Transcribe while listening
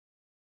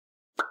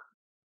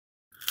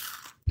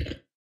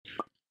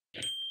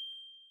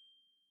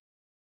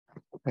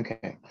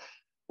Okay,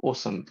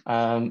 awesome.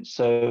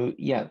 So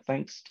yeah,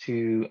 thanks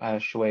to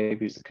Shoaib,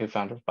 who's the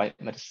co-founder of Bite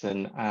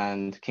Medicine,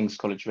 and King's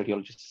College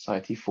Radiology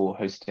Society for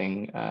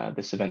hosting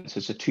this event. So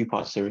it's a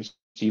two-part series.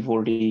 So you've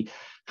already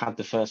had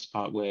the first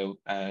part where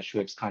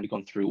Shoaib's kind of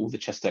gone through all the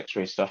chest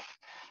X-ray stuff.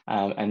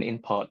 And in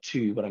part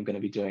two, what I'm going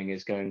to be doing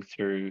is going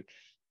through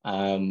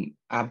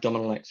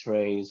abdominal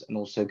X-rays and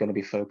also going to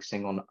be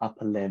focusing on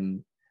upper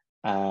limb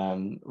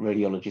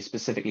radiology,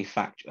 specifically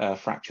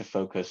fracture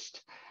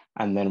focused.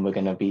 And then we're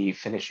going to be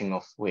finishing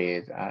off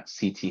with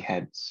CT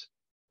heads.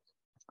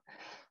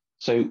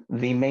 So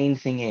the main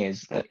thing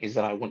is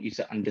that I want you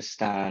to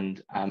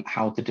understand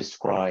how to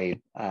describe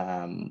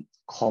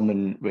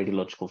common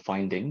radiological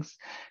findings,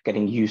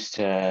 getting used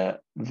to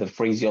the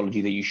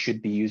phraseology that you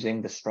should be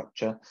using, the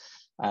structure.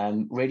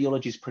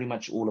 Radiology is pretty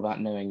much all about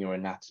knowing your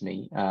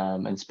anatomy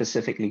and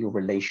specifically your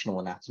relational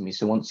anatomy.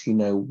 So once you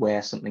know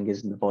where something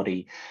is in the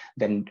body,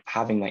 then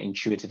having that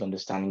intuitive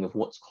understanding of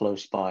what's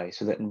close by,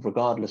 so that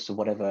regardless of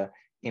whatever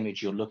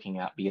image you're looking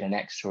at, be it an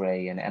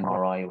X-ray, an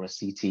MRI, or a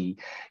CT,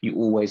 you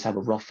always have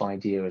a rough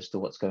idea as to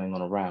what's going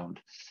on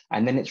around.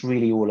 And then it's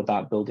really all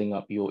about building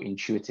up your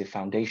intuitive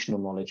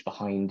foundational knowledge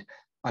behind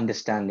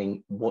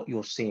understanding what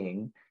you're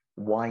seeing.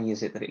 Why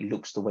is it that it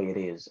looks the way it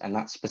is? And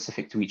that's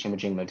specific to each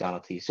imaging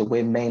modality. So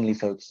we're mainly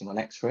focusing on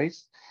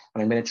X-rays,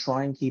 and I'm going to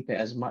try and keep it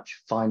as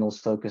much finals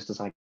focused as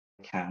I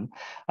can.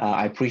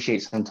 I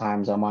appreciate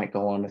sometimes I might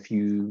go on a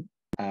few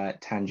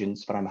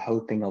tangents, but I'm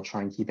hoping I'll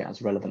try and keep it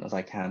as relevant as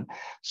I can.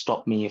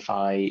 Stop me if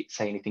I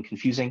say anything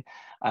confusing.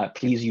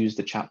 Please use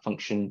the chat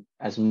function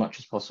as much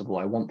as possible.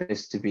 I want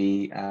this to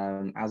be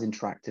as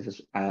interactive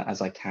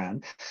as I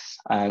can.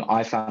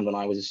 I found when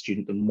I was a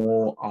student, the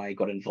more I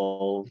got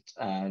involved,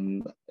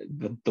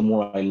 the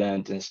more I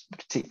learned, and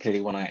particularly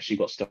when I actually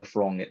got stuff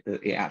wrong,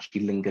 it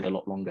actually lingered a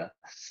lot longer.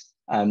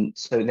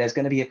 So there's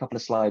going to be a couple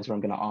of slides where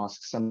I'm going to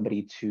ask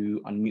somebody to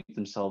unmute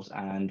themselves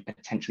and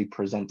potentially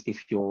present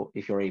if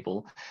you're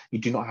able. You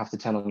do not have to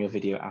turn on your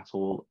video at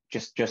all.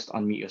 Just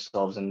unmute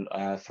yourselves and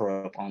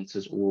throw up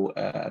answers or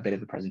a bit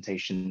of a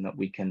presentation that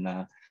we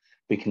can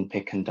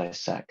pick and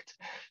dissect.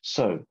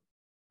 So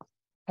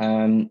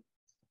let's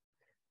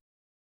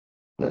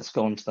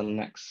go on to the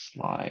next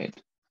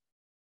slide.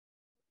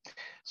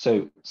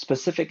 So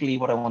specifically,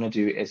 what I want to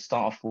do is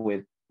start off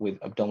with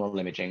abdominal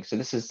imaging. So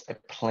this is a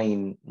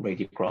plain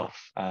radiograph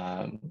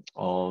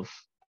of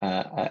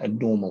a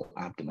normal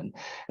abdomen. And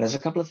there's a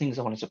couple of things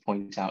I wanted to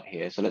point out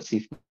here. So let's see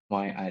if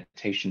my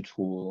annotation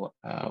tool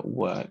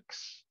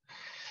works.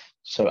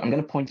 So I'm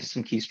going to point to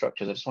some key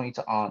structures. I just want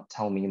you to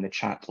tell me in the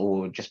chat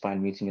or just by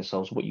unmuting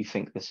yourselves what you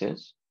think this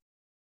is.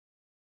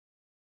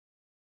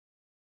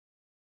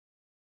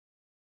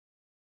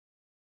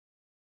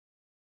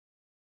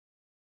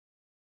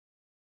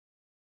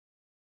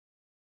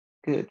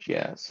 Good,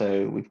 yeah.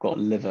 So we've got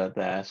liver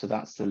there. So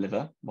that's the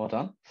liver. Well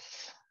done.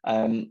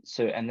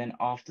 So, and then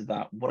after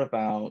that, what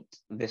about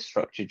this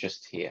structure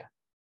just here?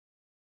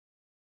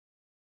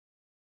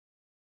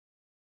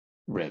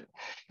 Rib.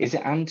 Is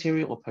it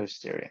anterior or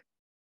posterior?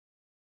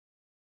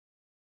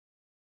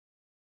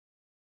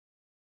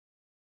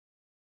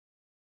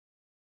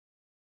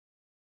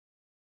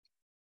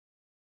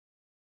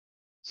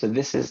 So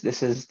this is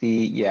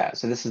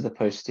the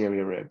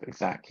posterior rib,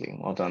 exactly.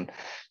 Well done.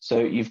 So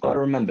you've got to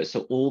remember,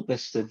 so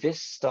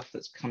this stuff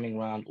that's coming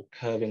around or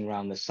curving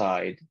around the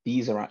side,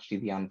 these are actually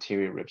the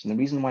anterior ribs. And the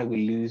reason why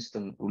we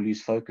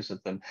lose focus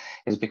of them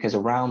is because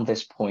around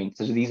this point,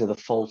 so these are the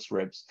false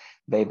ribs,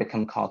 they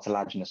become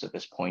cartilaginous at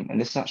this point.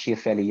 And this is actually a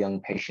fairly young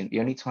patient. The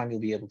only time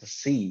you'll be able to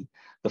see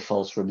the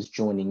false ribs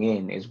joining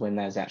in is when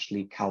there's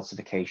actually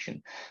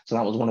calcification. So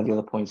that was one of the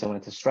other points I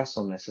wanted to stress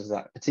on this, is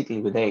that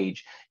particularly with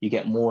age, you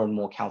get more and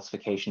more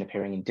calcification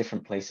appearing in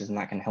different places, and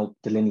that can help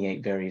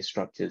delineate various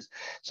structures.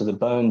 So the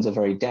bones are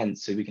very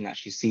dense, so we can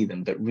actually see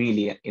them, but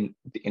really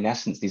in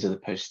essence, these are the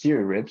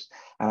posterior ribs,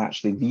 and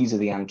actually these are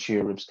the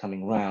anterior ribs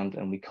coming around,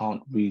 and we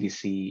can't really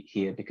see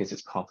here because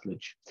it's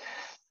cartilage.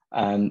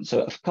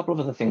 So a couple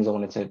of other things I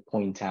wanted to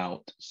point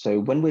out. So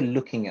when we're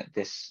looking at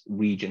this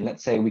region,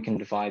 let's say we can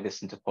divide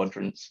this into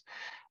quadrants.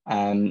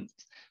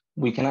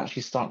 We can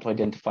actually start to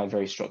identify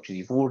various structures.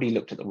 You've already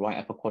looked at the right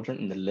upper quadrant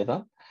and the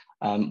liver.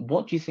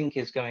 What do you think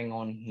is going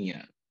on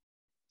here?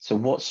 So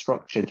what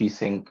structure do you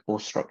think, or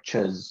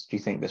structures do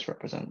you think this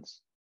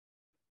represents?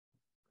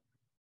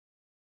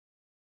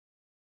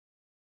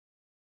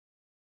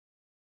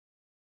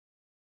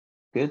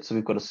 Good, so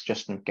we've got a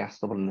suggestion of gas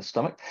bubble in the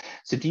stomach.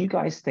 So do you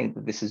guys think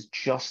that this is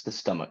just the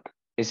stomach?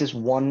 Is this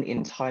one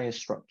entire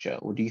structure,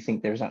 or do you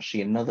think there's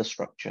actually another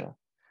structure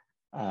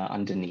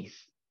underneath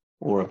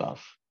or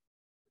above?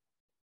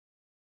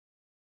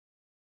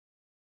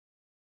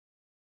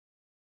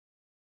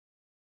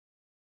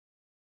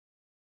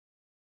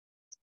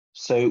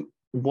 So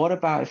what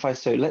about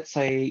if let's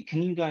say,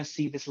 can you guys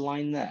see this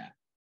line there?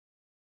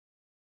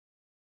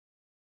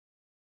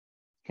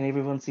 Can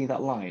everyone see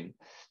that line?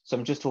 So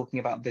I'm just talking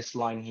about this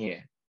line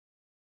here.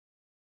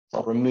 So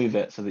I'll remove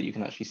it so that you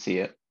can actually see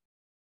it.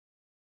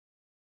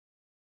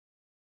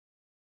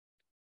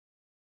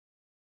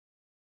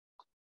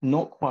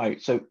 Not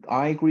quite. So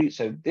I agree.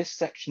 So this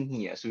section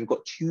here, so we've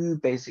got two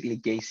basically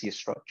gaseous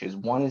structures.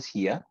 One is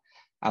here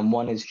and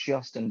one is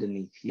just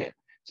underneath here.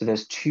 So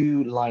there's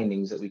two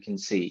linings that we can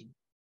see.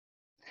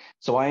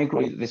 So I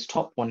agree that this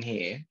top one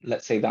here,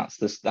 let's say that's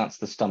the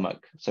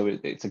stomach. So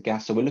it's a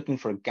gas. So we're looking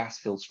for a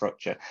gas-filled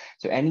structure.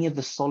 So any of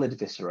the solid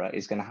viscera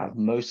is going to have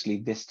mostly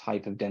this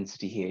type of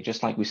density here,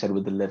 just like we said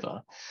with the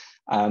liver.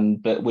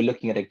 But we're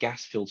looking at a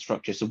gas-filled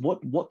structure. So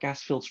what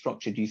gas-filled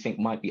structure do you think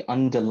might be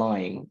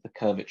underlying the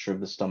curvature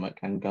of the stomach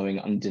and going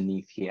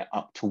underneath here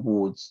up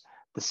towards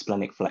the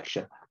splenic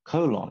flexure?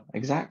 Colon,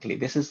 exactly.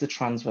 This is the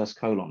transverse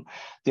colon.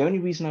 The only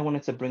reason I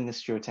wanted to bring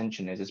this to your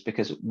attention is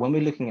because when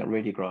we're looking at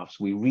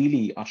radiographs, we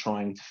really are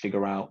trying to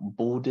figure out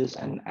borders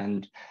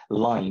and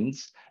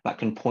lines that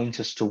can point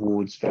us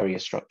towards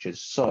various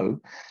structures. So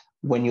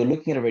when you're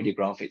looking at a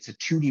radiograph, it's a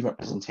 2D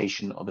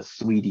representation of a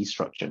 3D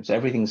structure. So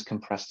everything's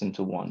compressed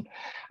into one.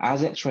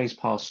 As X-rays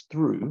pass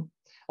through,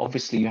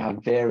 obviously you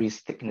have various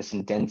thickness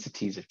and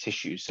densities of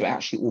tissues. So it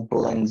actually all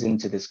blends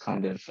into this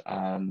kind of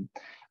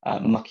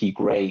mucky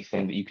gray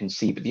thing that you can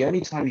see. But the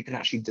only time you can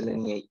actually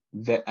delineate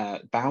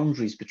the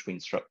boundaries between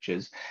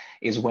structures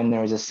is when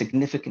there is a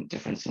significant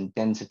difference in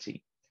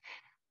density.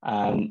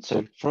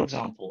 So for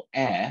example,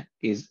 air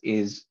is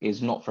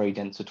not very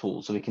dense at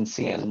all. So we can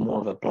see it as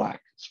more of a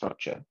black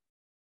structure.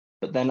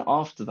 But then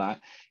after that,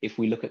 if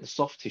we look at the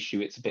soft tissue,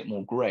 it's a bit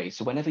more gray.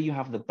 So whenever you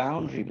have the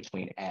boundary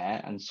between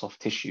air and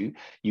soft tissue,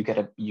 you get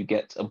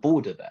a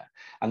border there.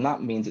 And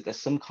that means that there's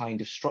some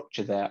kind of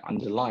structure there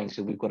underlying.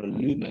 So we've got a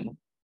lumen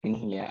in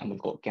here and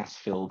we've got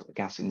gas-filled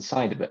gas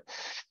inside of it.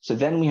 So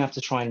then we have to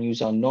try and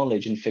use our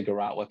knowledge and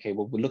figure out, okay,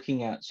 well, we're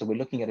looking at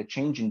a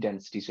change in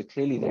density. So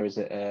clearly there is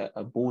a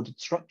bordered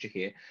structure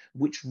here.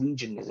 Which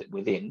region is it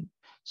within?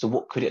 So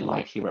what could it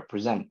likely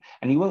represent?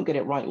 And you won't get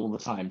it right all the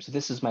time. So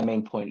this is my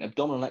main point.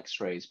 Abdominal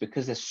X-rays,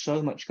 because there's so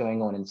much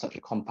going on in such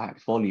a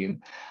compact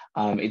volume,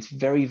 it's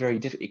very, very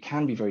difficult. It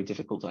can be very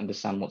difficult to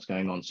understand what's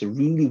going on. So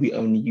really, we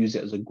only use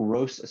it as a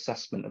gross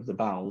assessment of the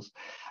bowels.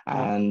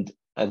 And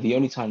the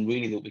only time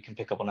really that we can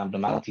pick up on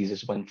abnormalities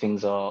is when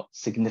things are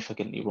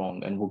significantly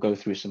wrong. And we'll go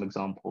through some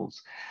examples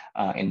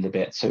in a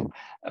bit. So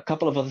a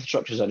couple of other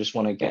structures I just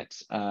want to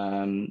get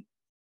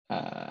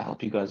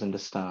help you guys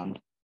understand.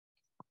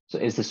 So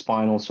is the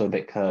spine also a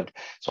bit curved?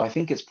 So I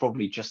think it's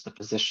probably just the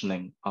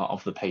positioning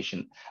of the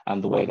patient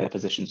and the way they're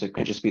positioned. So it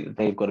could just be that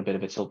they've got a bit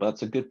of a tilt, but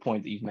that's a good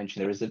point that you've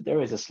mentioned.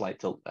 There is a slight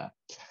tilt there.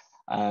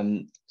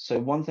 So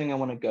one thing I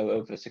want to go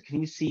over. So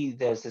can you see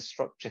there's this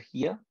structure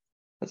here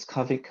that's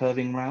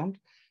curving round?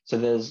 So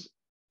there's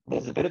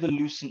a bit of a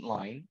lucent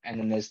line, and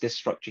then there's this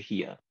structure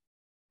here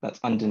that's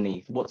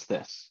underneath. What's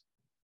this?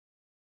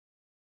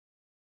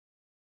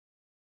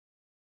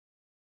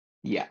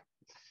 Yeah.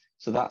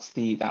 So that's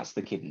the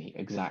kidney,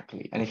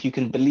 exactly. And if you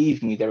can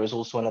believe me, there is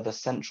also another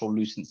central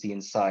lucency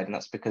inside, and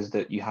that's because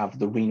that you have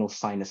the renal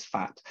sinus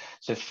fat.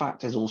 So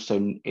fat is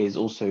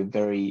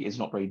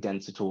not very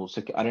dense at all.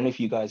 So I don't know if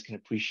you guys can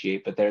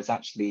appreciate, but there's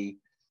actually,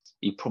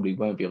 you probably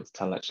won't be able to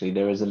tell actually,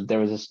 there is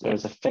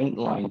a faint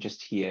line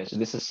just here. So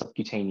this is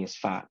subcutaneous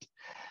fat.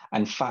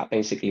 And fat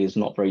basically is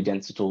not very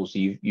dense at all. So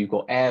you've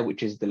got air,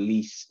 which is the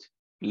least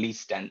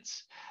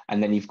dense,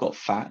 and then you've got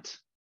fat,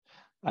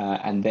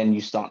 and then you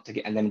start to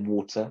get, and then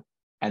water,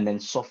 and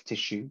then soft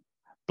tissue,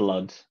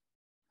 blood,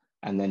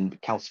 and then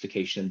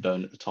calcification and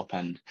bone at the top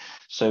end.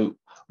 So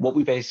what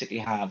we basically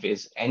have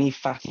is any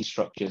fatty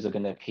structures are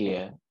going to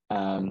appear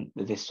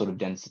with this sort of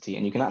density,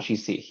 and you can actually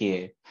see it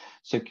here.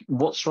 So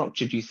what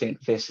structure do you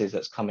think this is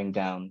that's coming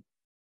down?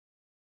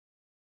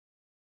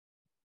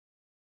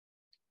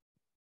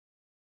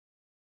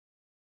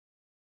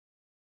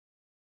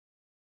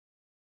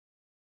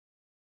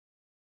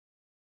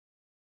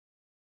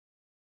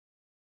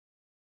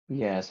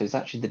 Yeah, so it's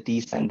actually the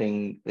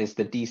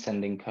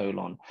descending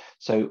colon.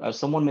 So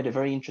someone made a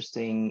very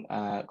interesting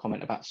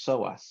comment about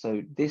psoas.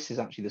 So this is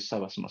actually the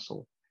psoas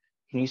muscle.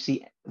 Can you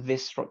see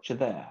this structure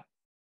there?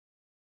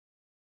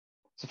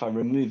 So if I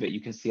remove it,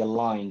 you can see a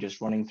line just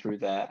running through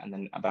there and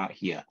then about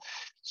here.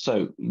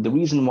 So the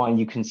reason why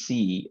you can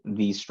see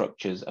these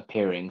structures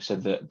appearing, so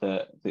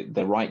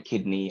the right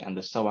kidney and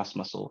the psoas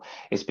muscle,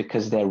 is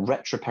because they're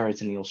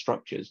retroperitoneal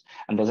structures,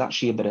 and there's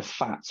actually a bit of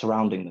fat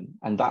surrounding them.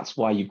 And that's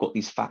why you've got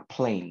these fat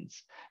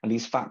planes. And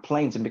these fat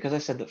planes, and because I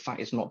said that fat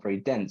is not very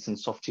dense and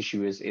soft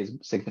tissue is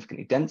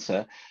significantly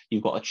denser,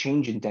 you've got a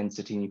change in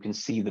density and you can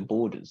see the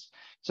borders.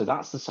 So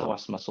that's the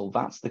psoas muscle,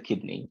 that's the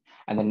kidney.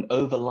 And then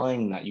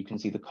overlying that, you can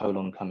see the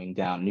colon coming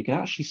down. And you can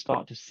actually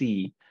start to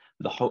see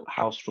the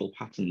haustral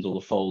patterns or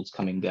the folds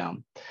coming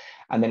down.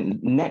 And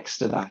then next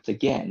to that,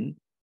 again,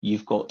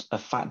 you've got a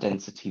fat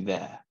density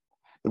there.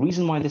 The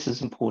reason why this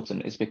is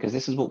important is because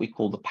this is what we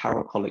call the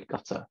paracolic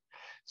gutter.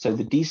 So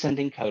the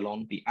descending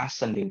colon, the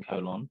ascending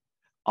colon,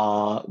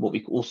 are what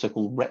we also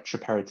call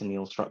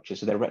retroperitoneal structures.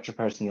 So they're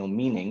retroperitoneal,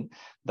 meaning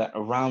that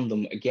around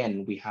them,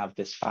 again, we have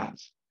this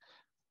fat.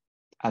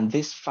 And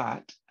this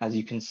fat, as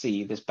you can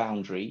see, this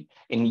boundary,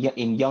 in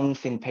young,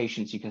 thin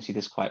patients, you can see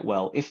this quite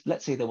well. If,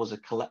 let's say, there was a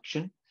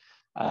collection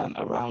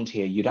around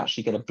here, you'd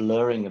actually get a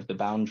blurring of the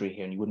boundary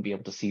here, and you wouldn't be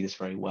able to see this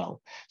very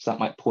well. So that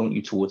might point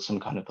you towards some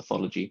kind of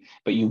pathology,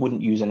 but you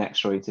wouldn't use an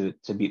X-ray to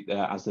be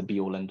as the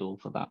be-all end-all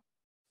for that.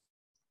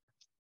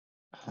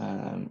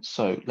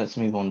 So let's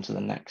move on to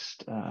the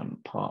next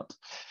part.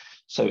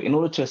 So in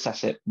order to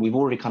assess it, we've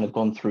already kind of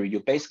gone through, you're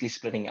basically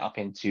splitting it up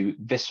into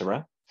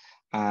viscera,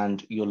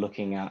 and you're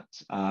looking at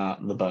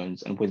the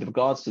bones. And with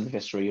regards to the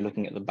viscera, you're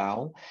looking at the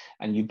bowel,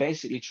 and you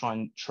basically try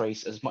and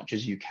trace as much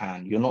as you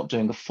can. You're not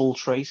doing a full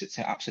trace, it's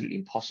absolutely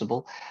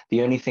impossible.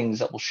 The only things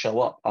that will show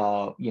up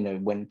are, you know,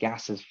 when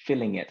gas is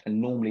filling it,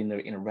 and normally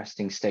in a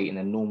resting state, in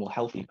a normal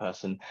healthy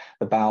person,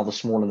 the bowel, the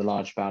small and the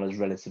large bowel is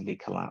relatively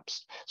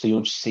collapsed. So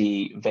you'll just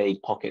see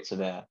vague pockets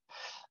of air.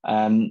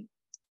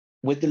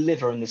 With the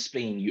liver and the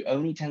spleen, you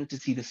only tend to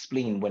see the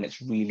spleen when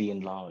it's really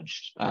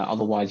enlarged.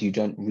 Otherwise, you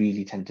don't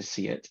really tend to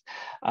see it.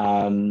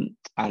 And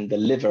the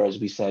liver, as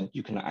we said,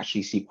 you can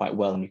actually see quite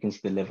well, and you can see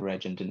the liver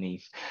edge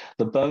underneath.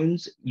 The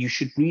bones, you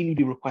should really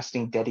be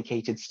requesting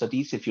dedicated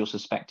studies if you're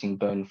suspecting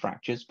bone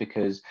fractures,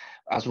 because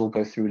as we'll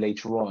go through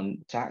later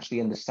on, to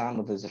actually understand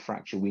whether there's a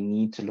fracture, we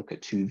need to look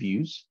at 2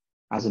 views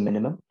as a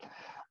minimum.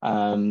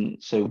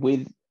 So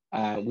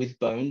with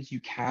bones,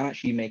 you can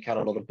actually make out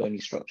a lot of bony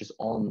structures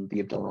on the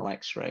abdominal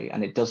X-ray,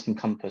 and it does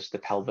encompass the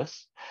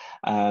pelvis.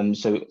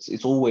 So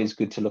it's always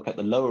good to look at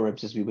the lower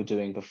ribs, as we were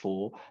doing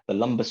before, the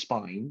lumbar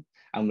spine,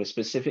 and we're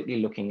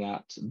specifically looking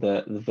at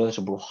the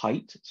vertebral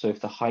height. So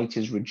if the height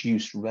is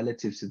reduced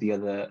relative to the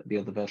other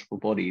vertebral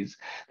bodies,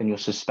 then you're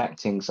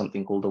suspecting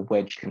something called a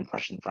wedge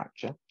compression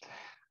fracture.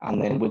 And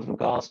then with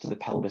regards to the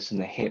pelvis and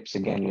the hips,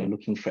 again, you're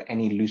looking for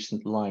any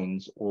loosened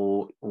lines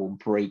or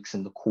breaks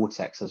in the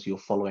cortex as you're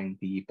following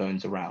the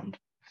bones around.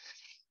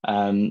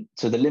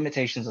 So the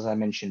limitations, as I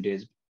mentioned,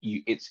 is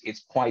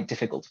it's quite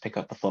difficult to pick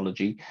up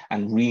pathology.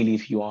 And really,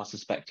 if you are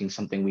suspecting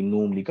something, we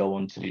normally go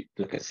on to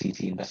look at CT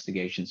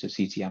investigation, so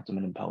CT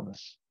abdomen and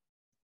pelvis.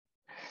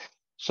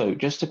 So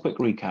just a quick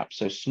recap.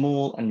 So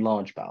small and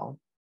large bowel.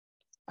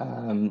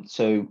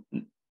 So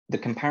the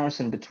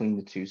comparison between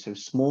the two, so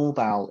small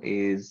bowel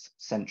is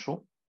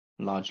central,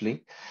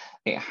 largely.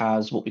 It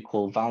has what we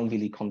call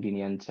valvulae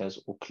convenientes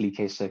or clique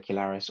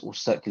circularis or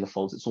circular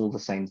folds. It's all the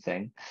same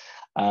thing.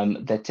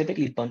 They're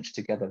typically bunched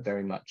together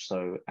very much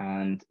so.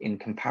 And in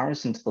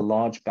comparison to the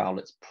large bowel,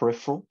 it's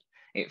peripheral.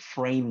 It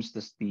frames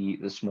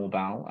the small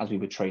bowel as we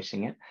were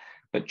tracing it.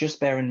 But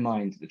just bear in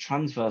mind, the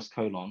transverse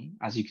colon,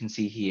 as you can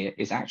see here,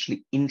 is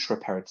actually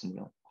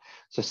intraperitoneal.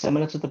 So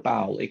similar to the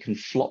bowel, it can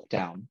flop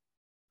down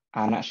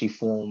and actually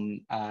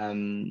form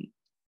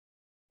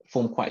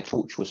quite a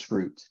tortuous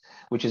route,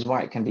 which is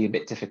why it can be a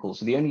bit difficult.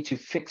 So the only 2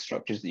 fixed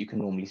structures that you can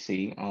normally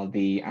see are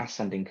the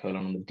ascending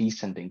colon and the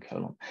descending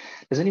colon.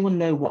 Does anyone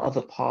know what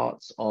other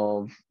parts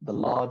of the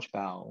large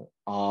bowel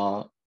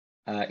are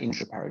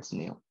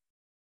intraperitoneal?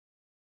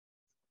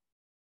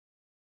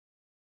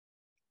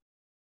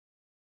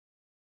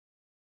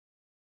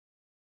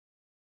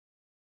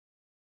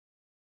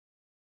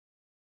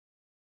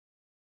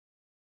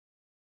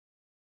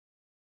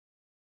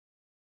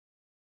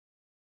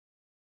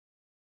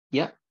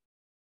 Yeah,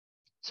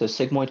 so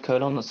sigmoid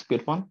colon, that's a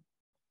good one.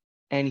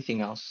 Anything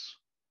else?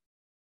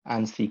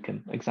 And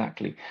cecum,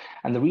 exactly.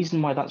 And the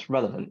reason why that's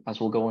relevant, as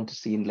we'll go on to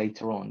see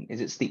later on, is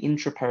it's the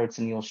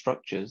intraperitoneal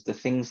structures, the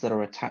things that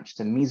are attached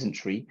to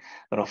mesentery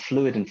that are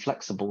fluid and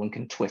flexible and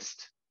can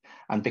twist.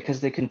 And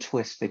because they can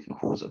twist, they can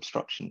cause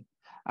obstruction.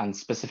 And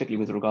specifically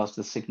with regards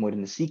to the sigmoid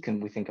and the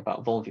cecum, we think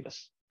about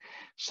volvulus.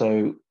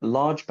 So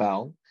large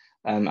bowel,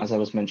 as I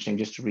was mentioning,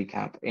 just to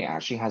recap, it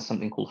actually has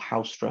something called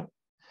haustra.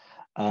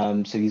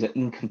 So these are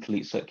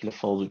incomplete circular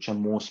folds, which are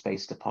more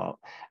spaced apart.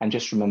 And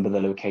just remember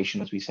the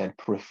location, as we said,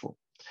 peripheral.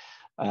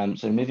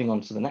 So moving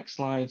on to the next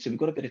slide. So we've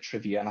got a bit of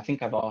trivia, and I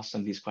think I've asked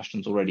some of these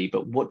questions already,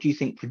 but what do you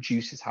think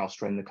produces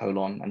haustra in the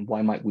colon, and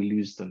why might we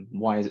lose them?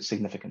 Why is it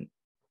significant?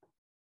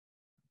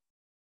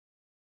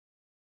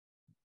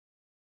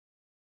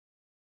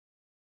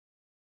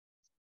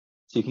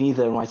 So you can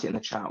either write it in the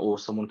chat or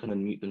someone can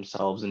unmute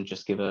themselves and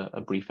just give a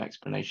brief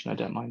explanation. I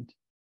don't mind.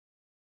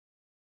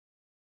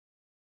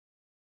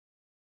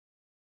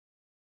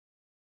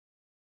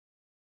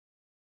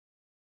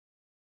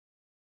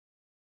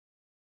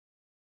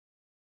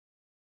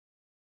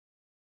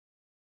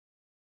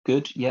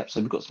 Good. Yep.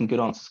 So we've got some good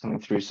answers coming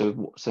through. So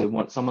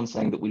what someone's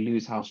saying that we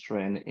lose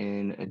haustra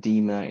in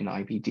edema, in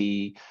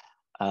IBD,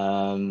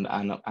 and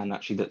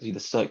actually that the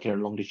circular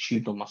and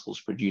longitudinal muscles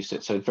produce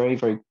it. So very,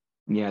 very,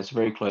 yeah, it's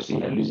very close. So,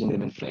 losing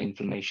them in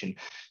inflammation.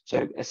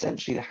 So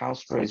essentially the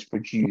haustra is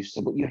produced.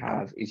 So what you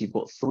have is you've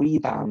got 3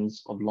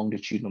 bands of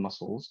longitudinal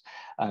muscles,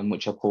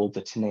 which are called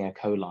the tinea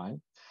coli,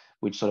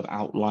 which sort of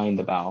outline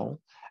the bowel.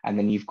 And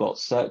then you've got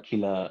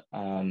circular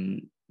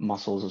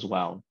muscles as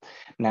well.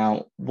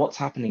 Now, what's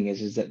happening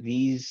is that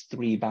these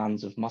 3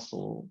 bands of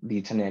muscle,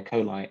 the tinea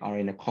coli, are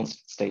in a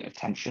constant state of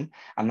tension,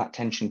 and that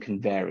tension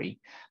can vary.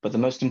 But the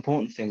most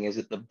important thing is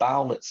that the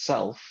bowel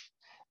itself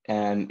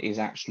is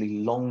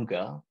actually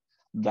longer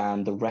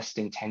than the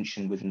resting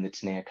tension within the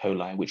tinea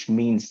coli, which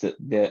means that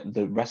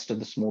the rest of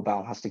the small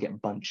bowel has to get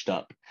bunched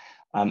up.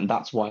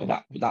 That's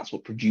why that's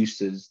what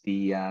produces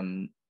the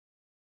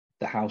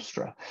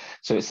haustra.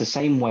 So it's the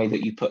same way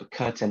that you put a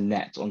curtain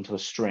net onto a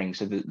string.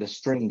 So the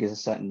string is a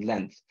certain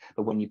length,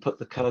 but when you put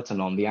the curtain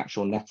on, the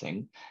actual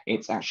netting,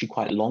 it's actually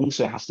quite long,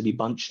 so it has to be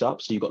bunched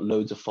up. So you've got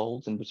loads of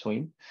folds in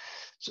between.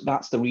 So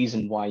that's the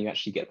reason why you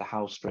actually get the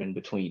haustra in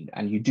between.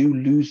 And you do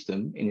lose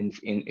them in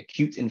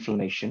acute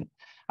inflammation.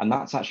 And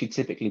that's actually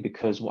typically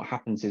because what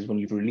happens is when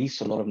you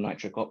release a lot of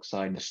nitric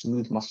oxide, the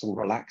smooth muscle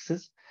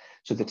relaxes.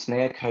 So the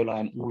Tenea coli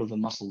and all of the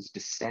muscles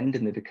descend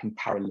and they become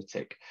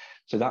paralytic.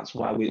 So that's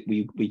why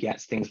we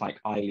get things like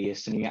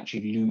ileus, and you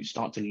actually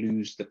start to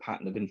lose the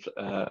pattern of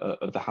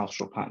the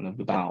haustral pattern of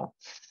the bowel.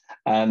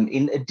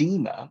 In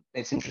edema,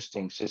 it's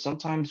interesting. So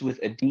sometimes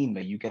with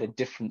edema, you get a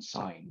different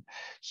sign.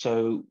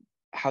 So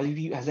have any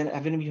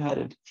of you heard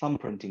of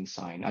thumbprinting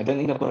sign? I don't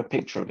think I've got a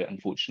picture of it,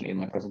 unfortunately, in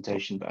my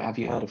presentation, but have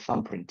you heard of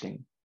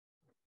thumbprinting?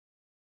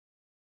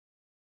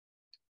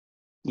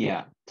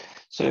 Yeah.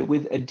 So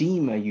with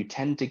edema, you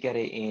tend to get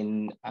it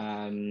in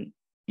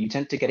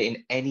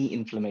any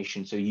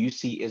inflammation. So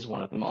UC is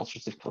one of them,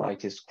 ulcerative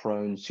colitis,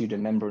 Crohn's,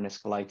 pseudomembranous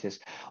colitis.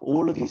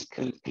 All of these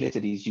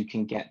colitides, you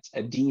can get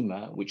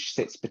edema, which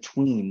sits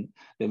between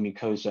the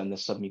mucosa and the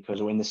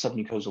submucosa, or in the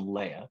submucosal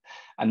layer,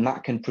 and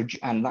that can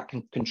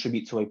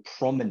contribute to a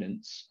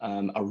prominence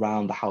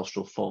around the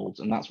haustral folds,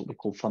 and that's what we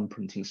call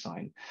thumbprinting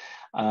sign.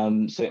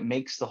 So it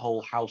makes the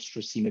whole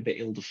haustra seem a bit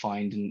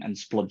ill-defined and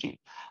splodgy.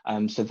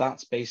 So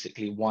that's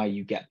basically why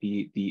you get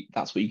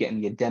that's what you get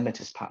in the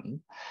edematous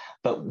pattern.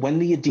 But when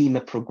the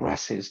edema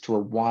progresses to a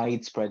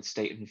widespread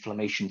state of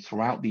inflammation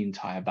throughout the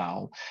entire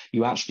bowel,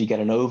 you actually get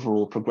an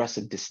overall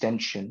progressive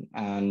distension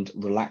and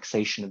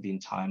relaxation of the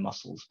entire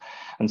muscles.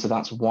 And so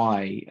that's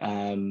why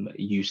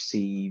you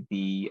see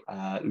the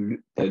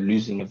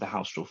losing of the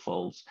haustral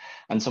folds.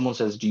 And someone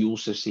says, do you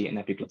also see it in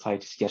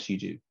epiglottitis? Yes, you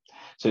do.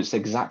 So it's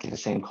exactly the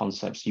same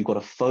concepts. You've got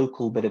a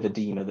focal bit of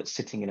edema that's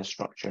sitting in a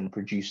structure and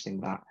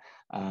producing that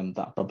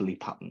bubbly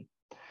pattern.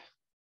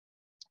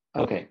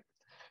 Okay,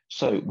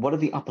 so what are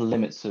the upper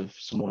limits of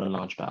small and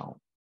large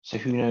bowel? So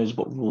who knows,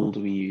 what rule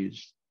do we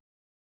use?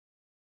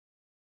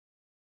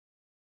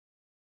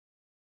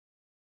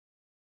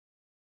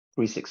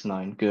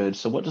 369, good.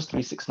 So what does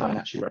 369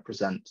 actually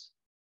represent?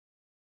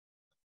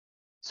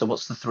 So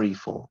what's the 3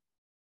 for?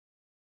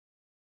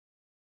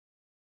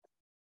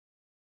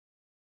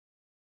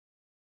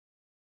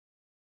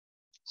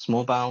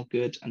 Small bowel,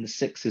 good. And the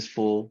 6 is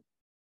for?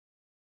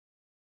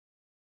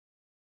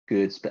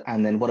 Good.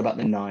 And then what about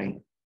the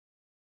 9?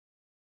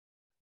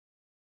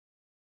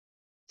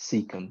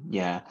 Cecum,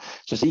 yeah.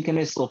 So cecum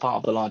is still part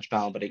of the large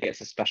bowel, but it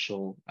gets a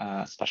special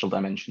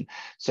dimension.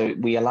 So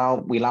we allow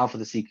for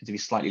the cecum to be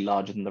slightly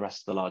larger than the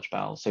rest of the large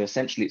bowel. So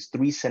essentially, it's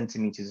 3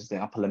 centimeters is the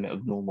upper limit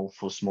of normal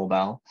for small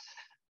bowel,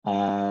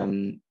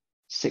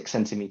 6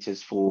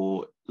 centimeters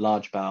for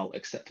large bowel,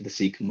 except for the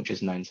cecum, which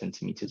is 9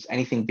 centimeters.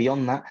 Anything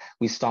beyond that,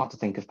 we start to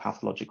think of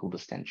pathological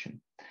distension.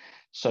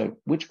 So,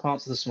 which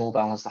parts of the small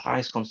bowel has the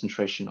highest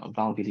concentration of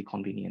valvulae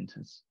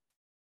convenientes?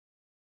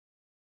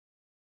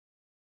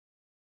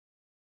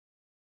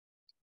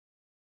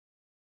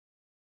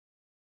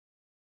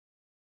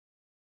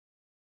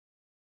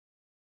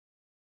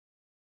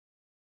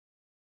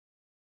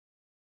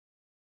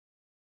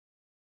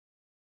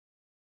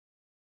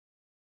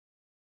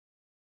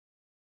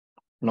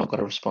 Not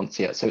got a response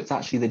yet. So it's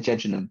actually the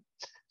jejunum.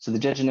 So the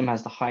jejunum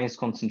has the highest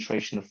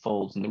concentration of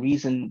folds. And the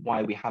reason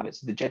why we have it,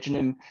 so the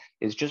jejunum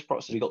is just, so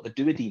we've got the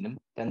duodenum,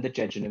 then the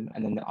jejunum,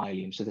 and then the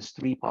ileum. So there's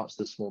 3 parts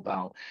of the small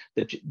bowel.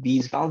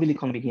 These valvulae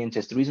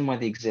convenientes, the reason why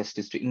they exist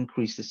is to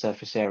increase the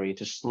surface area,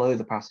 to slow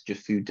the passage of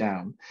food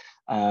down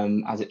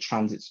as it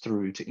transits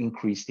through, to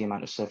increase the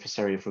amount of surface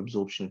area for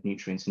absorption of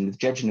nutrients. And the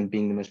jejunum,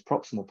 being the most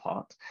proximal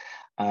part,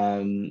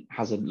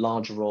 has a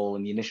large role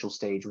in the initial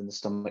stage when the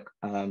stomach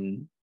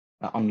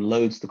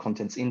unloads the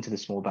contents into the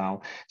small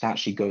bowel to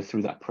actually go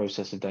through that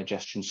process of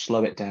digestion,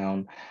 slow it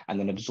down, and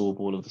then absorb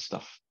all of the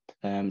stuff.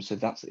 So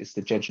it's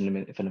the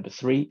jejunum for number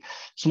 3.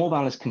 Small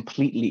bowel is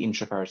completely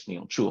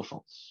intraperitoneal, true or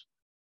false?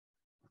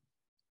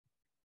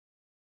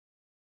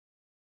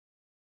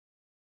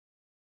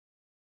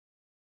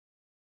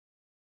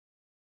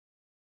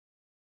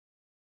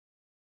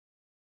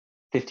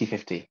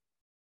 (50-50).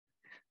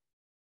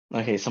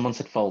 Okay, someone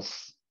said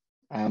false.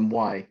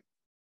 Why?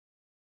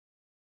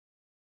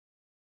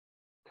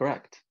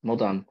 Correct. Well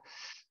done.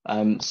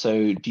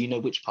 So do you know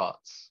which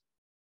parts?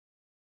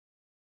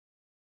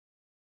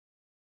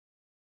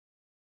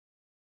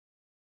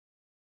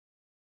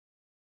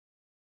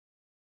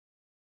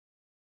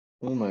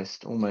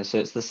 Almost. So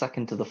it's the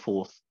second to the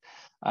fourth.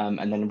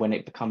 And then when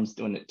it turns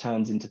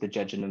into the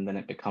jejunum, then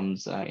it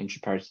becomes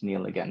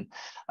intraperitoneal again.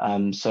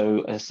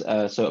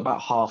 So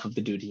about half of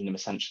the duodenum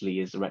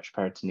essentially is the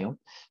retroperitoneal.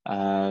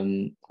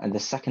 And the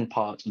second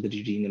part of the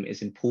duodenum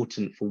is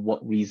important for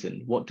what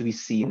reason? What do we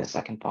see in the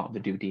second part of the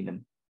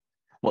duodenum?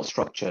 What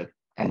structure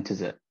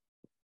enters it?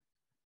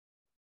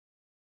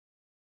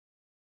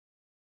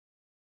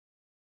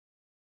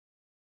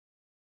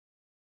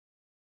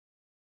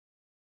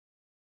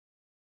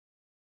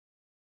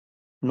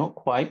 Not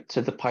quite.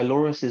 So the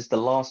pylorus is the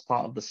last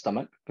part of the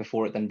stomach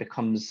before it then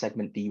becomes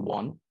segment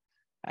D1.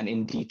 And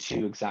in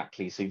D2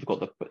 exactly. So you've got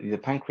the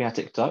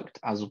pancreatic duct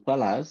as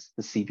well as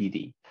the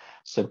CBD.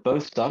 So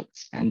both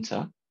ducts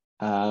enter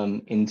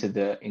into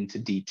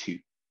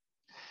D2.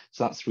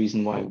 So that's the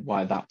reason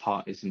why that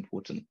part is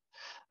important.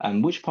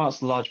 Which parts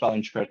of the large bowel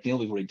intraperitoneal?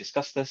 We've already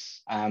discussed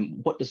this.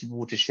 What does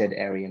watershed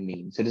area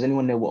mean? So does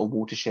anyone know what a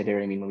watershed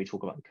area mean when we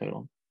talk about the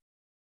colon?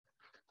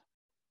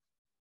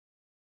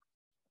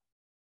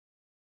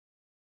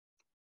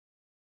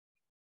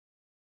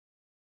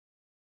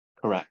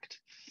 Correct.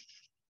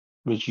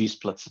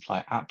 Reduced blood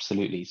supply,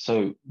 absolutely.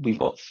 So we've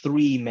got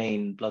three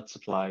main blood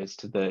supplies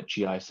to the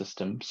GI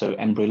system. So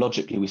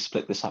embryologically, we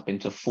split this up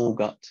into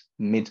foregut,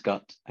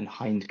 midgut, and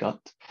hindgut.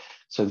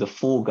 So the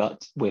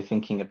foregut, we're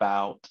thinking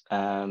about,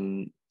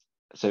 anything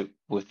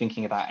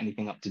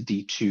up to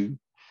D2.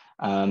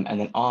 And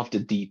then after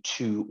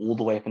D2, all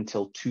the way up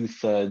until up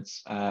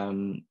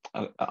to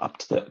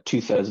the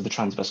 2/3 of the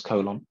transverse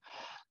colon,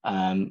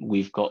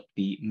 we've got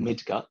the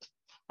midgut,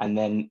 and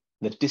then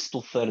the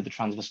distal third of the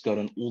transverse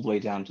colon all the way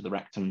down to the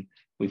rectum,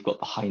 we've got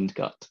the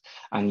hindgut.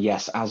 And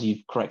yes, as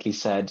you've correctly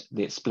said,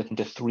 it's split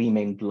into three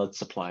main blood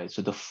supplies.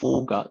 So the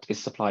foregut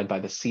is supplied by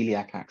the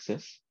celiac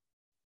axis.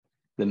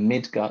 The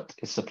midgut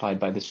is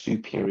supplied by the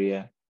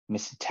superior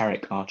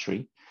mesenteric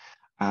artery,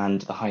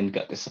 and the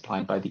hindgut is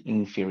supplied by the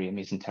inferior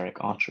mesenteric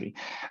artery.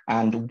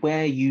 And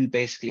where you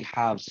basically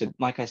have, so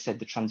like I said,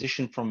 the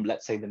transition from,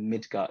 let's say, the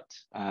midgut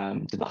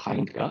to the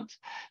hindgut,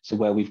 so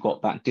where we've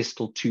got that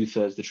distal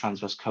 2/3 the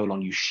transverse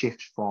colon, you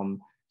shift from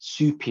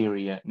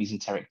superior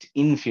mesenteric to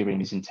inferior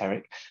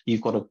mesenteric,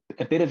 you've got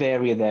a bit of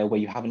area there where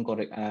you haven't got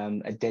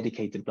a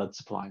dedicated blood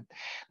supply.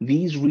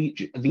 These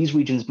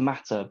regions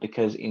matter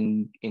because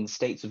in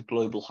states of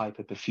global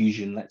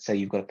hyperperfusion, let's say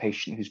you've got a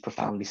patient who's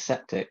profoundly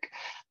septic,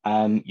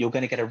 you're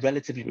going to get a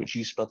relatively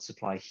reduced blood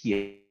supply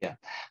here,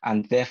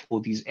 and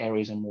therefore these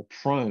areas are more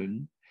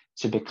prone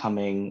to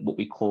becoming what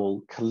we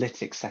call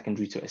colitic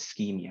secondary to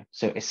ischemia.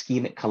 So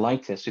ischemic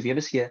colitis. So if you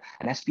ever see an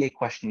SBA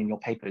question in your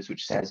papers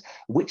which says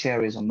which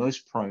areas are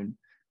most prone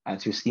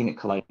to ischemic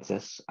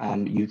colitis,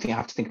 you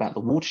have to think about the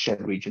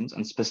watershed regions,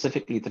 and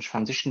specifically the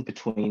transition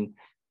between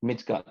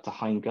midgut to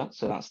hindgut.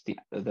 So that's the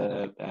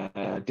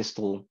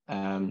distal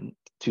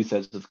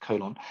 2/3 of the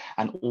colon,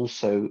 and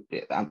also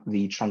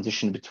the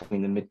transition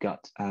between the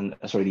midgut and the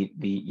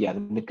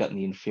midgut and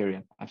the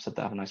inferior. I've said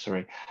that, haven't I?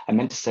 Sorry, I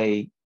meant to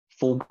say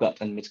foregut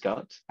and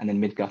midgut, and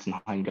then midgut and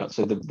hindgut.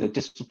 So the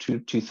distal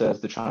 2/3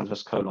 the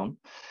transverse colon,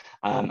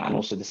 and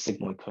also the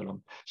sigmoid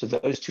colon. So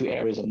those two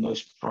areas are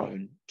most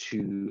prone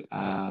to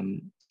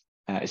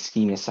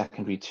ischemia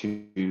secondary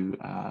to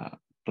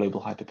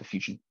global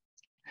hyperperfusion.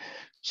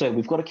 So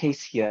we've got a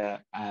case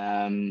here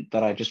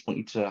that I just want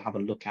you to have a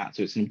look at.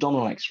 So it's an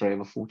abdominal X-ray of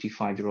a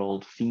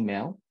 45-year-old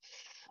female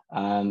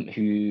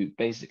who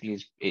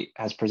basically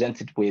has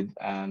presented with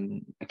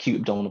acute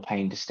abdominal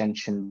pain,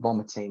 distension,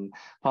 vomiting,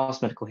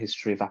 past medical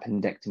history of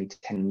appendectomy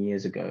 10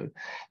 years ago.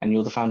 And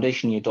you're the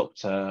foundation year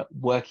doctor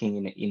working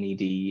in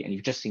ED, and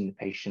you've just seen the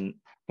patient,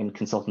 and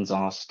consultants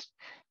asked,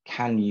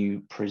 can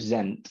you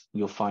present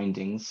your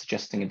findings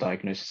suggesting a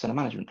diagnosis and a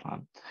management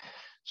plan?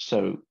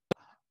 So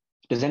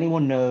does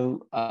anyone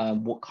know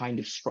what kind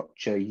of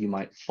structure you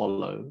might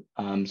follow?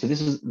 So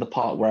this is the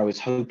part where I was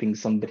hoping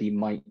somebody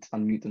might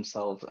unmute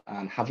themselves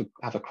and have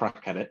a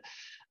crack at it.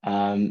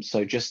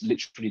 So just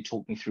literally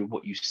talk me through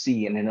what you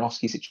see, and in an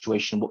OSCE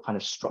situation, what kind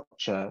of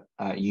structure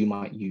you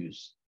might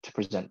use to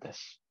present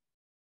this.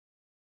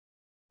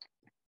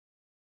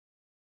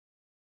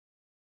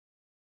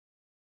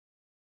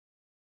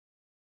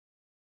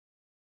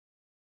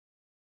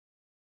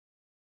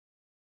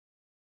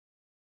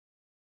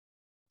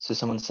 So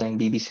someone's saying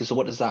BBC, so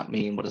what does that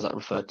mean? What does that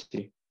refer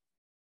to?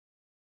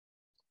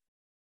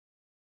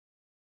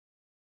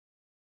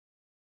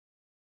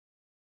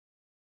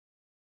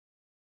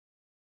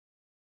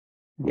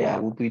 Yeah,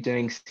 we'll be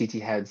doing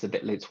CT heads a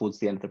bit late towards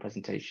the end of the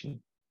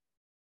presentation.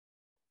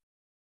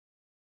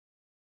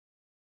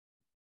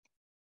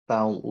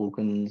 Bowel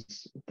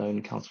organs,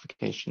 bone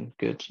calcification.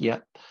 Good. Yeah.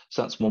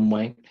 So that's one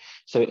way.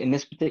 So in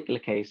this particular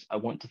case, I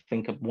want you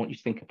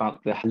to think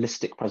about the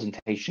holistic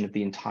presentation of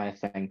the entire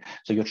thing.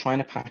 So you're trying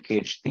to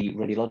package the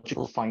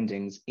radiological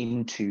findings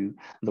into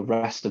the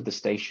rest of the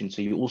station.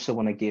 So you also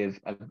want to give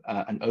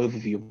an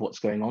overview of what's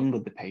going on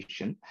with the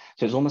patient.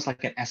 So it's almost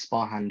like an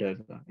SBAR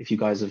handover, if you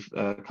guys have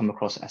come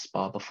across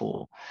SBAR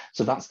before.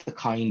 So that's the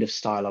kind of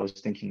style I was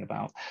thinking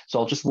about. So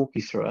I'll just walk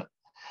you through it.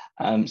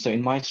 So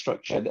in my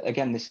structure,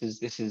 again, this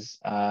is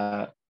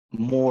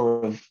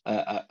more of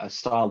a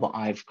style that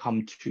I've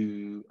come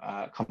to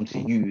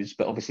use,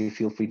 but obviously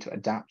feel free to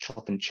adapt,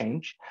 chop, and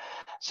change.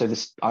 So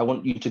I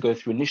want you to go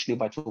through initially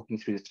by talking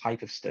through the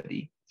type of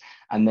study,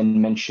 and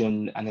then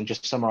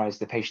just summarize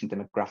the patient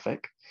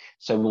demographic.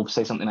 So we'll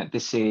say something like,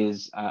 this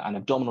is an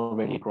abdominal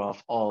radiograph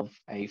of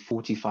a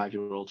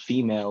 45-year-old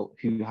female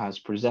who has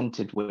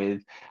presented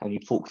with, and you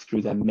talk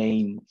through their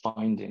main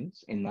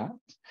findings in that.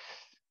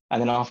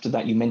 And then after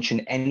that, you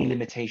mention any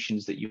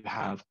limitations that you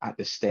have at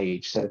this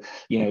stage. So,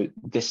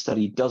 this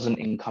study doesn't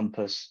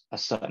encompass a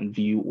certain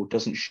view or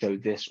doesn't show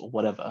this or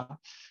whatever.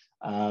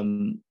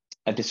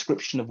 A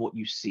description of what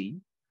you see.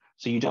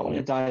 So you don't want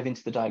to dive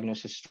into the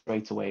diagnosis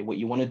straight away. What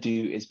you want to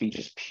do is be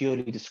just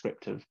purely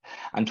descriptive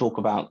and talk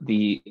about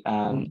the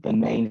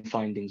main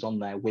findings on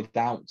there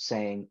without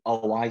saying,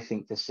 oh, I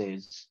think this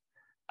is.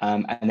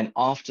 And then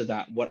after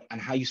that,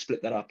 how you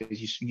split that up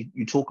is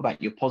you talk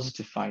about your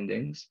positive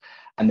findings,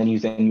 and then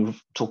you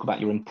talk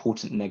about your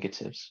important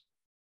negatives.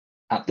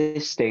 At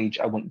this stage,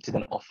 I want to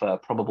then offer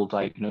probable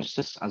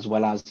diagnosis, as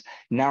well as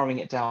narrowing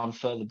it down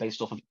further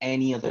based off of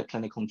any other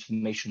clinical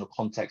information or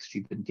context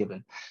you've been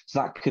given. So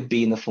that could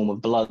be in the form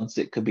of bloods,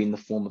 it could be in the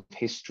form of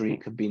history,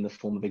 it could be in the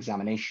form of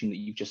examination that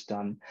you've just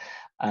done.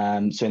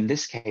 So in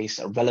this case,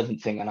 a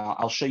relevant thing, and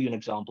I'll show you an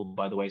example,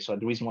 by the way. So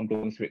the reason why I'm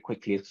going through it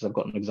quickly is because I've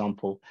got an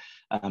example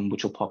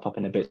which will pop up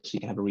in a bit, so you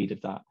can have a read of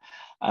that.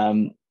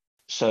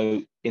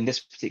 So in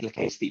this particular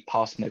case, the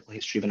past medical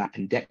history of an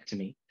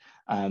appendectomy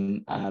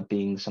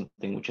being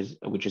something which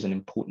is an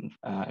important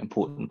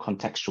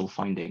contextual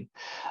finding.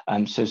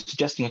 So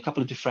suggesting a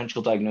couple of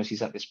differential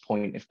diagnoses at this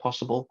point, if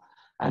possible,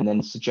 and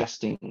then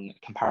suggesting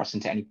comparison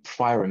to any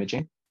prior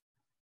imaging,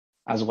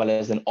 as well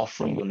as then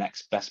offering your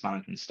next best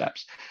management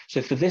steps.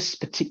 So for this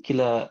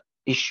particular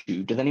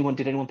issue, did anyone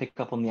pick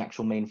up on the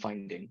actual main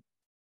finding?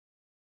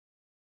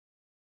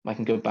 I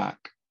can go back.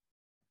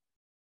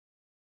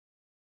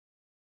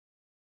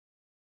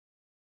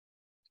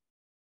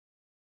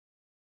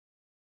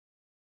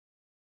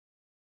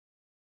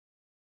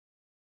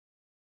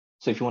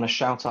 So if you want to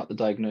shout out the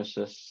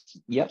diagnosis,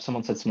 yep,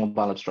 someone said small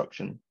bowel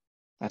obstruction.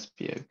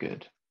 SBO,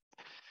 good.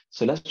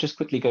 So let's just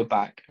quickly go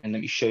back and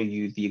let me show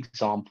you the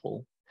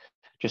example,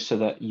 just so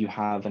that you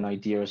have an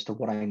idea as to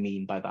what I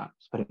mean by that,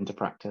 to put it into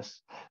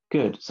practice.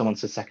 Good, someone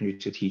says secondary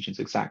to adhesions,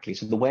 exactly.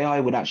 So the way I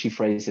would actually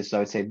phrase this, I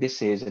would say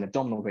this is an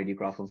abdominal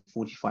radiograph of a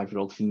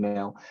 45-year-old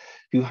female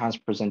who has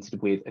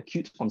presented with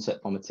acute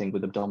onset vomiting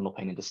with abdominal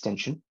pain and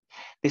distension.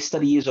 This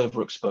study is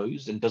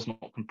overexposed and does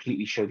not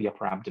completely show the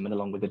upper abdomen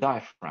along with the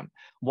diaphragm.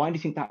 Why do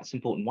you think that's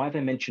important? Why have I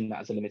mentioned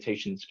that as a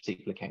limitation in this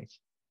particular case?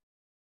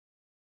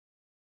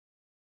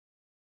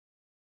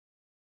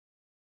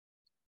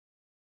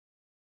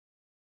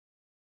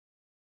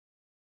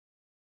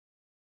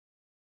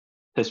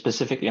 So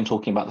specifically, I'm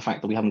talking about the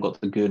fact that we haven't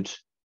got the good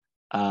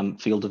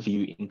field of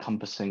view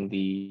encompassing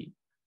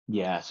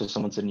so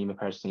someone said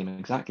pneumoperitoneum,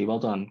 exactly, well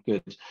done,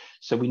 good.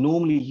 So we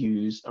normally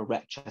use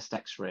erect chest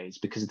x-rays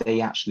because they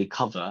actually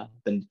cover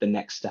the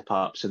next step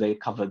up. So they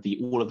cover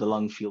all of the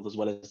lung field as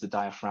well as the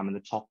diaphragm and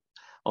the top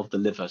of the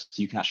liver, so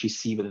you can actually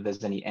see whether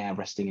there's any air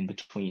resting in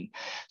between.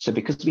 So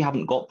because we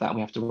haven't got that,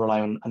 we have to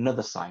rely on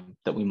another sign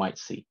that we might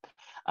see.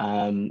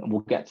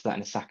 We'll get to that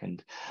in a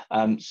second.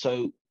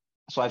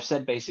 So I've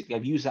said basically,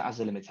 I've used that as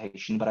a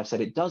limitation, but I've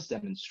said it does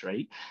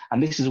demonstrate,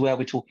 and this is where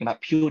we're talking about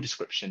pure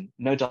description,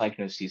 no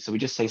diagnoses. So we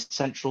just say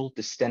central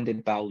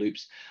distended bowel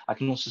loops. I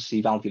can also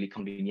see valvulae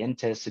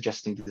convenientes,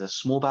 suggesting there's a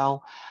small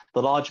bowel.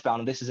 The large bowel,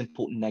 and this is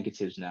important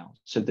negatives now.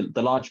 So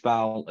the large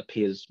bowel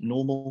appears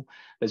normal.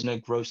 There's no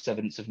gross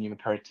evidence of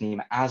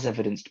pneumoperitoneum as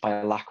evidenced by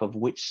a lack of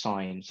which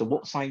sign. So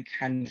what sign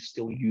can you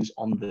still use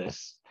on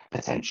this,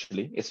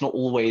 potentially? It's not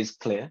always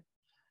clear,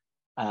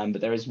 but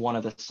there is one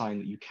other sign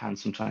that you can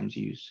sometimes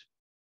use.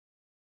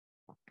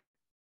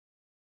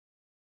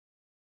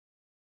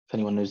 If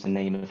anyone knows the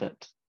name of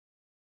it.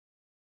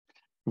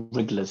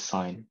 Wriggler's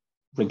sign.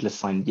 Wriggler's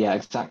sign, yeah,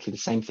 exactly the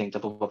same thing,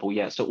 double bubble,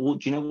 yeah. So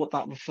do you know what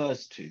that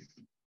refers to? And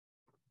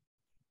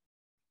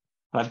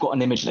I've got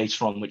an image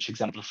later on which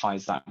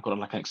exemplifies that. I've got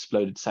like an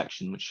exploded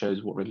section which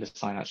shows what Wriggler's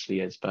sign actually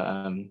is, but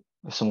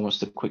if someone wants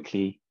to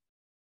quickly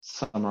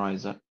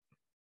summarize it.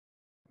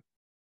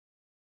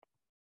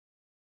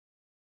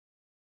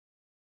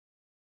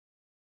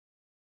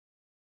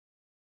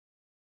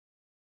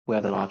 Where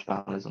the large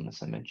bowel is on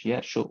this image.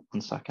 Yeah, sure, 1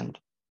 second.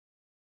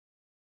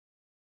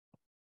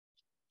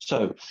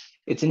 So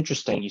it's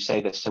interesting you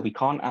say this. So we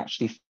can't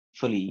actually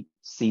fully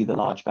see the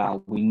large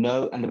bowel. We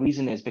know, and the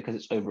reason is because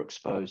it's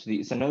overexposed.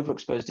 It's an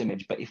overexposed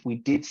image, but if we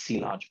did see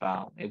large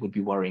bowel, it would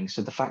be worrying.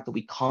 So the fact that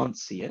we can't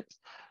see it,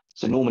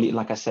 so normally,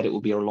 like I said, it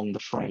will be along the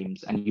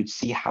frames and you'd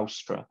see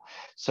haustra.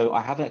 So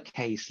I have a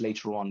case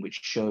later on which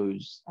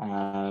shows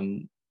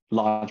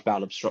large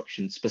bowel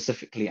obstruction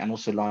specifically, and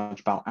also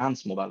large bowel and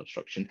small bowel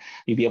obstruction.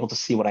 You'll be able to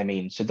see what I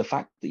mean. So the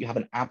fact that you have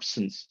an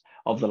absence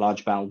of the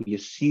large bowel, we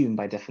assume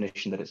by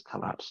definition that it's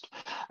collapsed,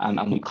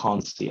 and we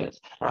can't see it.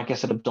 Like I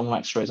said, abdominal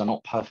x-rays are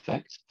not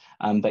perfect,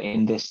 but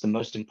in this, the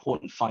most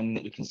important finding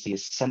that we can see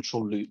is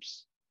central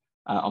loops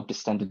of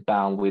distended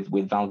bowel with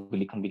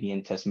valvulae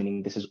convenientes,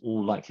 meaning this is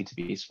all likely to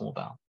be a small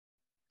bowel.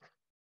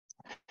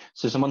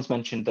 So someone's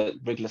mentioned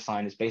that Wriggler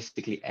sign is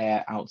basically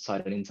air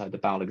outside and inside the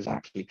bowel,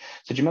 exactly.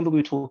 So do you remember we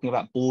were talking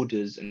about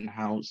borders and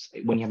how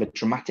when you have a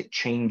dramatic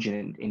change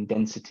in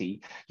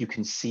density, you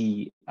can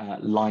see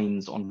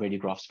lines on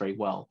radiographs very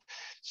well.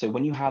 So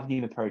when you have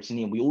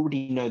pneumoperitoneum, we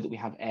already know that we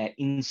have air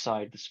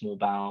inside the small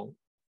bowel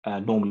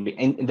normally,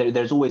 and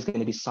there's always going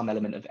to be some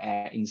element of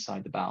air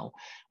inside the bowel.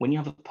 When you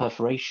have a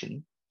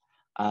perforation,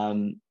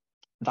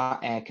 that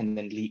air can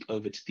then leak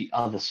over to the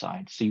other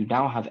side. So you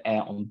now have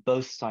air on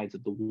both sides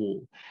of the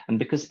wall. And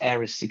because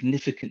air is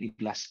significantly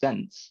less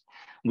dense,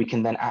 we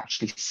can then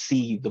actually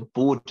see the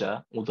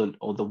border or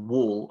the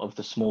wall of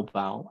the small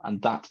bowel.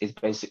 And that is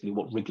basically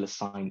what Wriggler's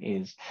sign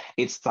is.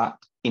 It's that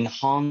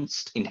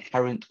enhanced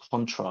inherent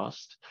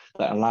contrast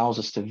that allows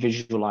us to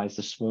visualize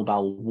the small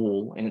bowel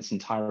wall in its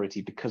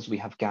entirety because we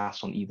have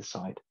gas on either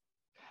side.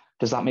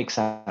 Does that make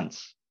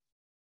sense?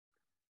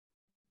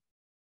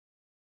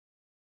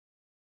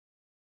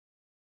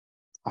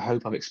 I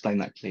hope I've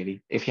explained that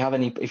clearly. If you have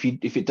any, if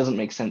it doesn't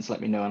make sense,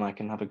 let me know and I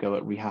can have a go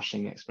at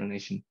rehashing the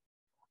explanation.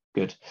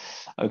 Good.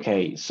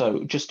 Okay,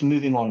 so just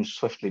moving on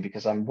swiftly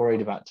because I'm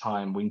worried about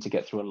time. We need to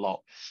get through a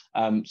lot.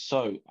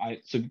 So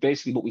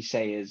basically what we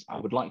say is I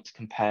would like to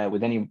compare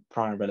with any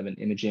prior relevant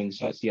imaging.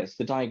 So it's, yes,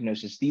 the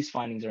diagnosis. These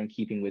findings are in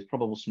keeping with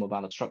probable small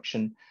bowel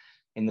obstruction.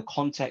 In the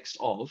context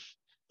of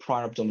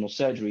prior abdominal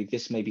surgery,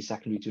 this may be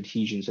secondary to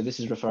adhesion. So this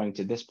is referring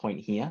to this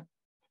point here.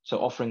 So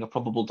offering a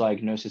probable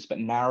diagnosis, but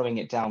narrowing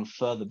it down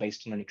further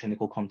based on any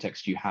clinical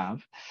context you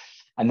have.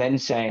 And then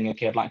saying,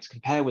 okay, I'd like to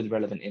compare with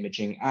relevant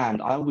imaging,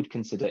 and I would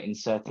consider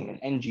inserting an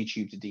NG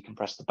tube to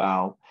decompress the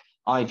bowel,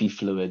 IV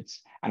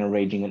fluids, and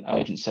arranging an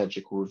urgent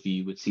surgical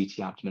review with CT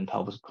abdomen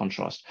pelvis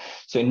contrast.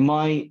 So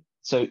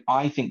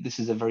I think this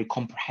is a very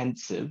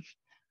comprehensive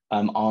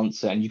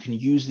answer, and you can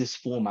use this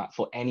format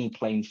for any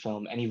plain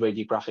film, any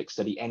radiographic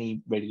study,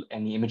 any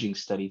imaging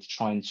study to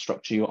try and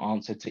structure your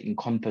answer to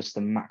encompass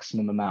the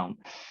maximum amount.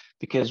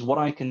 Because what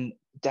I can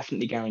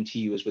definitely guarantee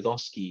you is with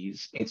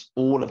OSCEs, it's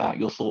all about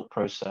your thought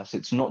process.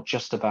 It's not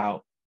just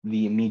about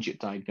the immediate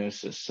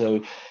diagnosis.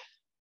 So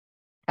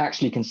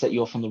actually can set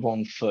you off on the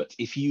wrong foot.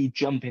 If you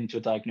jump into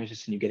a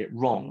diagnosis and you get it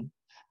wrong,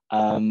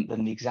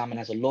 then the examiner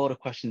has a lot of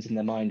questions in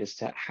their mind as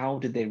to how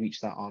did they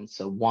reach that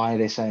answer? Why are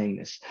they saying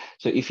this?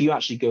 So if you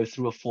actually go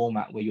through a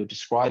format where you're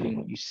describing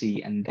what you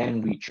see and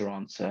then reach your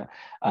answer,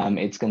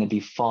 it's going to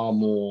be far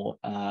more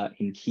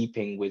in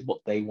keeping with what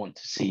they want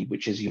to see,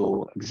 which is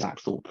your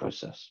exact thought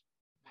process.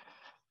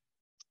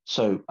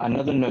 So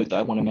another note that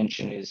I want to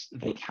mention is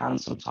they can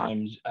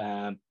sometimes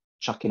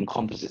chuck in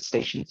composite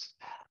stations,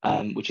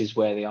 which is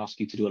where they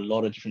ask you to do a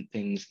lot of different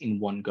things in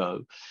one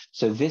go.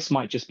 So this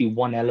might just be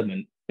one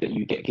element that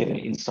you get given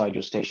inside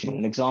your station.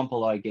 An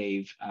example I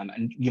gave,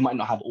 and you might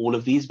not have all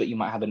of these, but you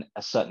might have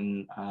a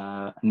certain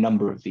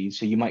number of these.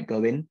 So you might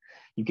go in,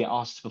 you get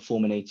asked to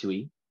perform an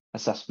A2E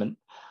assessment.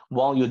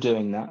 While you're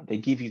doing that, they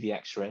give you the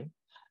X-ray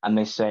and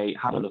they say,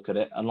 have a look at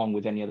it along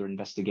with any other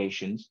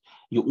investigations.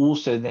 You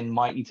also then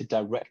might need to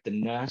direct the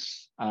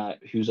nurse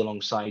who's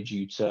alongside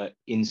you to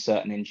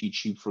insert an NG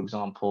tube, for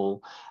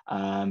example.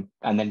 And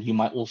then you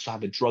might also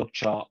have a drug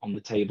chart on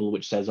the table,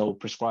 which says, oh,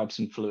 prescribe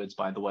some fluids,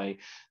 by the way,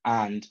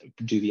 and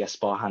do the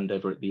SBAR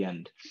handover at the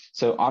end.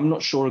 So I'm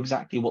not sure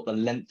exactly what the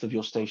length of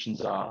your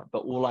stations are,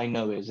 but all I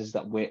know is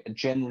that we're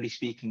generally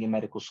speaking in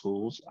medical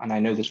schools, and I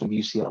know this from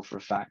UCL for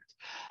a fact,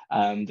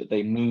 that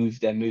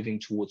they're moving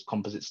towards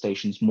composite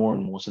stations more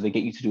and more. So they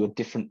get you to do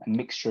a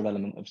mixture of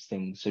element of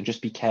things. So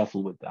just be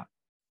careful with that.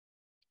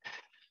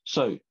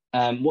 So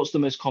what's the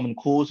most common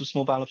cause of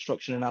small bowel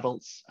obstruction in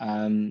adults?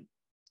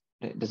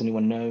 Does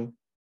anyone know?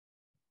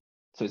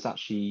 So it's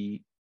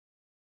actually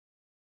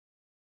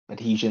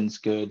adhesions,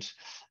 good.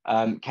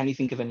 Can you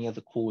think of any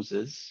other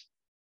causes?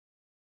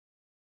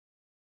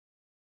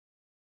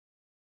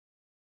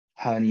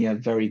 Hernia,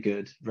 very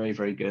good, very,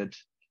 very good.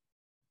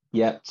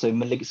 Yeah, so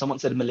someone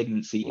said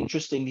malignancy.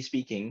 Interestingly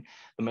speaking,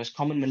 the most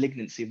common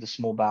malignancy of the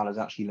small bowel is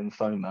actually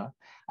lymphoma,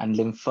 and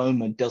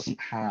lymphoma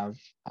doesn't have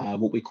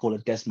what we call a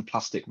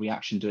desmoplastic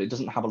reaction to it. It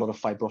doesn't have a lot of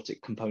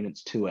fibrotic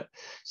components to it.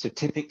 So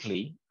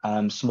typically,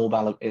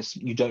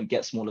 you don't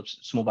get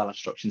small bowel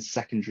obstruction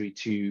secondary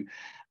to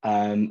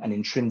an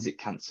intrinsic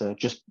cancer,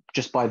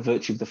 just by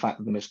virtue of the fact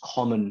that the most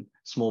common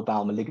small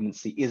bowel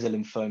malignancy is a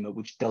lymphoma,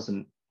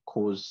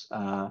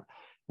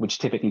 which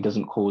typically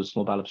doesn't cause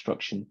small bowel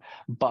obstruction.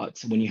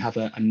 But when you have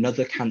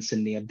another cancer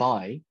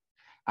nearby,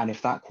 and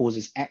if that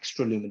causes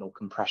extraluminal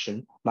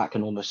compression, that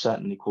can almost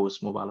certainly cause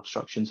small bowel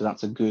obstruction. So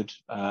that's a good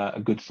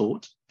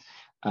thought.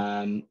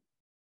 And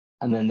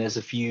then there's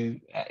a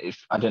few,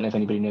 I don't know if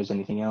anybody knows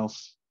anything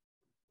else.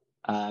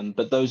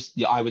 But those,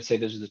 yeah, I would say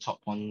those are the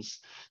top ones.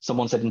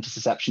 Someone said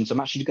intussusception. So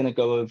I'm actually going to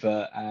go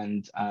over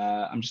and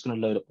I'm just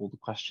going to load up all the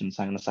questions.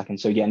 Hang on a second.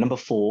 So yeah, number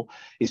 4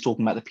 is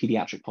talking about the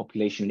pediatric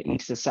population.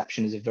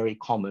 Intussusception is a very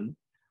common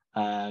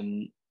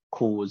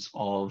cause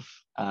of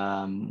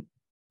small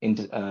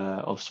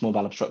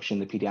bowel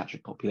obstruction in the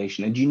pediatric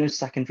population. And do you know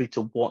secondary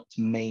to what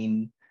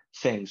main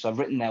thing? So I've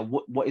written there,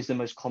 what is the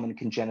most common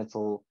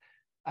congenital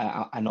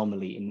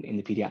anomaly in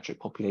the pediatric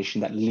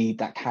population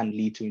that can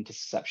lead to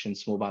intussusception,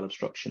 small bowel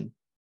obstruction?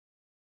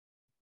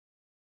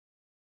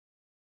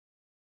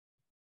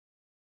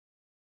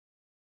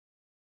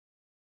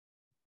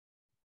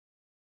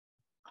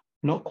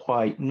 Not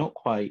quite,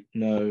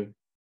 no.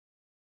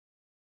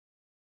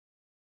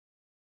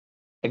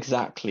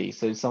 Exactly.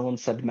 So someone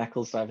said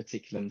Meckel's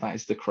diverticulum. That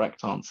is the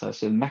correct answer.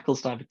 So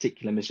Meckel's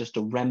diverticulum is just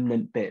a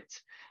remnant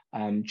bit,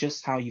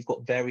 just how you've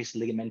got various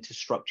ligamentous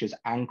structures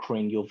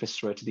anchoring your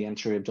viscera to the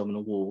anterior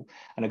abdominal wall.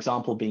 An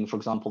example being, for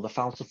example, the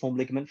falciform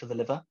ligament for the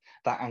liver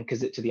that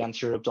anchors it to the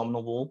anterior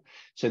abdominal wall.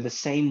 So the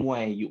same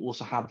way, you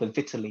also have the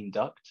vitelline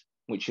duct,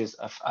 which is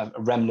a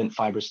remnant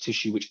fibrous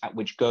tissue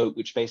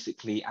which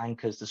basically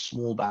anchors the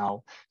small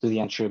bowel to the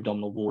anterior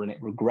abdominal wall, and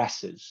it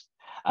regresses.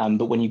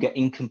 But when you get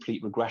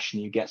incomplete regression,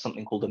 you get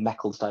something called a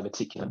Meckel's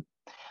diverticulum,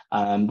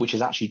 which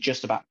is actually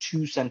just about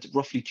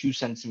roughly 2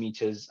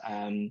 centimeters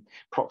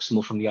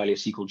proximal from the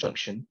ileocecal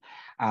junction.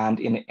 And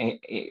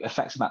it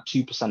affects about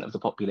 2% of the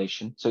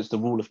population. So it's the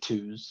rule of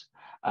twos.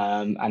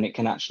 And it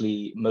can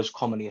actually most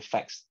commonly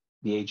affect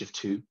the age of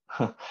 2.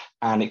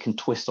 And it can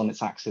twist on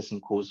its axis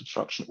and cause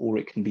obstruction, or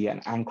it can be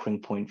an anchoring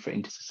point for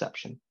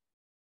intussusception.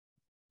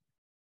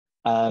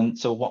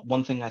 So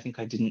one thing I think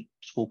I didn't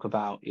talk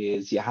about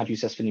is, how do you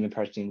assess sphenium and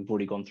peritoneum? We've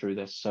already gone through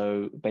this.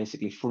 So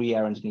basically free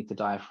air underneath the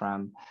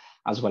diaphragm,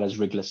 as well as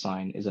Wriggler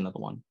sign is another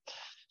one.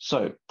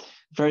 So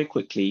very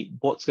quickly,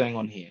 what's going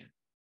on here?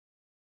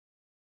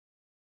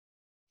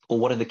 Or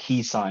what are the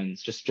key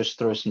signs? Just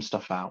throw some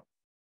stuff out.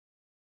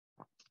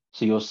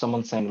 So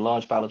someone saying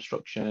large bowel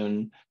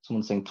obstruction,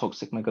 someone saying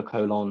toxic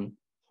megacolon.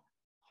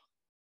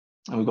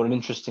 And we've got an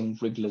interesting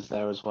Wrigglers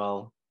there as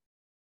well.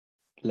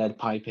 Lead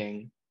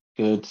piping.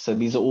 Good. So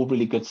these are all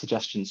really good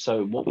suggestions.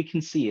 So what we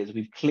can see is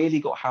we've clearly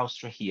got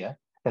haustra here.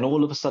 Then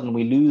all of a sudden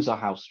we lose our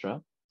haustra.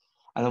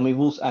 And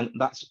then and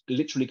that's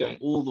literally going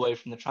all the way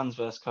from the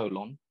transverse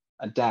colon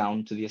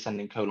down to the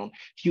ascending colon.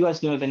 Do you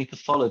guys know of any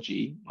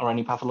pathology or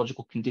any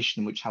pathological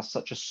condition which has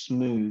such a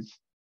smooth?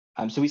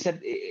 So we said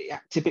it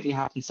typically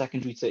happens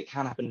secondary to, it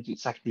can happen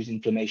secondary to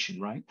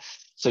inflammation, right?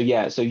 So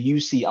so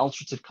UC,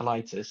 ulcerative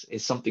colitis,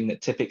 is something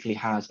that typically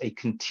has a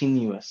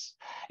continuous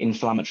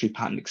inflammatory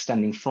pattern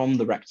extending from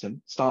the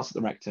rectum, starts at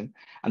the rectum,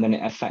 and then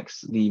it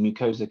affects the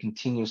mucosa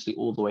continuously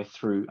all the way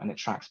through, and it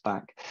tracks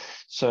back.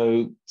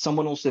 So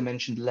someone also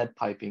mentioned lead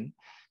piping.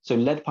 So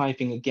lead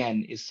piping,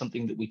 again, is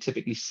something that we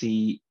typically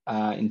see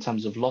in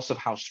terms of loss of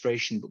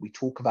haustration, but we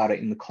talk about it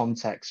in the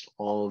context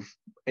of,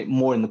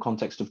 more in the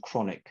context of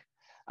chronic.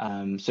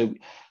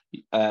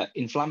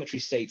 Inflammatory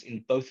states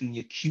in both in the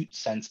acute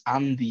sense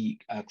and the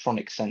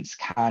chronic sense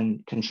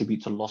can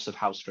contribute to loss of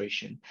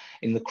haustration.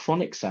 In the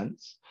chronic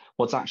sense,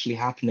 what's actually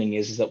happening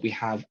is that we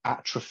have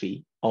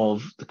atrophy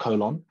of the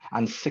colon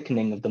and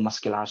thickening of the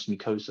muscularis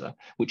mucosa,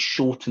 which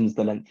shortens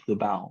the length of the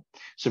bowel.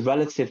 So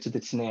relative to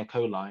the Tinea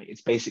coli, it's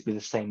basically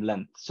the same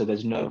length. So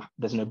there's no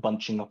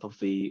bunching up of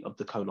the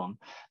colon.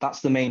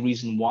 That's the main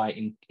reason why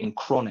in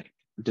chronic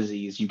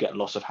disease you get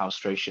loss of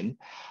haustration,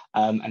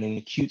 and in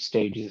acute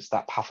stages it's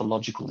that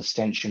pathological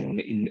distension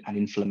and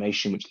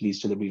inflammation which leads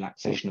to the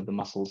relaxation of the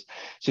muscles.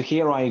 So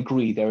here I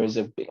agree, there is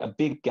a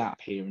big gap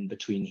here in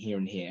between here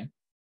and here.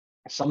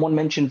 Someone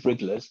mentioned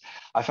Wrigglers.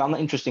 I found that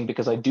interesting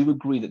because I do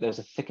agree that there's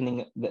a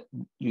thickening, that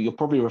you're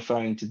probably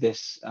referring to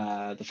this,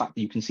 the fact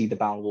that you can see the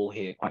bowel wall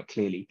here quite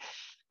clearly.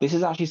 This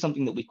is actually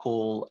something that we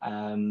call,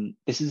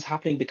 this is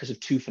happening because of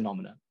two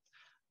phenomena.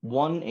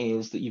 One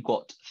is that you've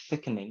got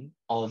thickening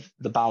of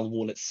the bowel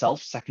wall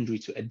itself, secondary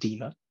to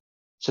edema.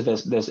 So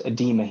there's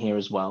edema here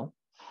as well.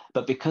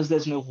 But because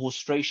there's no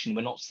haustration,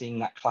 we're not seeing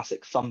that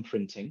classic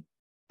thumbprinting,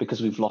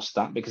 because we've lost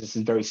that, because it's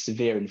a very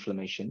severe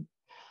inflammation.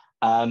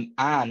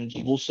 And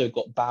you've also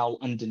got bowel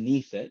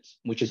underneath it,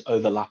 which is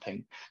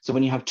overlapping. So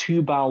when you have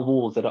two bowel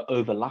walls that are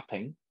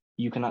overlapping,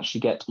 you can actually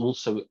get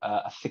also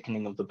a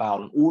thickening of the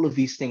bowel. And all of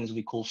these things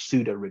we call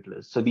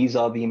pseudo-Wrigglers. So these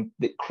are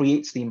that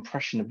creates the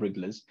impression of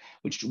Wrigglers,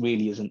 which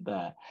really isn't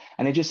there.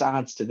 And it just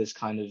adds to this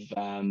kind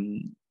of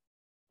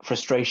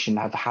frustration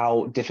of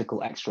how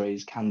difficult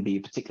x-rays can be,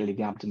 particularly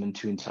the abdomen,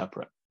 to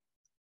interpret.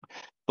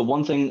 But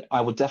one thing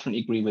I would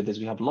definitely agree with is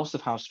we have loss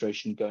of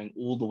haustration going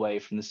all the way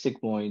from the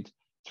sigmoid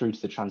through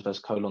to the transverse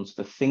colon.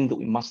 So the thing that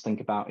we must think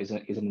about is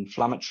an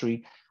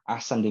inflammatory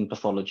ascending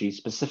pathology,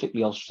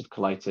 specifically ulcerative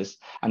colitis.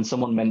 And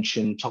someone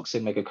mentioned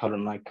toxic megacolon,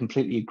 and I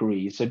completely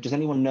agree. So does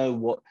anyone know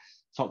what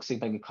toxic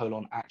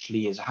megacolon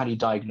actually is? How do you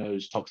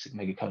diagnose toxic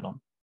megacolon?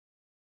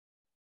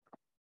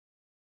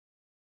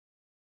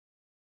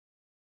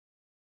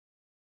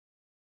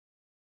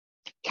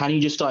 Can you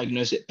just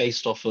diagnose it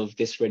based off of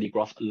this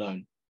radiograph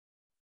alone?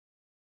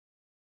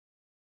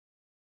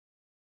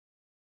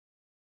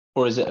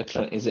 Or is it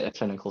a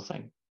clinical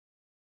thing?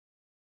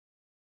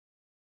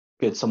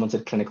 Good, someone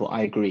said clinical,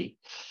 I agree.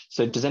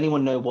 So does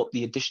anyone know what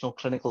the additional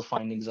clinical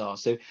findings are?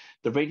 So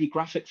the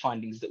radiographic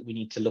findings that we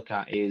need to look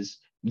at is,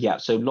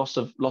 so loss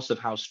of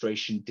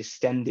haustration,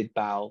 distended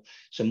bowel,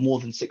 so more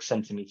than 6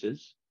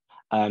 centimeters.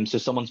 So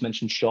someone's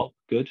mentioned shock,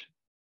 good.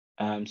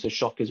 So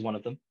shock is one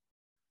of them.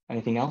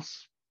 Anything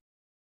else?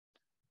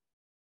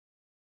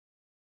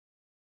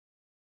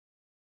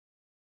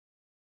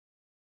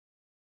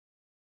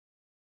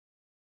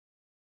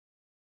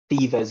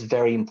 Fever is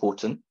very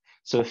important.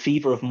 So a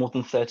fever of more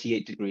than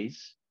 38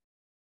 degrees.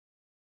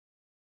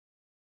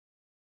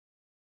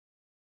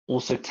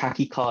 Also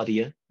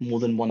tachycardia,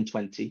 more than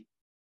 120.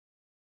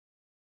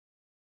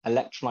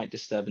 electrolyte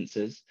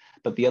disturbances,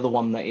 but the other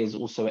one that is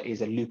also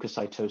is a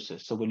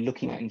leukocytosis. So we're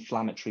looking at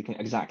inflammatory,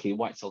 exactly,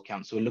 white cell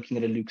count. So we're looking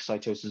at a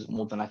leukocytosis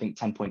more than, I think,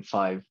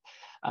 10.5.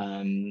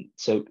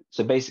 So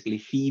basically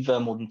fever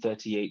more than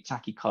 38,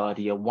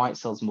 tachycardia, white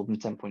cells more than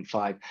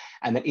 10.5.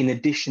 And then in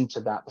addition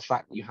to that, the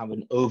fact that you have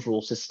an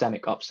overall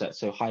systemic upset,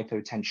 so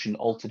hypotension,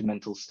 altered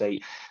mental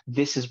state,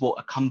 this is what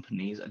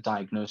accompanies a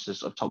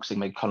diagnosis of toxic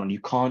megacolon.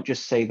 You can't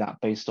just say that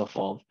based off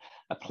of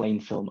a plain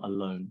film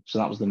alone. So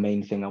that was the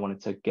main thing I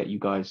wanted to get you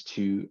guys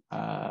to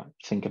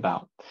think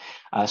about.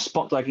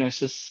 Spot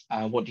diagnosis,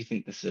 what do you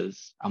think this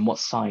is? And what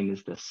sign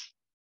is this?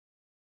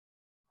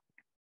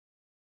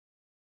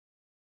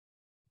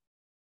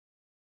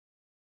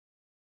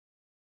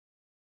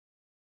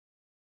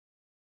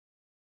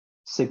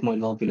 Sigmoid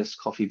volvulus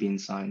coffee bean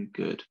sign,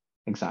 good,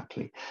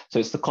 exactly. So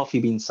it's the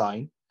coffee bean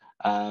sign,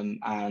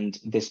 and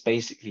this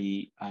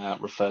basically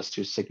refers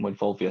to sigmoid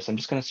volvulus. I'm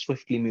just going to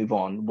swiftly move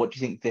on. What do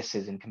you think this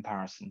is in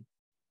comparison?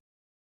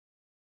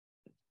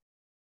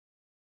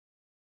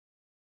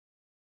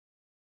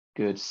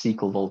 Good,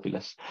 cecal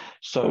volvulus.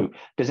 So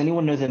does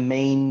anyone know the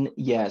main,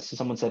 yeah, so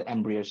someone said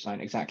embryo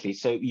sign, exactly.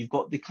 So you've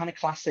got the kind of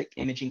classic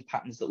imaging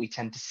patterns that we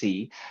tend to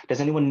see.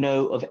 Does anyone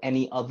know of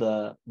any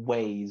other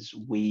ways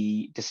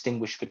we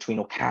distinguish between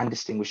or can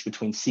distinguish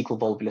between cecal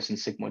volvulus and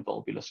sigmoid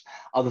volvulus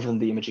other than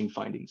the imaging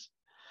findings?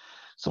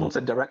 Someone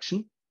said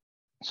direction.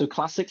 So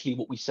classically,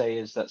 what we say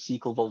is that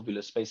cecal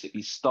volvulus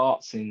basically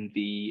starts in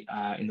the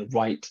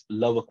right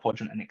lower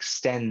quadrant and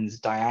extends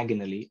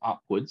diagonally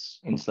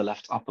upwards into the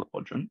left upper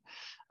quadrant.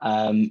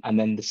 And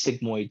then the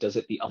sigmoid does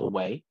it the other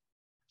way.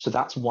 So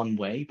that's one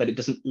way, but it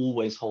doesn't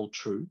always hold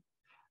true.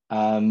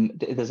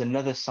 There's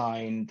another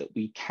sign that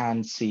we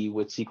can see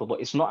with cecal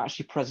volvulus. It's not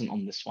actually present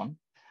on this one,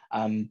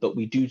 but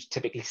we do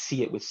typically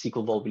see it with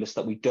cecal volvulus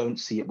that we don't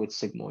see it with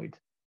sigmoid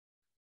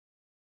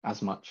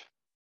as much.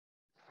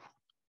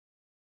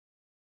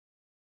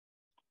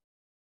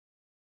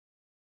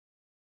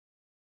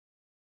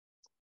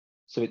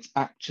 So it's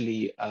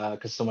actually,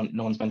 because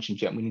no one's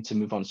mentioned yet, we need to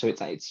move on. So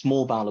it's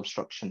small bowel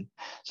obstruction.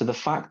 So the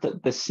fact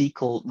that the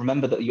cecal,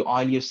 remember that your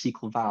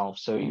ileocecal valve,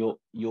 so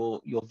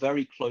you're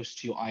very close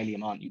to your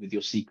ileum, aren't you, with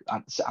your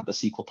at the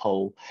cecal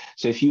pole.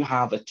 So if you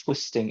have a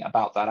twisting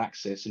about that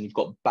axis and you've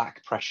got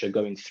back pressure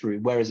going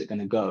through, where is it going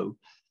to go?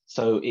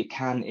 So it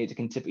can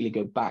typically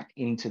go back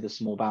into the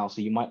small bowel.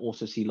 So you might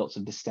also see lots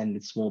of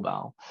distended small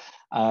bowel.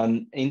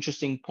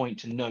 Interesting point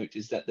to note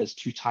is that there's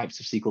two types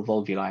of cecal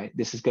volvuli.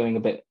 This is going a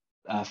bit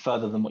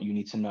further than what you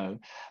need to know.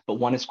 But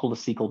one is called a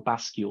cecal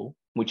bascule,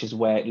 which is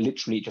where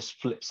literally it just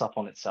flips up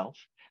on itself.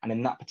 And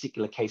in that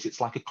particular case,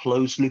 it's like a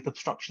closed loop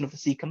obstruction of the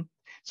cecum.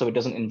 So it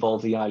doesn't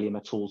involve the ileum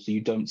at all. So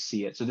you don't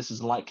see it. So this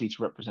is likely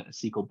to represent a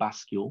cecal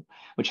bascule,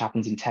 which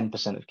happens in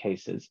 10% of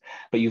cases.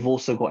 But you've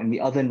also got in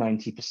the other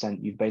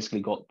 90%, you've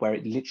basically got where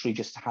it literally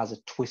just has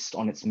a twist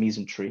on its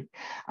mesentery.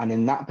 And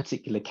in that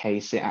particular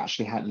case, it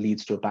actually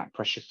leads to a back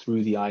pressure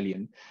through the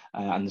ileum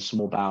and the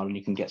small bowel, and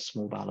you can get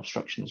small bowel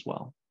obstruction as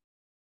well.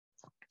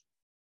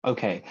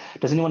 Okay,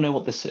 does anyone know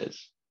what this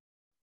is?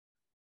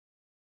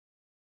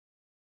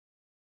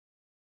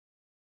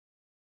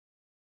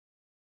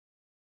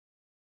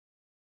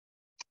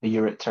 A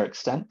ureteric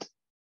stent?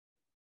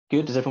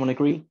 Good, does everyone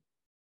agree?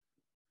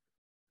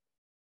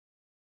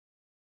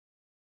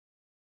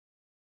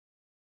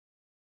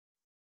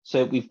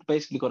 So we've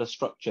basically got a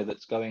structure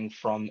that's going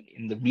from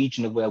in the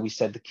region of where we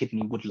said the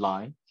kidney would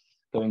lie,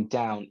 going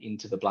down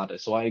into the bladder.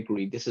 So I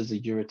agree, this is a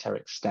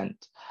ureteric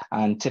stent.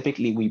 And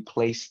typically we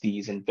place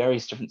these in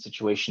various different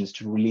situations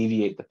to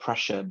alleviate the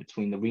pressure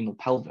between the renal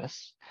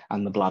pelvis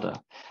and the bladder.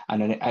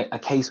 And a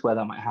case where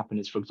that might happen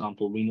is, for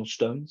example, renal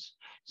stones.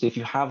 So if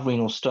you have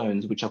renal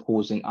stones, which are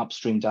causing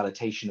upstream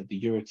dilatation of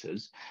the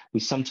ureters,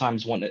 we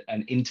sometimes want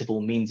an interval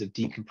means of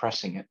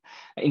decompressing it.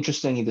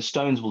 Interestingly, the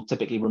stones will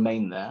typically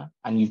remain there,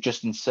 and you've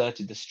just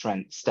inserted the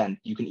stent.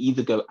 You can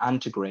either go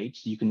antegrade,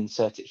 so you can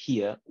insert it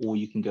here, or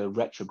you can go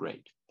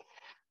retrograde.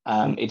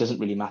 It doesn't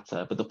really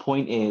matter. But the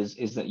point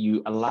is that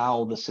you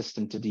allow the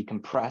system to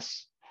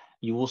decompress.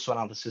 You also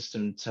allow the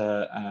system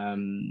to,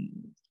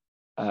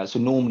 so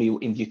normally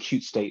in the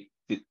acute state,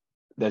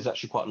 there's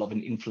actually quite a lot of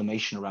an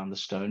inflammation around the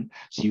stone.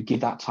 So you give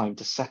that time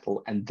to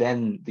settle, and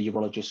then the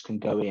urologist can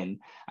go in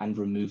and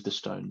remove the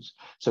stones.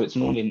 So it's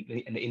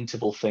normally an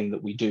interval thing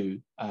that we do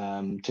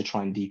to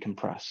try and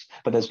decompress.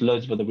 But there's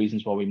loads of other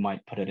reasons why we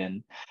might put it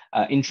in.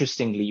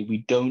 Interestingly,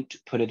 we don't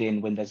put it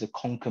in when there's a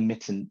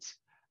concomitant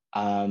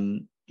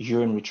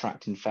urinary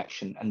tract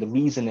infection. And the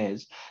reason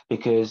is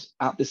because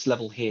at this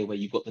level here, where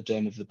you've got the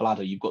dome of the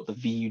bladder, you've got the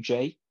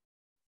VUJ,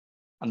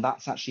 and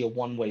that's actually a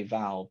one-way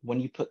valve.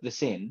 When you put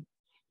this in,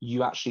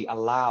 you actually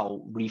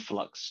allow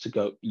reflux to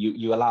go,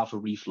 you allow for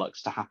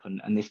reflux to happen.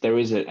 And if there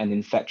is an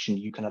infection,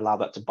 you can allow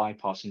that to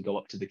bypass and go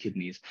up to the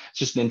kidneys. It's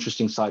just an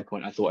interesting side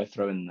point I thought I'd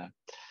throw in there.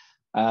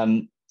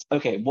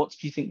 Okay, what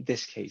do you think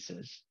this case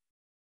is?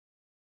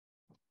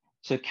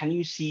 So can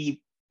you see,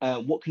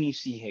 what can you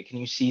see here? Can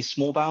you see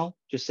small bowel?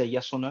 Just say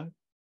yes or no.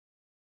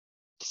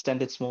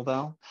 Distended small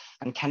bowel.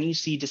 And can you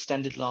see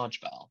distended large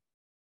bowel?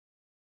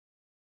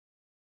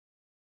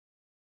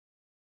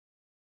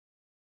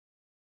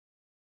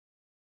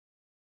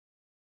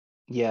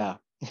 Yeah,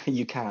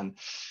 you can.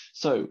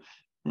 So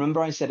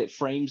remember I said it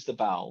frames the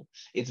bowel.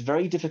 It's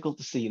very difficult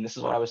to see, and this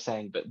is what I was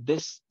saying, but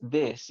this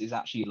is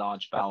actually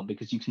large bowel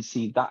because you can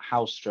see that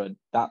haustra,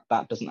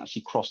 that doesn't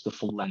actually cross the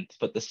full length.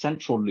 But the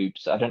central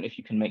loops, I don't know if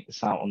you can make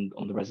this out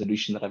on the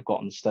resolution that I've got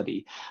on the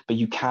study, but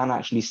you can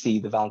actually see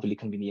the valvula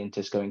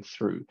convenientis going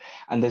through.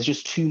 And there's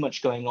just too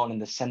much going on in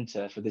the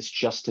center for this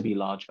just to be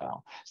large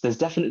bowel. So there's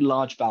definitely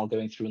large bowel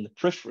going through in the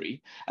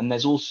periphery. And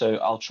there's also,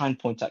 I'll try and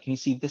point out, can you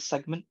see this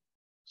segment?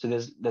 So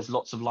there's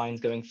lots of lines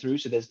going through.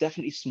 So there's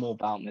definitely small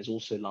bowel and there's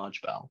also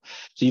large bowel.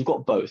 So you've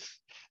got both.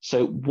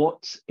 So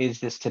what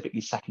is this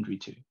typically secondary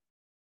to?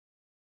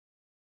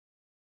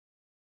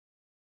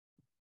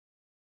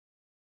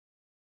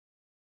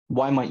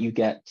 Why might you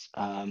get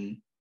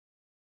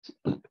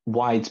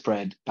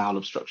widespread bowel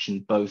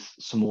obstruction, both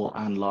small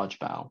and large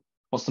bowel?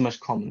 What's the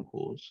most common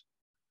cause?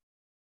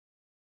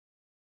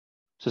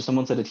 So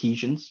someone said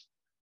adhesions.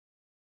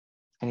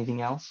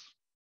 Anything else?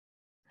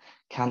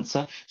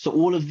 Cancer. So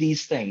all of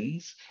these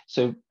things.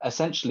 So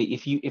essentially,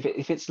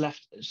 if it's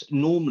left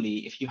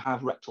normally, if you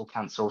have rectal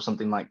cancer or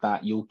something like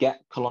that, you'll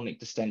get colonic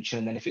distension,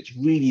 and then if it's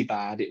really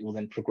bad, it will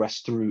then progress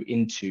through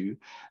into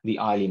the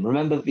ileum.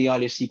 Remember that the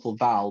ileocecal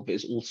valve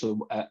is also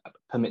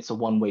permits a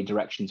one-way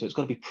direction, so it's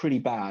got to be pretty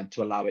bad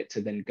to allow it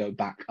to then go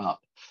back up.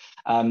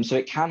 So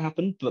it can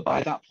happen, but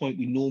by that point,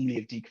 we normally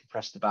have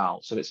decompressed the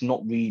bowel. So it's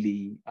not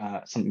really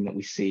something that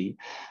we see.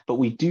 But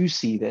we do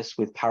see this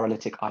with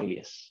paralytic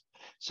ileus.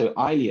 So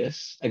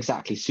ileus,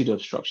 exactly,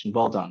 pseudo-obstruction.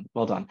 Well done,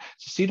 well done.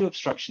 So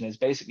pseudo-obstruction is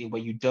basically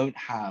where you don't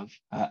have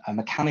a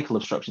mechanical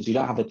obstruction. So you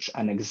don't have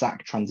an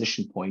exact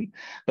transition point,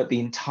 but the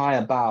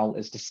entire bowel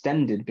is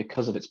distended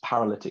because of its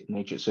paralytic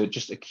nature. So it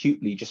just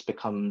acutely just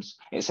becomes,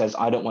 it says,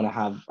 I don't want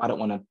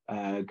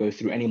to go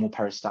through any more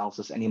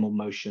peristalsis, any more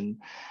motion.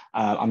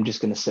 I'm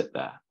just going to sit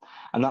there.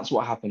 And that's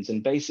what happens.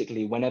 And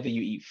basically, whenever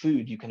you eat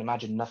food, you can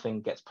imagine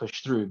nothing gets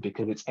pushed through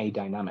because it's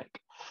adynamic.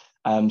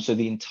 So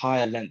the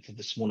entire length of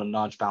the small and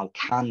large bowel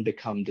can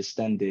become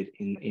distended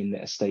in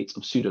a state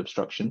of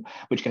pseudo-obstruction,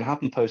 which can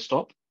happen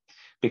post-op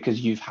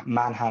because you've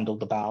manhandled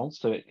the bowel.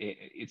 So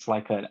it's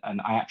like an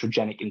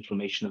iatrogenic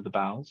inflammation of the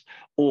bowels,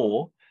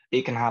 or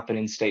it can happen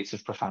in states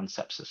of profound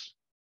sepsis.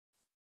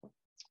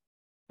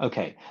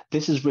 Okay,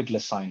 this is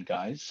Wriggler sign,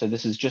 guys. So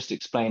this is just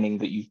explaining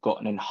that you've got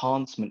an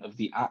enhancement of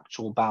the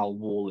actual bowel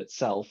wall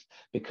itself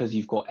because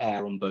you've got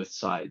air on both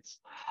sides.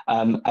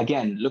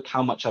 Again, look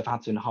how much I've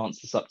had to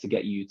enhance this up to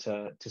get you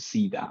to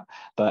see that.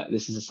 But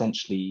this is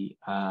essentially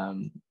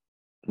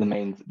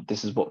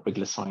this is what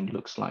Wriggler sign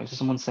looks like. So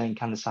someone's saying,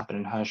 can this happen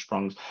in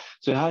Hirschsprung's?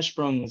 So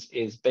Hirschsprung's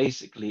is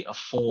basically a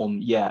form,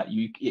 yeah,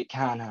 it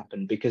can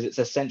happen because it's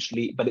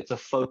essentially, but it's a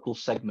focal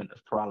segment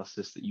of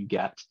paralysis that you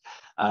get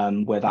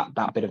where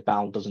that bit of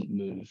bowel doesn't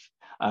move.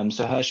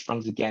 So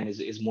Hirschsprung's again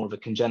is more of a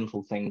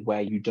congenital thing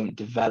where you don't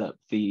develop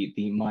the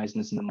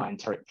myasmus and the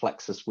myenteric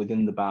plexus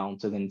within the bowel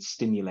to then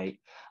stimulate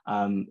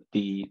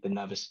the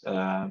nervous,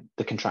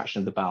 the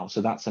contraction of the bowel.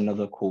 So that's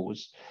another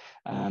cause.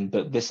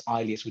 But this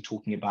ileus, we're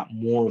talking about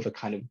more of a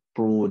kind of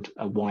broad,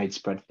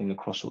 widespread thing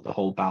across the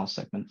whole bowel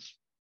segments.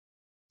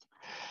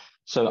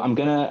 So I'm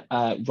going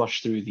to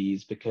rush through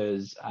these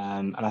because,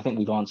 and I think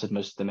we've answered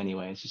most of them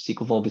anyway. So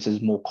cecal volvulus is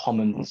more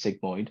common than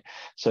sigmoid.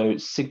 So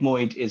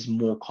sigmoid is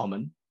more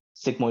common.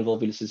 Sigmoid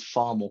volvulus is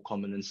far more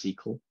common than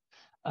cecal.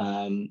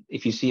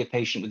 If you see a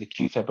patient with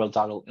acute febrile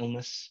dural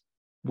illness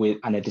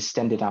and a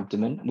distended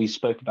abdomen, we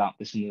spoke about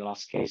this in the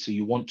last case, so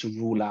you want to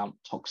rule out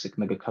toxic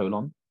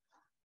megacolon.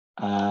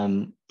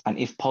 And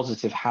if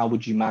positive, how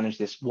would you manage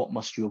this? What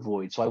must you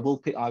avoid? So I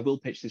will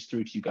pitch this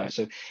through to you guys.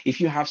 So if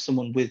you have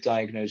someone with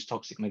diagnosed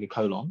toxic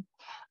megacolon,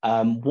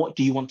 what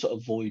do you want to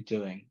avoid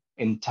doing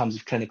in terms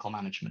of clinical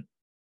management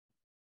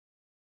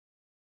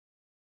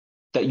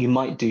that you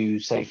might do,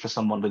 say, for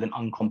someone with an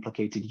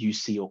uncomplicated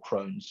UC or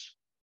Crohn's?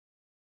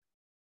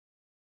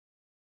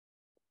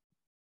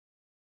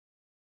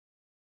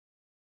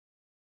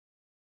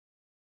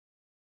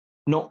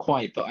 Not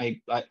quite, but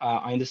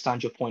I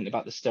understand your point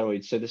about the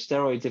steroids. So the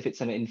steroids, if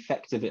it's an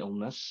infective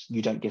illness,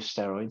 you don't give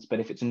steroids. But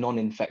if it's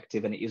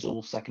non-infective and it is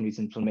all secondary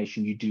to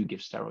inflammation, you do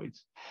give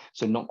steroids.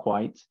 So not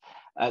quite.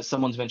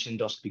 Someone's mentioned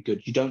endoscopy.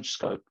 Good. You don't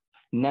scope.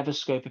 Never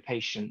scope a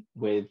patient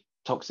with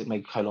toxic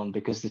megacolon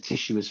because the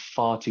tissue is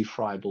far too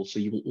friable. So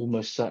you will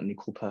almost certainly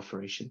call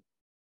perforation.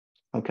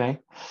 Okay.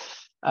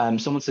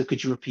 Someone said,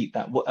 could you repeat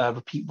that?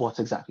 Repeat what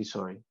exactly?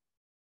 Sorry.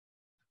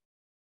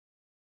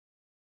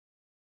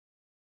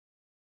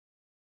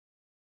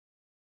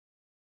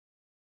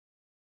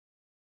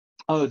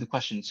 Oh, the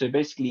question. So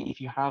basically, if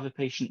you have a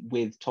patient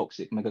with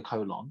toxic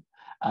megacolon,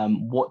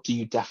 what do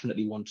you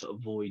definitely want to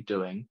avoid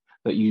doing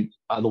that you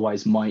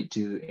otherwise might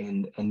do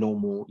in a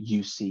normal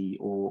UC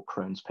or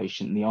Crohn's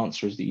patient? And the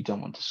answer is that you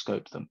don't want to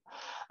scope them.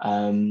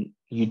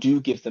 You do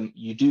give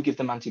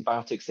them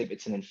antibiotics if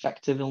it's an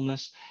infective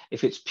illness.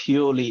 If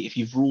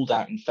you've ruled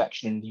out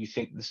infection and you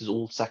think this is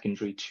all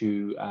secondary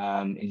to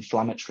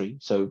inflammatory,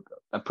 so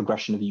a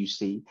progression of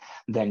UC,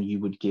 then you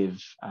would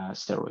give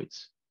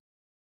steroids.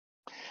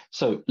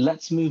 So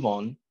let's move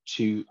on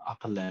to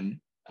upper limb.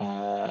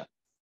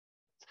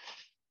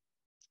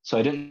 So So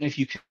I don't know if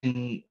you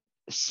can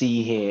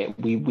see here,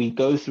 we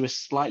go through a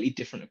slightly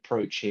different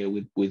approach here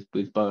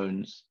with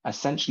bones.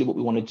 Essentially, what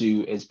we want to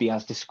do is be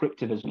as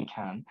descriptive as we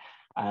can,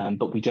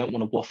 but we don't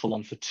want to waffle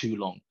on for too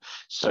long.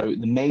 So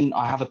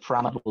I have a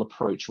pyramidal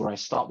approach where I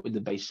start with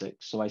the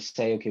basics. So I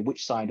say, okay,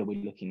 which side are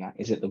we looking at?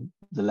 Is it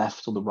the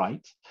left or the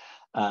right?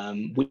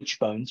 Which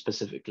bone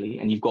specifically?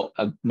 And you've got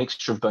a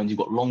mixture of bones. You've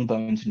got long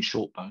bones and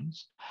short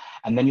bones.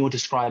 And then you're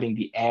describing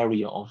the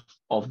area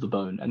of the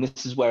bone. And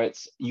this is where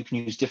you can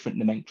use different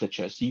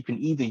nomenclature. So you can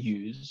either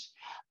use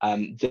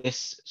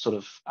this sort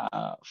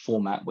of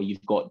format where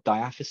you've got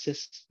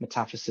diaphysis,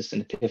 metaphysis,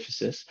 and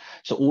epiphysis.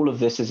 So all of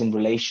this is in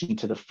relation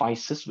to the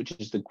physis, which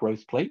is the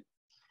growth plate,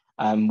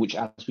 which,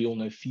 as we all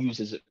know,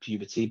 fuses at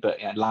puberty, but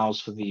it allows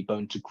for the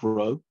bone to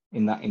grow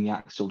in the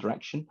axial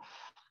direction.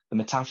 The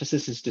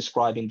metaphysis is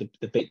describing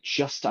the bit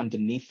just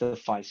underneath the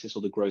physis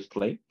or the growth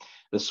plate,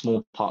 the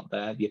small part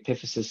there. The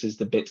epiphysis is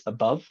the bit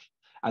above,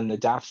 and the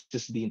diaphysis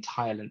is the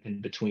entire length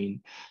in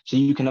between. So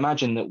you can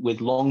imagine that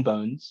with long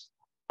bones,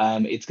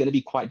 it's going to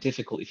be quite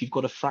difficult if you've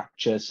got a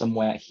fracture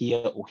somewhere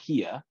here or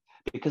here,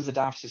 because the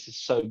diaphysis is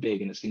so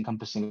big and it's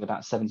encompassing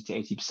about 70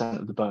 to 80%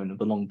 of the bone, of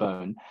the long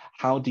bone.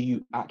 How do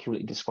you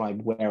accurately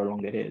describe where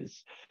along it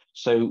is?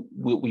 So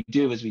what we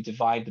do is we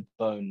divide the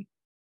bone,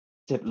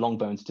 long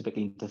bones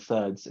typically, into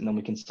thirds, and then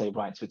we can say,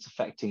 right, so it's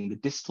affecting the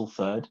distal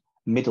third,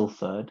 middle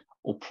third,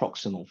 or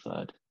proximal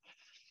third.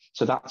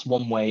 So that's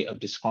one way of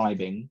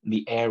describing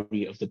the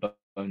area of the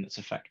bone that's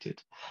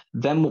affected.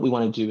 Then what we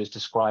want to do is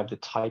describe the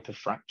type of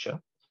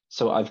fracture.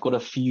 So I've got a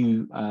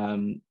few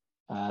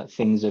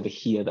things over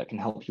here that can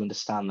help you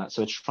understand that.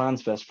 So a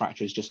transverse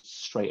fracture is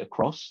just straight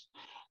across.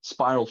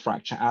 Spiral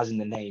fracture, as in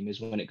the name, is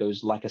when it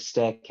goes like a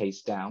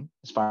staircase down,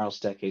 a spiral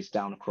staircase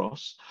down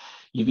across.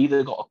 You've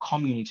either got a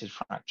comminuted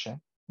fracture,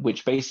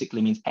 which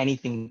basically means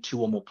anything two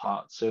or more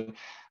parts. So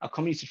a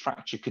comminuted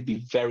fracture could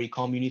be very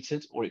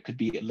comminuted, or it could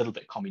be a little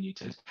bit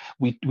comminuted.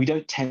 We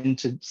don't tend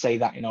to say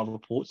that in our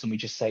reports, and we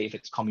just say if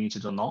it's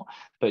comminuted or not.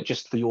 But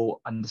just for your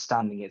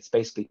understanding, it's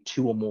basically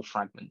two or more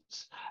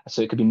fragments.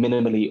 So it could be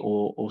minimally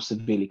or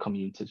severely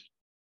comminuted.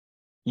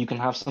 You can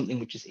have something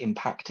which is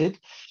impacted.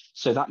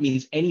 So that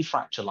means any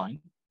fracture line,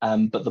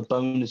 but the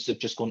bones have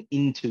just gone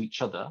into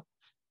each other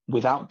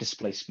without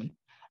displacement,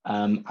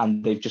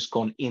 and they've just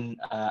gone in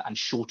and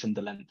shortened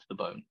the length of the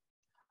bone.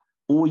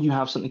 Or you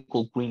have something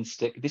called green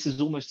stick. This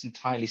is almost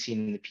entirely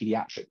seen in the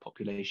pediatric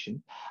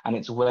population, and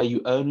it's where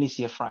you only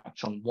see a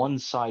fracture on one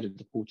side of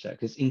the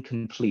cortex. It's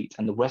incomplete,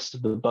 and the rest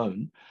of the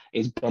bone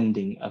is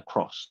bending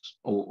across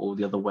or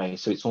the other way.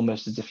 So it's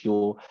almost as if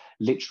you're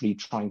literally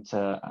trying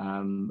to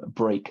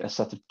break a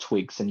set of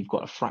twigs, and you've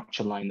got a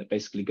fracture line that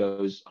basically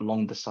goes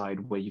along the side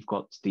where you've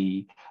got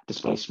the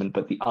displacement,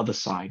 but the other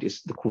side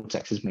is the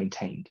cortex is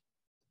maintained.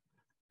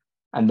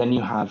 And then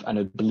you have an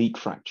oblique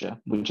fracture,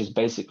 which is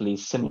basically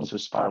similar to a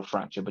spiral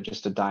fracture, but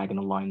just a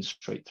diagonal line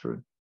straight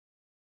through.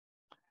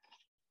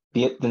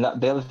 The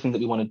other thing that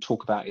we want to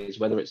talk about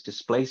is whether it's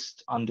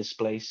displaced,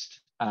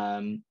 undisplaced,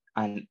 and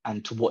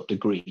to what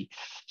degree.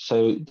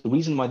 So the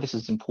reason why this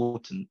is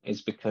important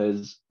is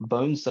because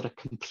bones that are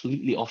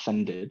completely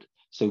off-ended,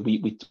 so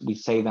we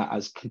say that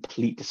as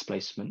complete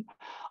displacement,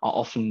 are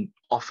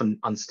often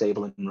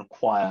unstable and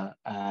require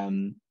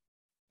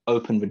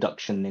open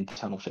reduction and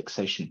internal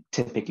fixation,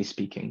 typically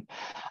speaking.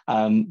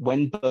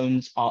 When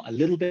bones are a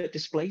little bit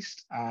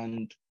displaced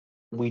and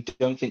we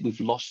don't think we've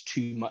lost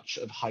too much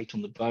of height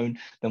on the bone,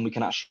 then we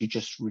can actually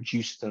just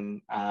reduce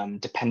them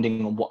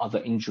depending on what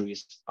other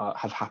injuries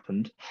have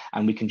happened,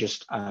 and we can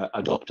just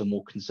adopt a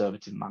more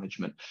conservative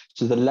management.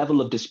 So the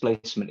level of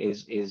displacement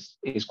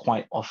is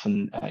quite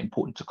often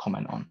important to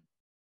comment on.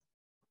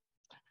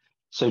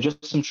 So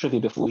just some trivia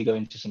before we go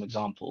into some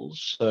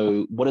examples.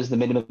 So what is the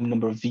minimum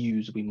number of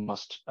views we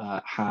must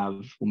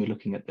have when we're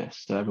looking at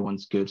this? So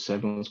everyone's good. So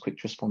everyone's quick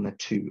to respond there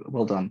too.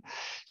 Well done.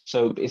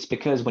 So it's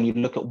because when you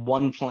look at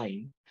one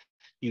plane,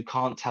 you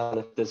can't tell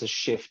if there's a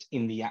shift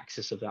in the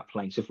axis of that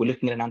plane. So if we're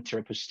looking at an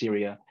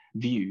anterior-posterior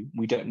view,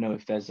 we don't know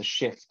if there's a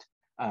shift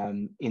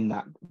in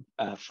that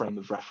frame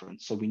of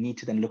reference. So we need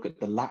to then look at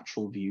the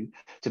lateral view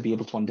to be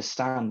able to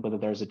understand whether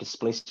there is a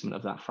displacement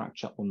of that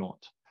fracture or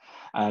not.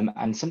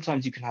 And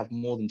sometimes you can have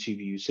more than two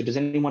views. So does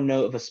anyone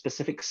know of a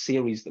specific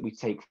series that we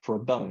take for a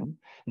bone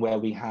where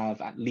we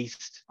have at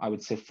least, I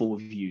would say, 4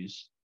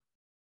 views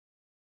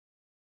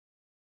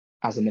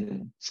as a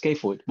minimum?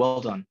 Scaphoid,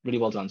 well done, really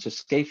well done. So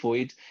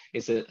scaphoid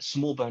is a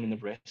small bone in the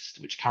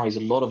wrist, which carries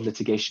a lot of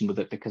litigation with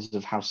it because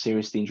of how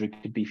serious the injury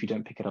could be if you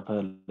don't pick it up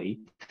early.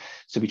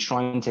 So we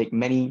try and take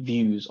many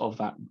views of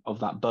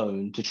that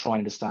bone to try and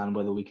understand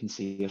whether we can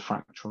see a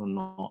fracture or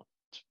not.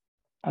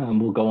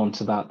 We'll go on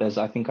to that.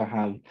 I think I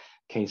have a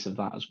case of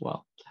that as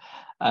well.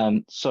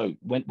 So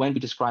when we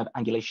describe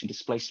angulation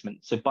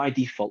displacement, so by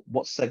default,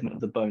 what segment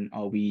of the bone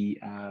are we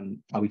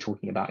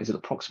talking about? Is it the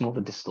proximal or the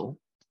distal?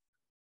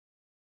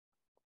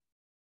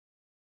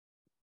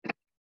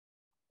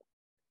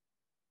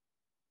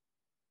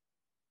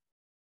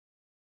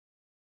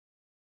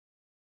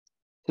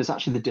 It's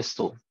actually the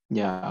distal,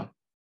 yeah.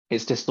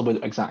 It's distal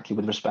exactly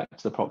with respect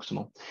to the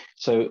proximal.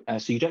 So,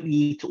 so you don't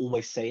need to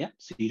always say it.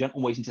 So you don't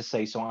always need to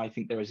say, so I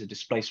think there is a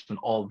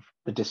displacement of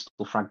the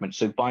distal fragment.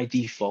 So by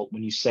default,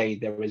 when you say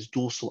there is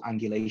dorsal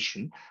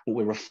angulation, what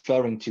we're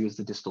referring to is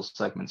the distal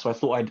segment. So I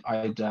thought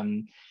I'd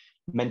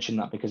mention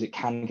that because it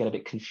can get a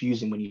bit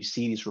confusing when you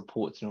see these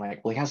reports and you're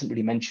like, well, he hasn't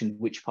really mentioned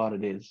which part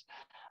it is.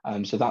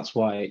 So that's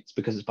why it's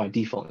because it's by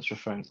default, it's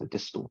referring to the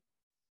distal.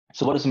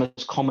 So what is the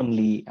most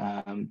commonly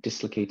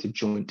dislocated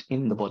joint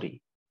in the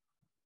body?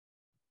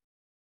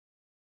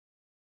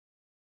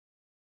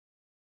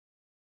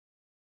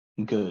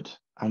 Good.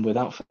 And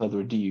without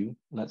further ado,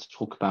 let's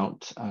talk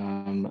about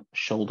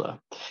shoulder.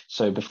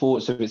 So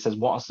it says,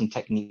 what are some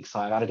techniques?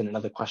 I've added in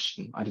another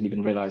question. I didn't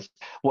even realize.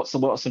 What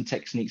are some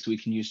techniques we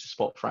can use to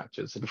spot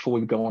fractures? So before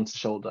we go on to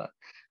shoulder,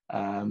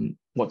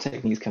 what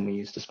techniques can we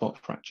use to spot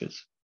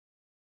fractures?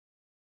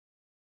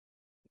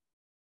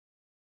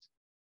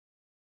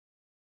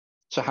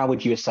 So how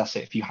would you assess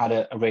it if you had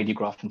a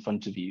radiograph in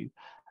front of you?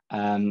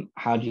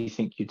 How do you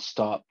think you'd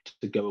start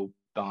to go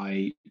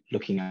by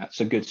looking at?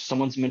 So good,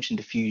 someone's mentioned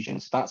diffusion,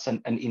 so that's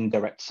an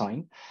indirect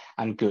sign,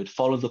 and good,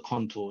 follow the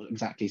contour,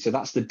 exactly. So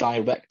that's the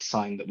direct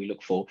sign that we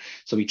look for.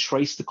 So we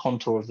trace the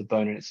contour of the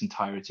bone in its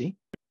entirety,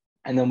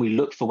 and then we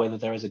look for whether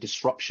there is a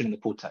disruption in the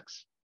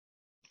cortex.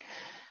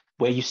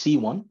 Where you see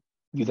one,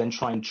 you then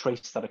try and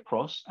trace that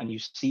across, and you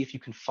see if you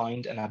can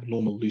find an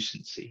abnormal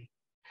lucency.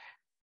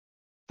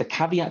 The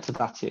caveat to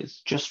that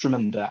is, just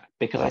remember,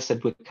 because I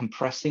said we're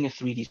compressing a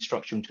 3D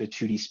structure into a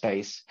 2D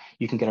space,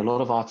 you can get a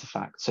lot of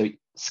artifacts. So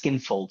skin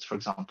folds, for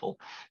example,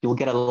 you'll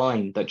get a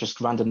line that just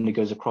randomly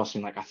goes across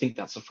and you're like, I think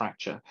that's a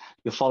fracture.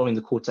 You're following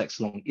the cortex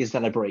along. Is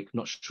that a break?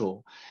 Not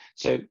sure.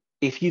 So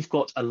if you've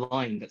got a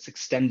line that's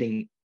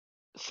extending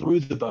through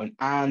the bone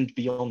and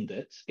beyond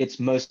it, it's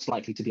most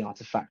likely to be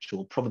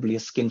artifactual, probably a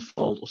skin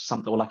fold or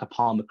something, or like a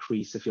palmar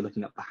crease if you're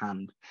looking at the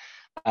hand.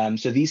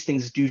 So these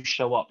things do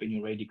show up in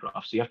your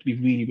radiograph. So you have to be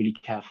really, really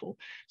careful.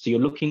 So you're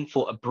looking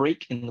for a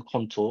break in the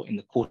contour in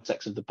the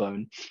cortex of the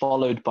bone,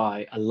 followed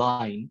by a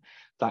line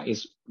that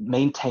is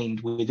maintained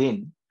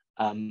within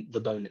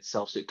the bone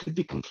itself. So it could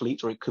be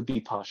complete or it could be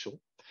partial.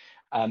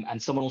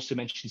 And someone also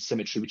mentioned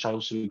symmetry, which I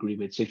also agree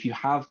with. So if you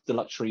have the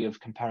luxury of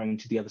comparing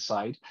to the other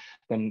side,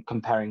 then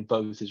comparing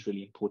both is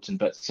really important.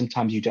 But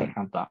sometimes you don't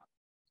have that.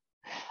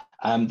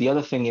 The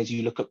other thing is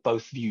you look at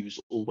both views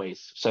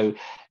always. So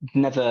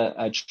never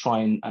try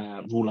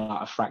and rule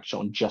out a fracture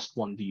on just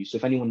one view. So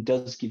if anyone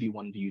does give you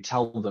one view,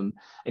 tell them.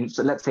 And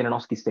so let's say in an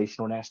OSCE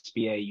station or an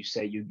SBA, you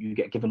say you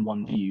get given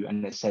one view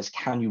and it says,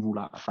 can you rule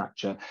out a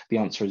fracture? The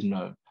answer is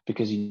no,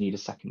 because you need a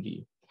second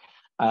view.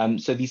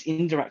 So these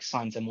indirect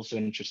signs I'm also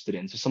interested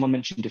in. So someone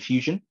mentioned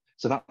diffusion.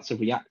 So that's a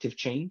reactive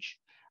change.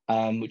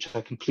 Which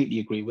I completely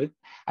agree with.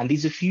 And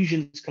these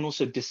effusions can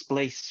also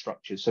displace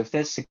structures. So if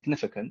they're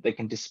significant, they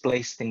can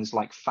displace things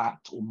like fat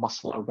or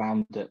muscle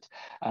around it.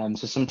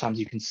 So sometimes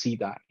you can see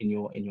that in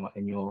your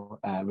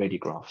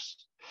radiographs.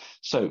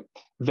 So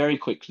very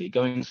quickly,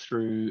 going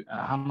through,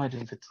 how am I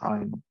doing for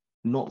time?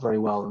 Not very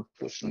well,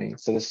 unfortunately.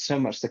 So there's so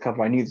much to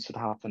cover. I knew this would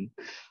happen.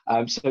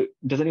 So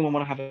does anyone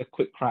want to have a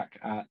quick crack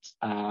at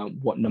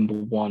what number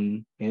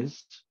one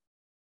is?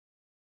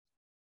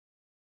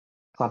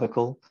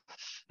 Clavicle.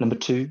 Number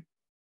two.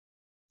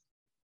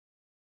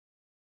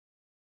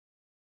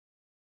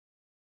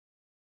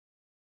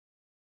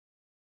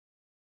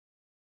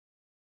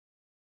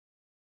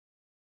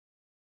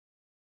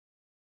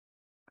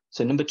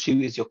 So number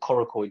two is your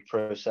coracoid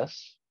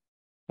process.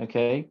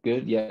 Okay,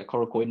 good. Yeah,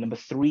 coracoid. Number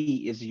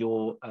three is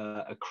your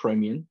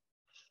acromion.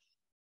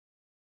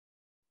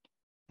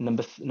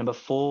 Number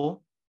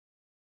four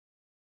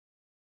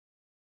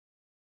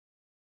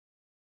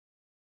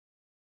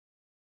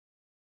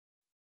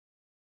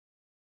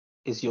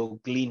is your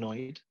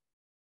glenoid.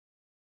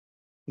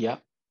 Yeah.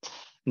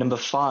 Number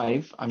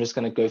five, I'm just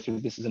going to go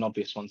through, this is an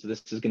obvious one. So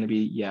this is going to be,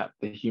 yeah,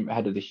 the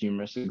head of the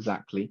humerus,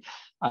 exactly.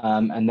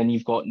 And then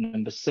you've got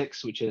number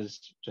six, which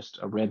is just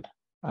a rib,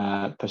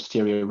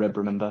 posterior rib,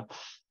 remember.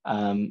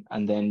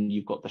 And then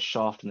you've got the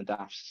shaft and the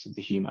diaphysis of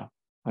the humor.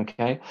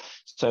 Okay,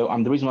 so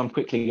the reason why I'm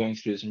quickly going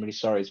through this, I'm really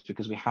sorry, is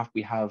because we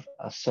have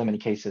so many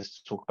cases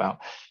to talk about.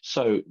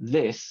 So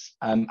this,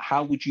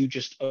 how would you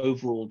just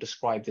overall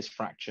describe this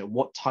fracture?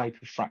 What type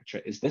of fracture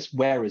is this?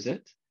 Where is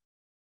it?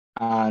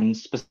 And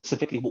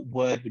specifically, what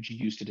word would you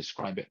use to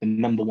describe it? The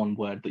number one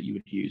word that you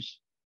would use?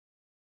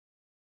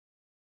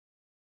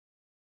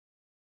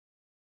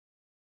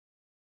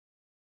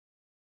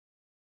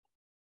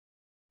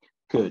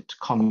 Good,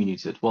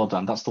 comminuted. Well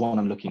done. That's the one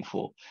I'm looking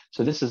for.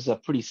 So this is a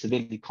pretty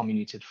severely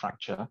comminuted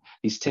fracture.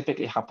 These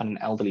typically happen in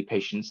elderly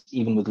patients,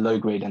 even with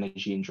low-grade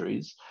energy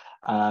injuries.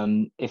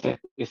 If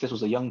this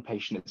was a young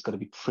patient, it's got to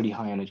be pretty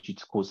high energy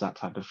to cause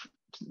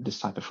this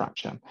type of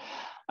fracture.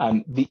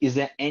 Is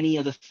there any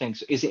other thing?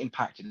 So is it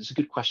impacted? It's a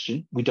good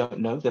question. We don't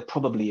know. There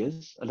probably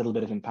is a little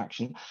bit of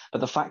impaction,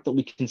 but the fact that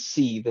we can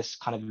see this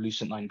kind of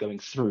lucent line going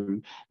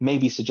through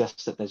maybe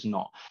suggests that there's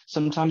not.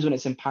 Sometimes when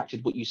it's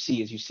impacted, what you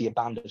see is you see a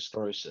band of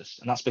sclerosis,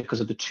 and that's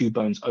because of the two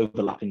bones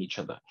overlapping each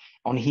other.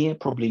 On here,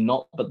 probably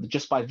not, but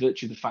just by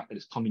virtue of the fact that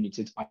it's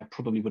comminuted, I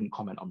probably wouldn't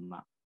comment on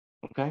that.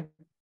 Okay.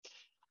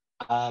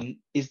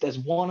 There's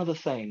one other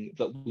thing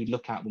that we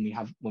look at when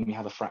we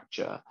have a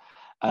fracture.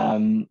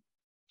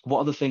 What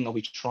other thing are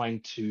we trying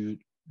to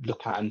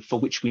look at and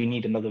for which we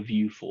need another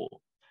view for?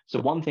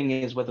 So one thing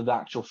is whether the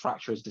actual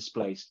fracture is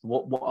displaced.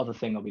 What other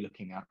thing are we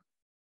looking at?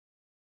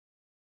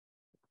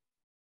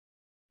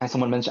 And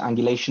someone mentioned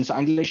angulation. So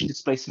angulation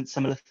displacement,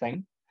 similar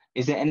thing.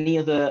 Is there any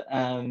other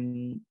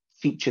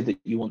feature that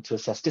you want to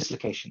assess?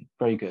 Dislocation,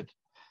 very good.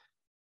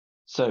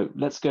 So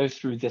let's go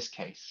through this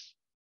case.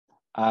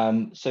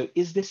 So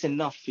is this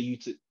enough for you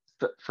to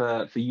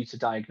for you to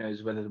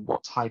diagnose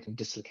what type of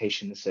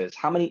dislocation this is?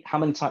 How many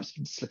types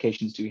of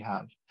dislocations do we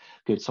have?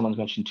 Good. Someone's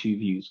mentioned two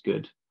views.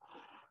 Good.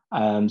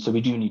 So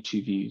we do need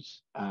two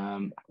views.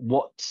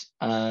 What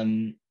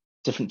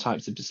different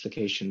types of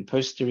dislocation?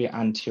 Posterior,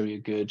 anterior.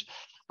 Good.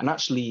 And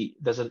actually,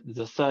 there's a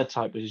third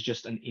type, which is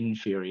just an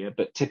inferior,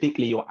 but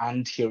typically your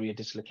anterior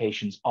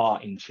dislocations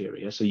are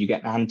inferior. So you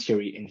get an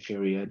anterior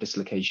inferior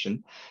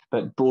dislocation,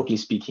 but broadly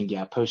speaking,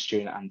 yeah,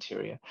 posterior and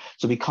anterior.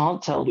 So we can't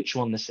tell which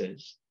one this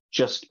is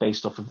just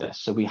based off of this.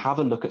 So we have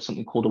a look at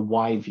something called a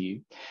Y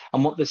view.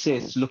 And what this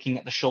is looking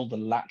at the shoulder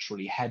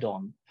laterally head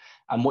on.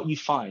 And what you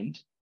find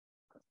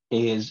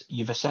is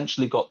you've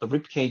essentially got the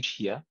rib cage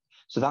here.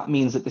 So that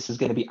means that this is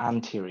going to be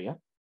anterior.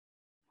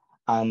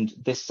 And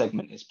this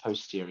segment is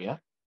posterior.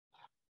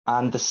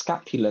 And the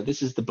scapula,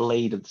 this is the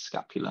blade of the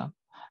scapula.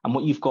 And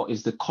what you've got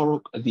is the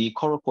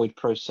coracoid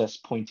process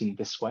pointing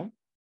this way.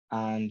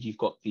 And you've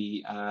got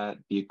the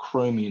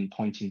acromion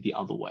pointing the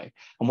other way.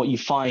 And what you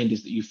find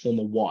is that you form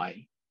a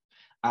Y.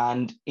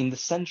 And in the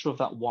center of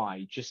that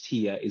Y, just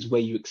here, is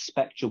where you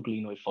expect your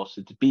glenoid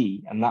fossa to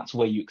be. And that's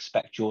where you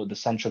expect the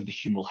center of the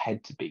humeral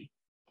head to be.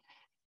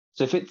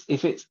 So if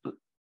it's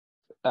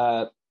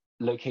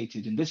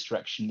located in this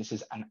direction, this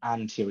is an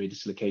anterior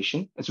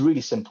dislocation. It's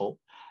really simple.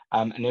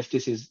 And if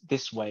this is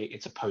this way,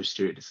 it's a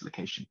posterior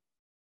dislocation.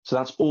 So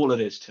that's all it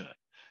is to it.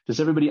 Does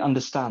everybody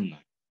understand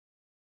that?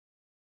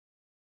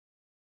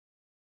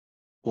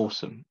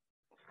 Awesome.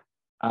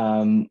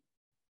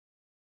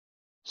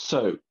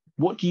 So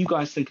what do you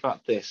guys think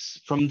about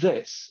this? From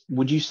this,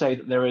 would you say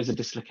that there is a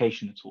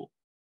dislocation at all?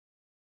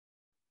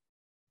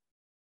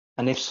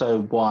 And if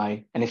so,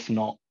 why? And if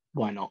not,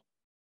 why not?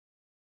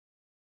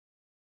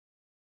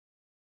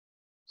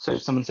 So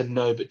someone said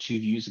no, but two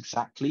views,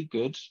 exactly,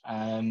 good.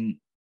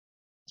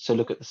 So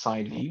look at the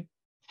side view.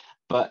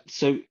 But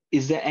so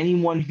is there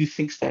anyone who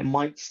thinks there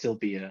might still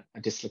be a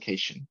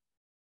dislocation?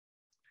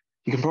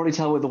 You can probably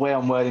tell with the way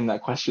I'm wording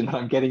that question that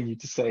I'm getting you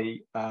to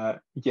say,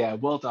 yeah,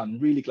 well done.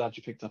 Really glad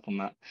you picked up on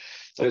that.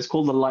 So it's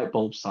called the light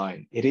bulb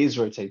sign. It is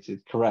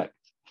rotated, correct.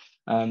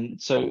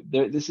 So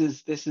this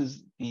is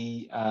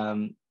the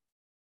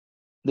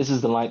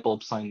light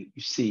bulb sign that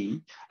you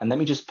see. And let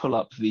me just pull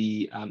up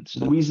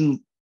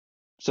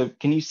so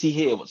can you see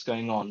here what's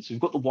going on? So we've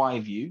got the Y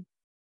view.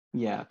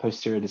 Yeah,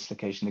 posterior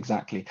dislocation,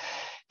 exactly.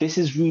 This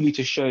is really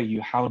to show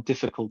you how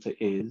difficult it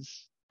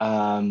is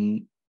to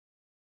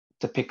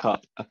pick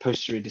up a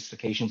posterior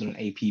dislocations on an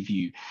AP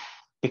view,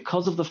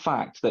 because of the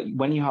fact that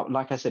when you have,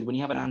 like I said, when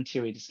you have an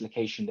anterior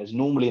dislocation, there's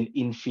normally an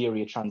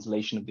inferior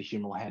translation of the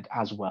humeral head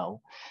as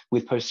well.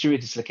 With posterior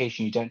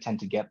dislocation, you don't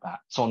tend to get that.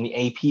 So on the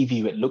AP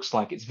view, it looks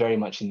like it's very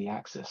much in the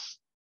axis.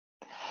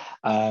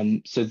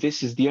 So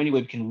this is the only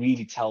way we can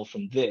really tell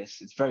from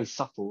this. It's very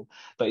subtle,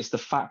 but it's the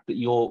fact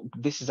that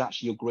this is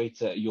actually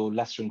your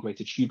lesser and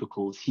greater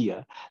tubercles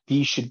here.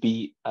 These should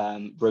be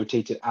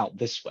rotated out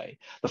this way.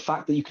 The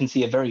fact that you can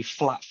see a very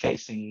flat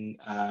facing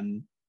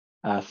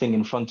thing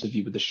in front of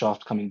you with the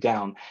shaft coming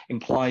down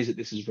implies that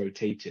this is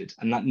rotated.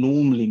 And that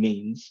normally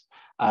means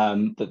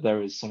that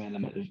there is some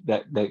element of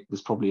that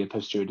there's probably a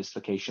posterior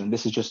dislocation.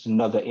 This is just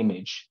another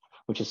image,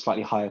 which is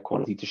slightly higher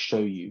quality to show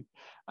you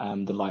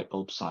the light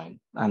bulb sign.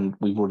 And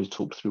we've already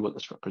talked through what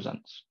this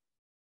represents.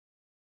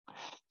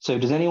 So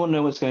does anyone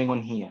know what's going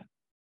on here?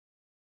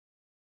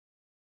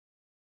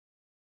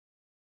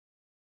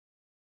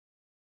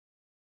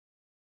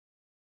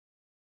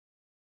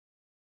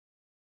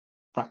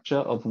 Fracture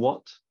of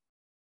what?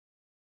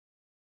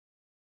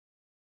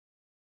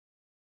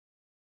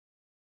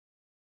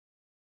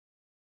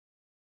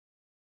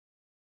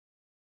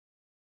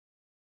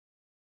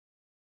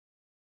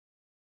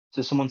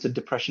 So someone said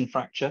depression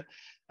fracture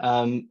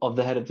of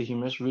the head of the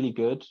humerus, really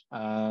good.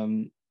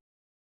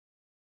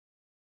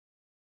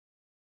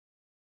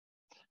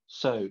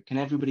 So can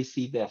everybody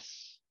see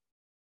this?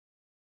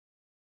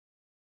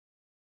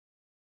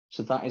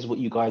 So that is what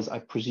you guys, I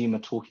presume, are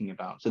talking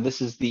about. So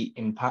this is the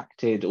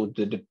impacted or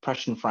the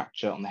depression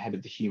fracture on the head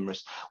of the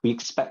humerus. We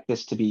expect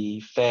this to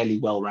be fairly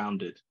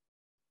well-rounded.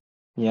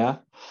 Yeah.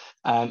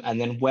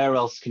 And then where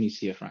else can you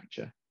see a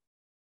fracture?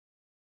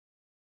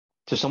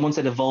 So someone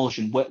said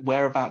avulsion.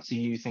 Whereabouts are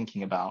you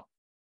thinking about?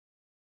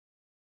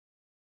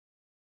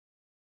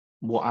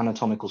 What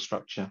anatomical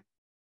structure?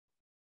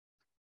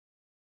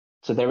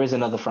 So there is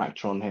another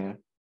fracture on here.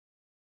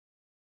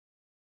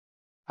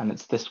 And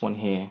it's this one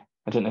here.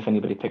 I don't know if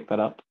anybody picked that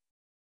up.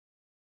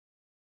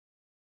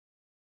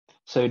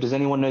 So does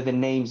anyone know the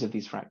names of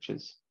these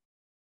fractures?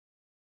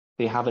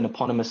 They have an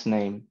eponymous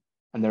name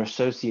and they're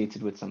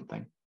associated with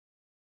something.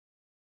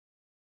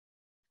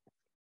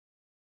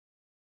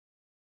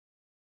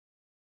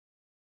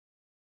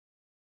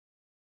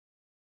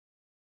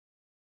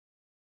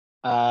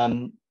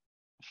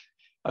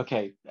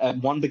 Okay,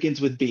 one begins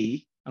with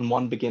B and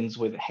one begins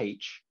with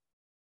H.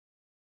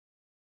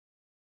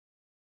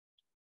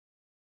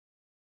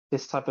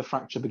 This type of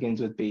fracture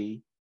begins with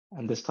B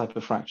and this type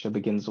of fracture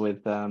begins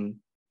with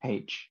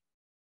H.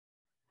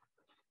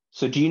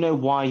 So do you know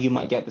why you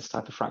might get this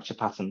type of fracture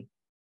pattern?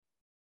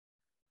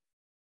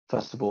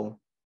 First of all,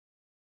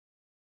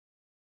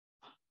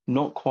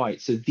 not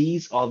quite. So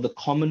these are the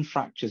common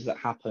fractures that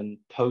happen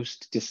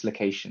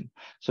post-dislocation.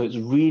 So it's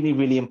really,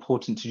 really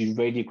important to do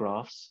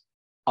radiographs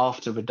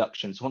after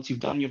reduction. So once you've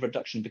done your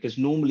reduction, because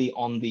normally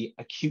on the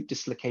acute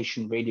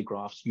dislocation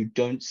radiographs, you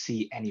don't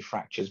see any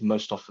fractures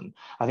most often.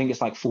 I think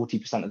it's like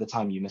 40% of the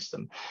time you miss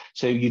them.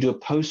 So you do a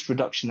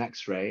post-reduction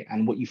X-ray,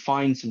 and what you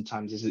find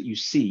sometimes is that you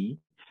see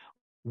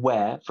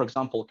where, for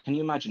example, can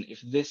you imagine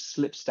if this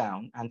slips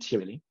down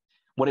anteriorly,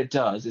 what it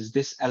does is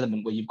this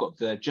element where you've got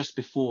the just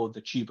before the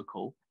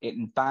tubercle, it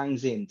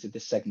bangs into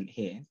this segment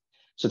here.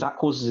 So that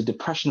causes a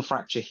depression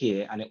fracture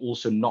here, and it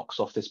also knocks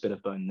off this bit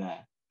of bone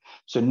there.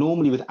 So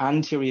normally with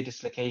anterior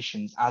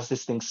dislocations, as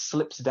this thing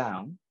slips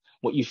down,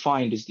 what you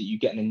find is that you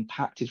get an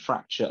impacted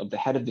fracture of the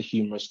head of the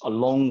humerus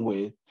along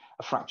with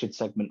a fractured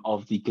segment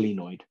of the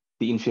glenoid,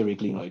 the inferior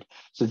glenoid.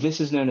 So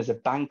this is known as a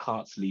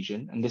Bankart's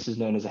lesion, and this is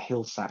known as a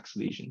Hill-Sachs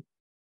lesion.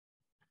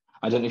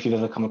 I don't know if you've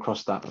ever come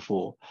across that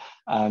before.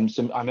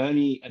 So I'm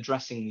only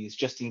addressing these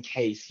just in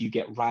case you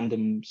get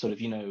random sort of,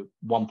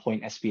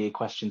 1-point SBA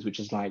questions, which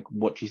is like,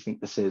 what do you think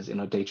this is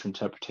in a data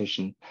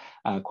interpretation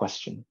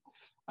question?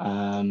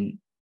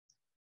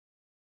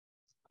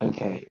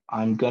 Okay,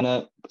 I'm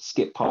gonna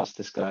skip past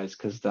this, guys,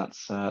 because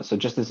that's,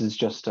 this is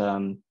just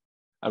a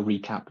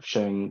recap of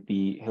showing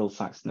the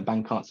Hill-Sachs and the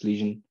Bankart's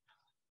lesion.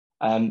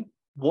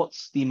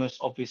 What's the most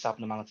obvious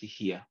abnormality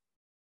here?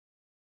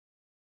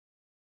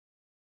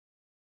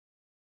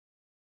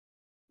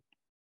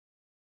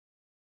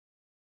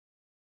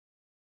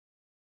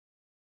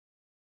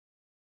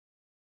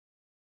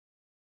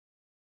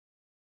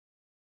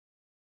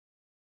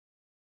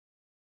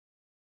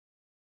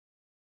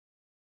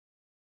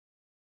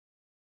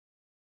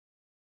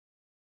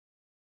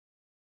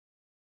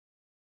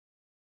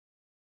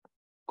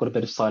 Got a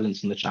bit of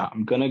silence in the chat.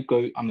 I'm gonna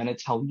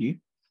tell you.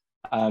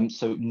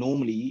 So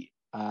normally,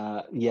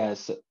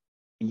 yes,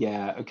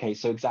 yeah, okay,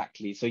 so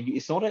exactly. So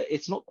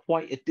it's not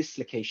quite a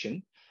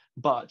dislocation,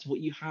 but what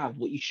you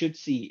should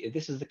see,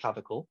 this is the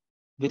clavicle,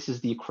 this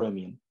is the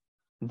acromion.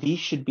 These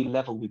should be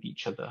level with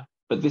each other,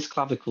 but this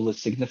clavicle is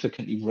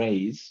significantly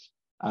raised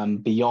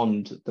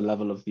beyond the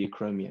level of the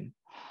acromion.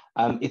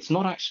 It's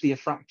not actually a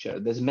fracture.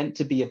 There's meant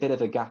to be a bit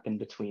of a gap in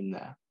between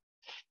there.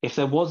 If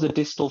there was a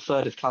distal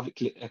third of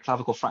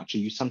clavicle fracture,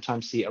 you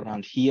sometimes see it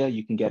around here.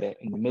 You can get it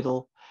in the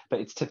middle, but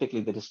it's typically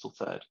the distal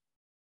third.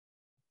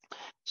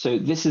 So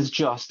this is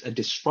just a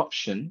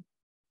disruption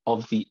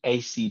of the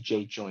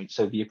ACJ joint,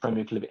 so the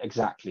acromioclavicular,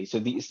 exactly.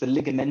 So it's the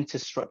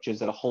ligamentous structures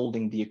that are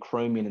holding the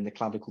acromion and the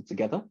clavicle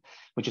together,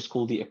 which is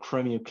called the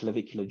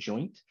acromioclavicular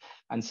joint.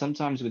 And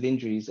sometimes with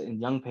injuries in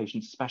young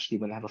patients, especially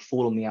when they have a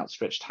fall on the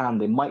outstretched hand,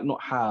 they might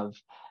not have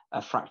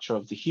a fracture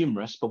of the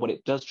humerus, but what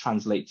it does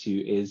translate to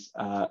is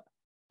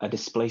a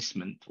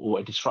displacement or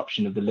a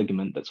disruption of the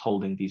ligament that's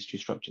holding these two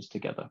structures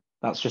together.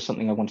 That's just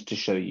something I wanted to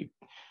show you.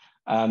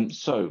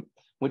 So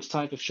which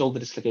type of shoulder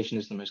dislocation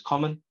is the most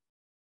common?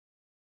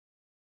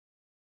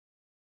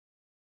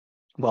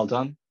 Well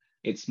done.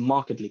 It's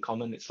markedly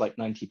common. It's like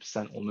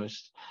 90%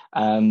 almost.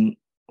 Why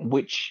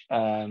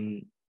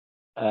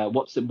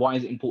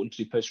is it important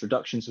to do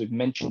post-reduction? So we've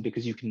mentioned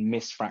because you can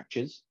miss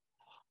fractures.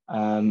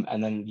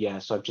 And then, yeah,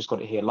 so I've just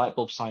got it here. Light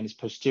bulb sign is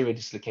posterior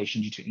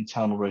dislocation due to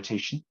internal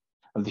rotation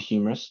of the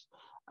humerus.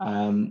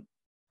 Sorry,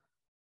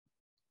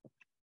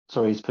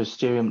 it's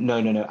posterior. No.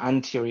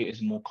 Anterior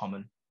is more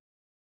common.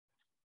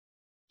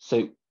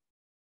 So,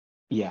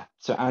 yeah,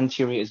 so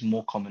anterior is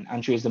more common.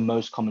 Anterior is the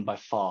most common by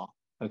far.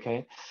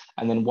 Okay,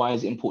 and then why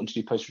is it important to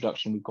do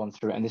post-reduction? We've gone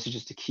through it, and this is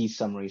just a key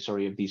summary,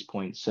 sorry, of these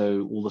points.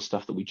 So all the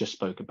stuff that we just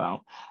spoke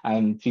about.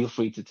 Feel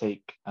free to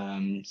take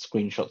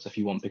screenshots if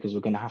you want, because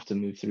we're going to have to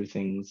move through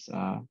things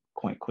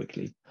quite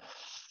quickly.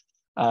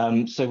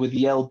 So with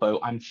the elbow,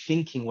 I'm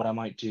thinking what I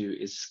might do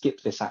is skip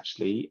this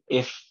actually.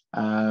 If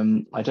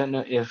I don't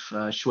know if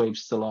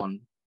Shuaib's still on.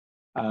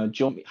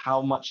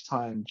 How much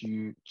time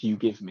do you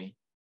give me?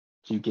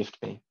 Do you gift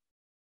me?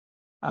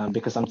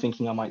 Because I'm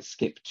thinking I might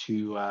skip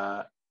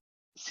to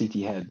CT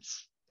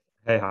heads.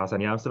 Hey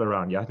Hassan, yeah, I'm still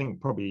around. Yeah, I think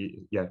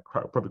probably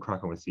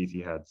crack on with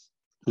CT heads.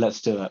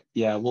 Let's do it.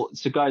 Yeah, well,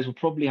 so guys, we'll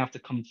probably have to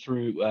come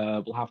through.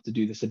 We'll have to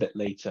do this a bit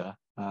later.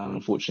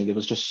 Unfortunately, there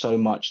was just so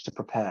much to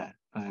prepare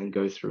and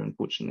go through,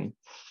 unfortunately.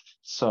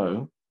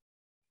 So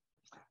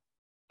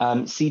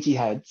CT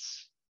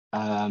heads,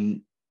 a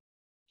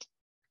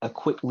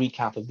quick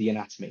recap of the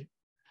anatomy.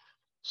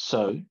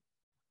 So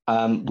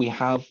we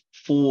have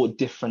 4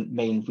 different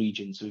main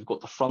regions. So we've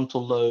got the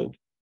frontal lobe,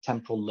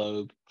 temporal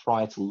lobe,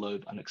 parietal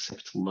lobe, and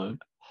occipital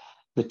lobe.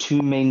 The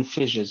 2 main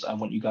fissures I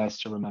want you guys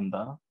to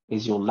remember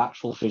is your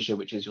lateral fissure,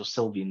 which is your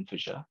sylvian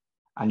fissure,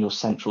 and your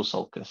central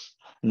sulcus.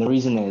 And the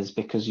reason is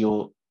because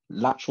your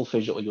lateral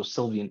fissure or your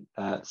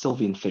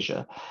sylvian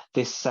fissure,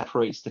 this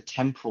separates the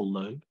temporal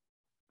lobe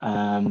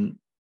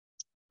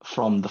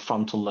from the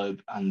frontal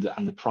lobe and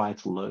the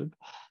parietal lobe.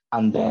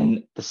 And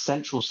then the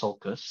central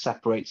sulcus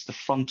separates the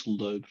frontal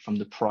lobe from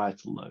the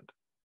parietal lobe.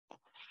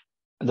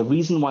 And the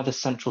reason why the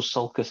central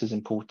sulcus is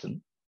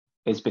important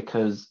is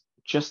because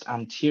just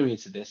anterior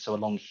to this, so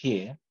along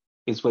here,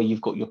 is where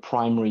you've got your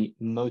primary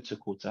motor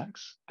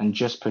cortex, and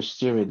just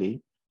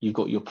posteriorly, you've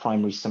got your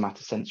primary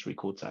somatosensory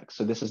cortex.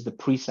 So this is the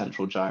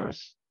precentral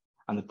gyrus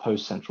and the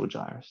postcentral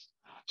gyrus.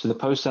 So the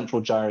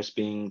postcentral gyrus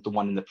being the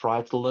one in the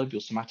parietal lobe,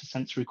 your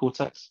somatosensory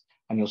cortex,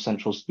 and your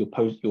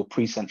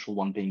precentral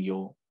one being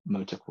your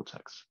motor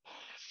cortex.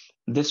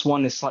 This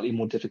one is slightly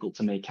more difficult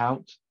to make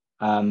out,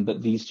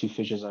 but these 2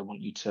 fissures I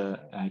want you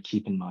to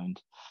keep in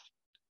mind.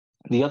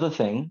 The other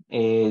thing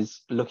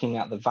is looking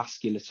at the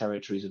vascular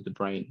territories of the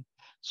brain.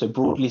 So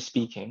broadly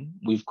speaking,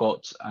 we've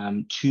got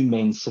 2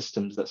 main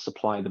systems that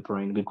supply the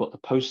brain. We've got the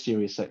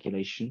posterior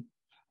circulation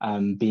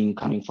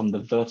coming from the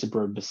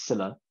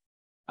vertebrobacillar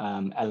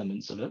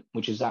elements of it,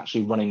 which is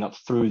actually running up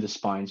through the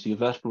spine. So your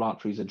vertebral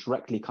arteries are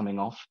directly coming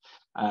off,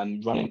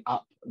 running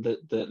up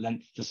the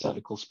length of the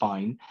cervical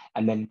spine,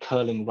 and then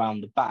curling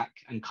around the back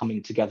and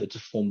coming together to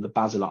form the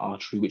basilar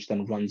artery, which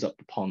then runs up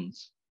the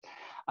pons.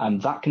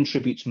 That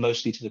contributes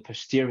mostly to the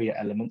posterior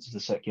elements of the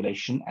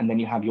circulation. And then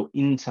you have your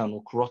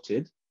internal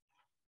carotid,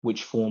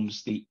 which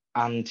forms the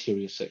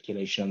anterior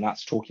circulation, and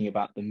that's talking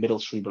about the middle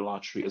cerebral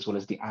artery as well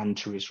as the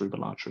anterior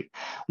cerebral artery.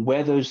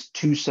 Where those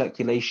 2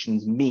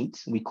 circulations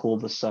meet, we call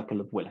the circle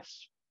of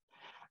Willis.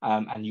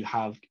 And you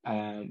have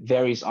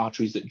various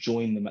arteries that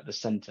join them at the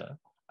center,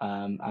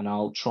 and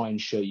I'll try and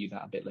show you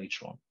that a bit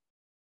later on.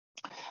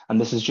 And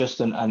this is just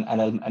an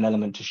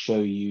element to show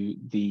you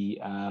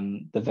the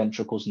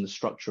ventricles and the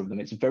structure of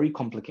them. It's very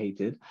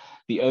complicated.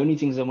 The only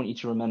things I want you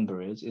to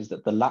remember is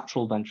that the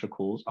lateral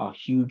ventricles are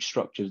huge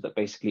structures that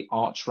basically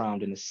arch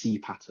round in a C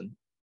pattern.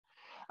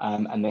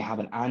 And they have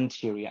an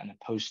anterior and a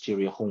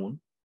posterior horn.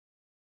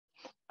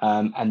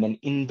 And then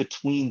in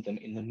between them,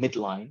 in the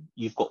midline,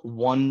 you've got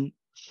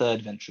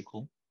 1/3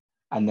 ventricle,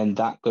 and then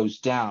that goes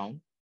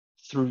down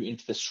through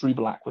into the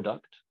cerebral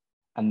aqueduct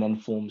and then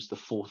forms the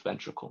 4th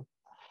ventricle.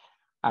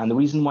 And the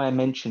reason why I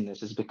mention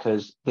this is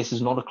because this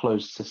is not a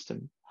closed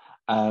system.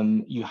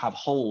 You have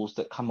holes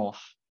that come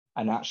off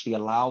and actually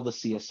allow the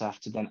CSF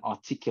to then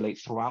articulate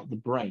throughout the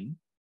brain.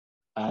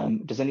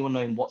 Does anyone know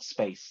in what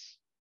space?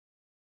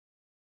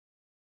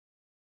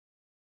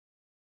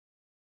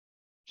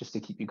 Just to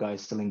keep you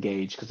guys still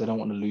engaged, because I don't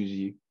want to lose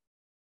you.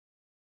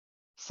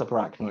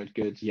 Subarachnoid,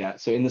 good, yeah.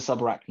 So in the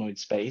subarachnoid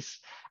space,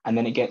 and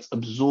then it gets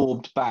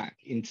absorbed back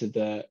into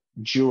the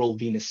dural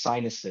venous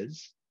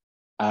sinuses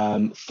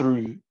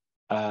through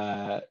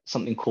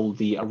something called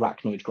the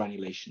arachnoid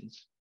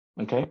granulations,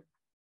 okay?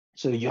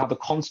 So you have a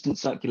constant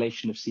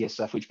circulation of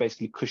CSF, which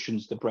basically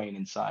cushions the brain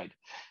inside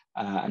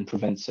and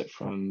prevents it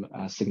from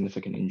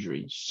significant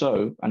injury.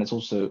 So, and it's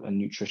also a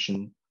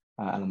nutrition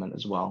element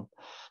as well.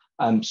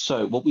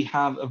 So what we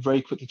have,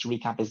 very quickly to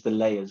recap, is the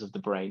layers of the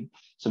brain.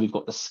 So we've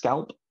got the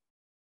scalp,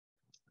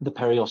 the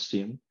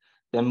periosteum,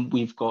 then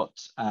we've got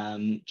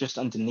just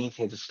underneath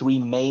here, the 3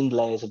 main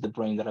layers of the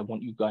brain that I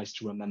want you guys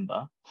to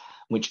remember,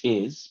 which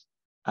is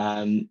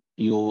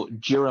your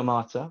dura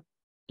mater,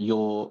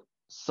 your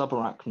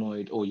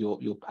subarachnoid, or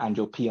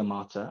your pia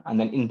mater, and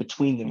then in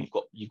between them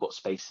you've got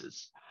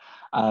spaces.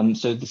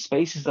 So the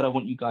spaces that I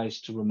want you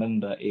guys to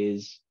remember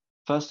is,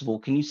 first of all,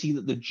 can you see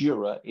that the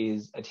dura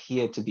is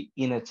adhered to the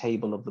inner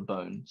table of the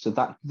bone? So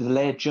that the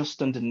layer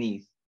just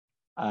underneath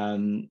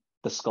the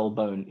skull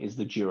bone is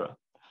the dura.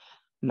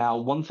 Now,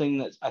 one thing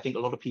that I think a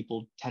lot of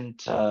people tend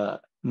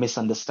to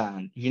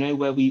misunderstand, you know,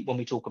 when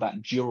we talk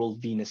about dural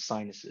venous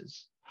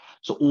sinuses.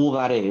 So all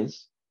that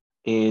is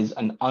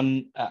an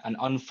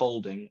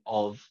unfolding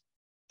of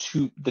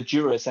the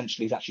dura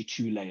essentially is actually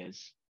 2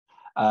 layers.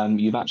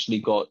 You've actually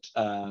got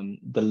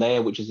the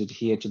layer which is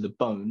adhered to the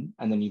bone,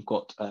 and then you've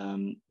got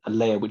a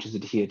layer which is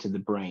adhered to the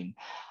brain,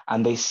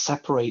 and they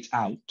separate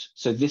out.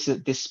 So this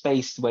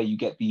space where you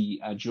get the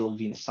dural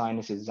venous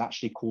sinuses is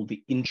actually called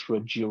the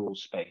intradural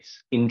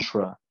space.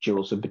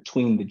 Intradural, so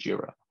between the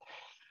dura.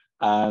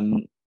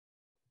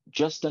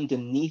 Just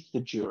underneath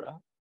the dura,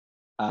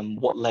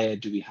 what layer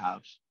do we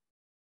have?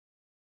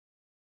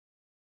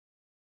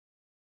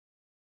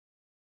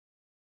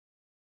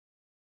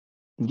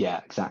 Yeah,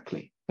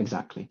 exactly.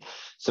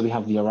 So we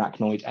have the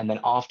arachnoid, and then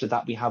after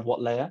that we have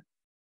what layer?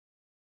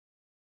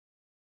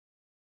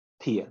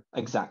 Pia,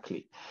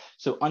 exactly.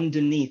 So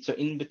underneath, so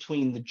in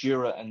between the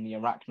dura and the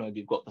arachnoid,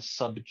 we've got the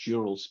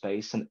subdural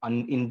space, and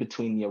in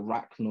between the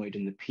arachnoid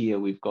and the pia,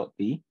 we've got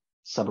the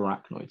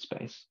subarachnoid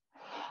space.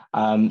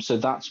 So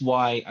that's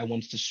why I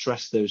wanted to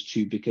stress those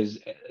two, because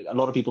a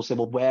lot of people say,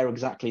 well, where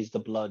exactly is the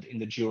blood in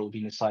the dural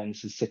venous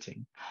sinuses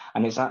sitting?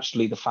 And it's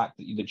actually the fact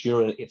that the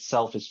dura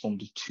itself is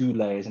formed of two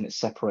layers and it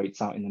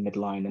separates out in the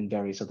midline and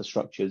various other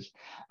structures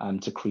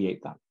to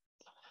create that.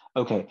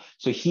 Okay,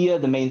 so here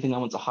the main thing I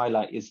want to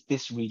highlight is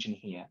this region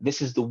here.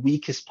 This is the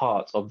weakest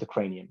part of the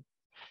cranium.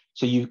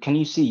 So can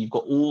you see you've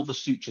got all the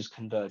sutures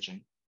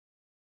converging?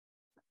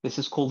 This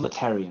is called the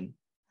terion.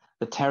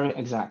 The terion,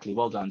 exactly,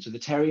 well done. So the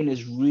terion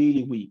is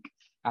really weak,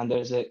 and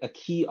there's a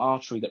key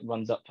artery that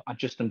runs up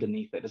just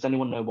underneath it. Does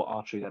anyone know what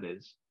artery that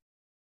is?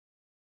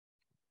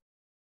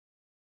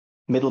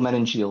 Middle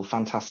meningeal,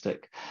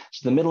 fantastic.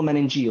 So the middle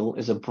meningeal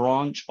is a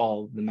branch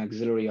of the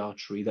maxillary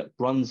artery that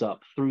runs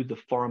up through the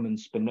foramen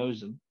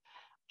spinosum,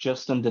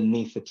 just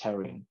underneath the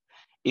terion.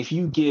 If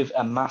you give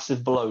a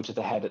massive blow to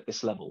the head at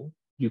this level,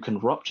 you can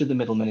rupture the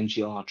middle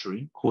meningeal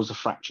artery, cause a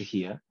fracture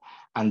here,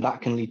 and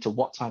that can lead to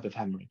what type of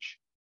hemorrhage?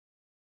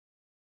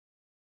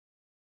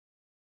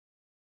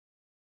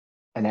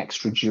 An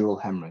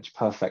extradural hemorrhage,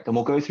 perfect. And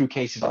we'll go through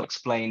cases, I'll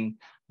explain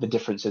the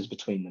differences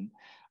between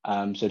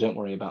them. So don't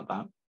worry about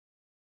that.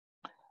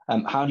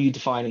 How do you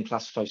define and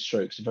classify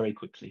strokes? Very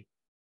quickly.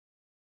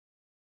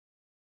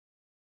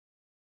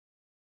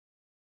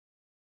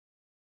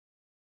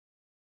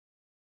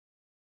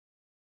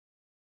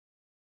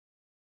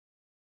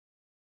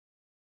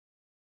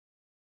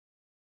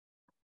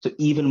 So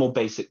even more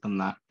basic than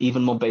that,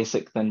 even more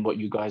basic than what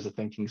you guys are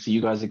thinking. So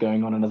you guys are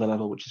going on another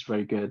level, which is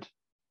very good.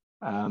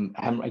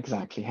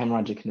 Exactly,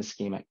 hemorrhagic and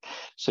ischemic.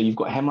 So you've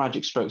got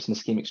hemorrhagic strokes and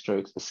ischemic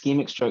strokes.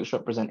 Ischemic strokes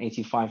represent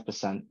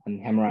 85%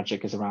 and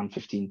hemorrhagic is around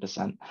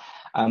 15%.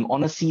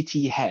 On a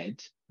CT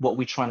head, what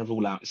we're trying to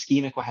rule out,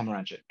 ischemic or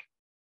hemorrhagic?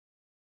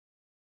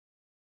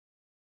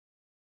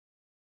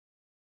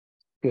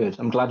 Good.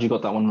 I'm glad you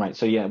got that one right.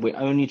 So yeah, we're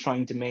only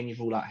trying to mainly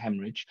rule out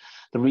hemorrhage.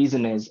 The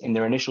reason is in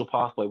their initial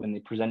pathway when they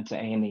present to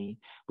A&E,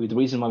 the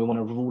reason why we want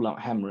to rule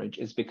out hemorrhage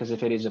is because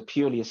if it is a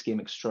purely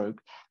ischemic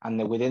stroke and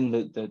they're within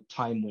the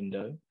time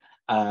window,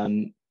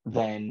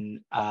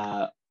 then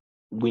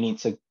we need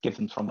to give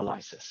them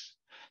thrombolysis.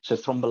 So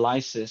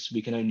thrombolysis,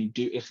 we can only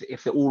do if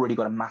they've already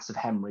got a massive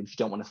hemorrhage, you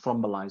don't want to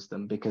thrombolyze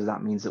them because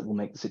that means it will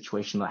make the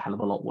situation a hell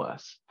of a lot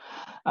worse.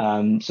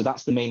 So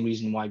that's the main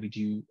reason why we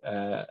do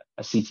a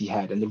CT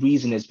head. And the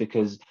reason is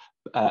because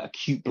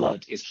acute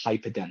blood is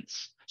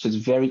hyperdense. So it's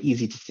very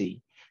easy to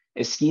see.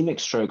 Ischemic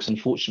strokes,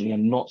 unfortunately, are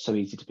not so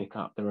easy to pick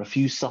up. There are a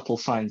few subtle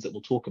signs that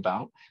we'll talk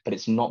about, but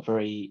it's not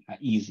very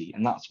easy.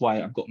 And that's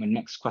why I've got my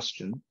next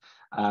question,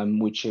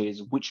 which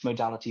is which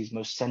modality is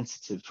most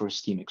sensitive for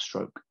ischemic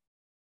stroke?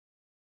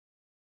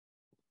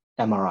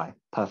 MRI,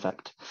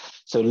 perfect.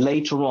 So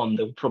later on,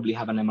 they'll probably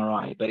have an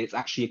MRI, but it's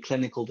actually a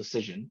clinical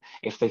decision.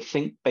 If they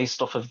think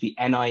based off of the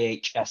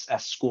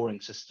NIHSS scoring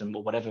system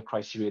or whatever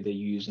criteria they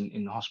use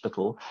in the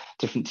hospital,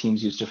 different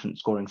teams use different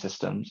scoring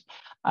systems,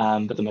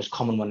 but the most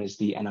common one is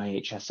the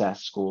NIHSS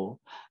score.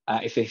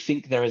 If they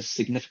think there is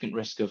significant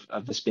risk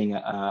of this being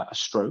a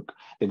stroke,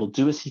 they will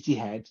do a CT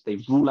head,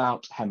 they rule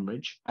out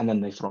hemorrhage, and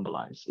then they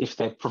thrombolyze, if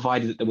they're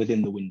provided that they're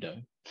within the window.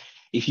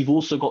 If you've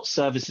also got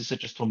services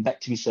such as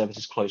thrombectomy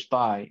services close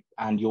by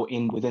and you're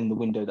within the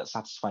window that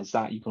satisfies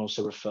that, you can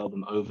also refer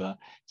them over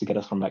to get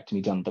a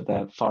thrombectomy done, but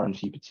they're far and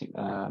few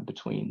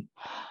between.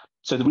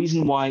 So the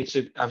reason why,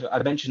 so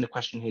I've mentioned the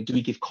question here, do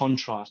we give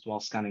contrast while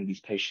scanning these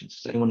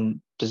patients? Does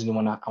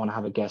anyone want to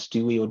have a guess?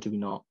 Do we or do we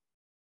not?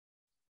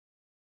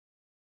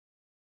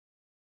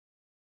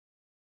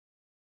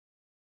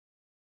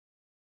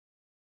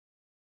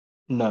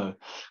 No,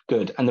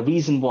 good. And the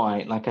reason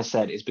why, like I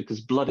said, is because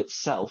blood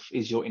itself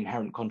is your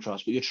inherent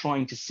contrast. What you're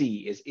trying to see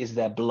is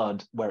there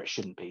blood where it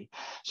shouldn't be?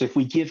 So if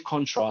we give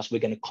contrast, we're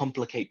going to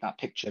complicate that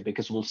picture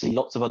because we'll see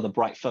lots of other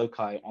bright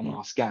foci on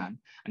our scan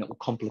and it will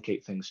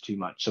complicate things too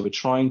much. So we're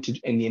trying to,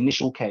 in the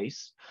initial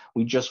case,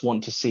 we just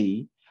want to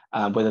see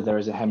whether there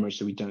is a hemorrhage,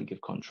 so we don't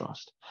give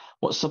contrast.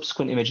 What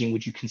subsequent imaging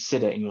would you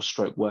consider in your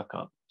stroke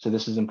workup? So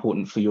this is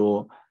important for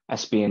your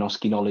SBA and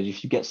OSCE knowledge.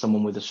 If you get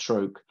someone with a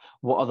stroke,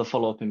 what other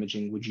follow-up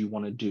imaging would you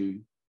want to do?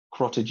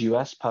 Carotid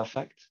US,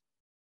 perfect.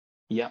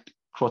 Yep,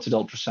 carotid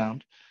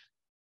ultrasound.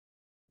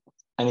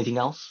 Anything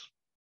else?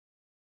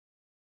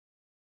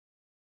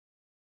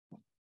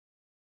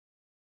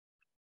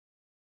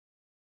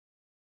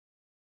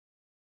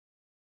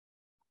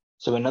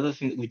 So another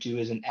thing that we do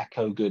is an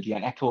echo, good, yeah,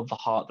 an echo of the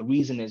heart. The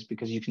reason is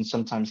because you can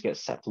sometimes get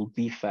septal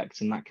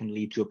defects and that can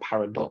lead to a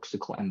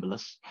paradoxical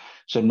embolus.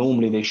 So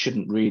normally they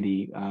shouldn't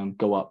really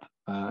go up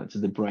to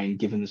the brain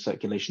given the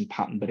circulation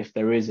pattern. But if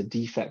there is a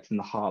defect in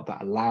the heart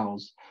that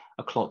allows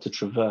a clot to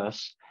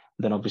traverse,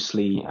 then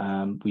obviously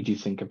we do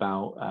think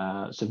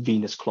about, so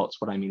venous clots,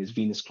 what I mean is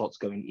venous clots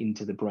going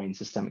into the brain,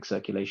 systemic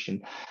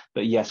circulation.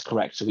 But yes,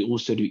 correct. So we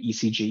also do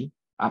ECG.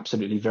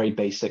 Absolutely, very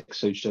basic.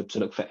 So to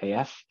look for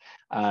AF,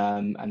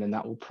 and then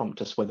that will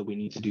prompt us whether we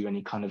need to do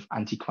any kind of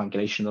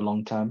anticoagulation in the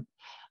long term.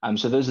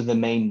 So those are the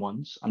main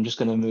ones. I'm just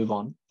going to move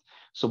on.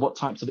 So what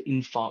types of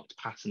infarct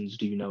patterns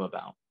do you know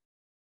about?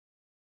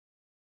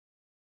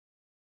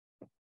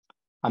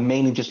 I'm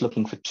mainly just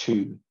looking for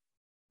two.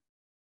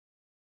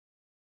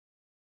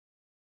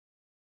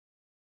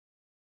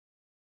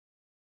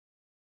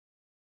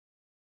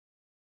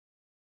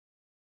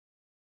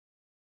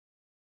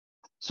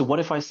 So what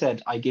if I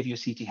said I give you a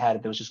CT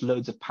head, there was just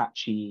loads of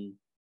patchy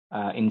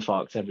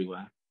infarcts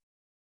everywhere?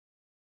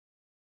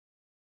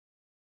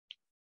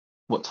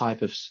 What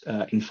type of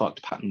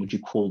infarct pattern would you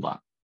call that?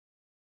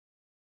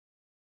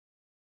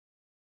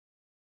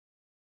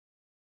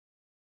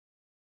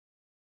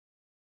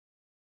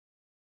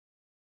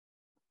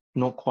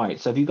 Not quite.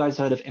 So have you guys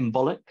heard of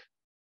embolic?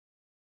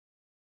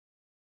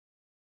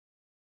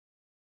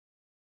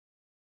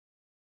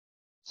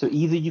 So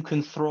either you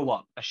can throw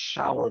up a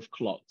shower of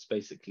clots,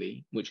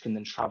 basically, which can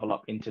then travel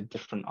up into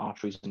different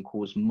arteries and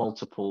cause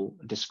multiple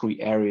discrete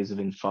areas of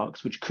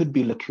infarcts, which could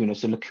be lacuna.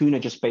 So lacuna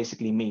just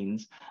basically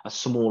means a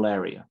small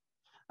area.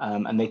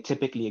 And they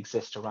typically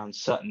exist around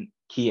certain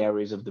key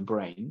areas of the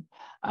brain.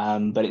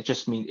 But it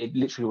just means,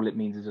 literally all it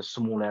means is a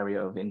small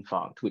area of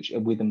infarct, which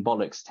with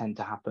embolics tend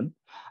to happen.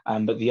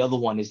 But the other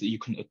one is that you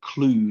can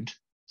occlude,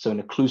 so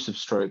an occlusive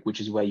stroke, which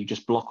is where you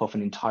just block off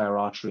an entire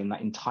artery and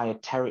that entire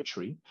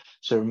territory.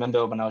 So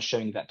remember when I was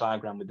showing you that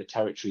diagram with the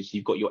territories,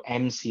 you've got your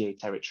MCA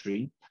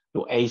territory,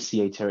 your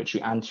ACA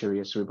territory,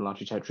 anterior cerebral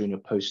artery territory, and your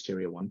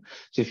posterior one.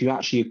 So if you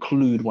actually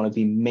occlude one of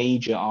the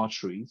major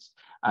arteries,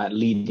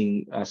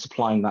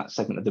 supplying that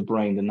segment of the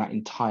brain, then that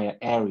entire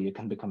area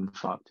can become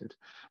infarcted,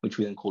 which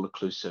we then call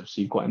occlusive.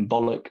 So you've got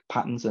embolic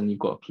patterns and you've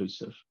got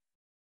occlusive.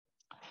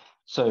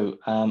 So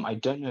I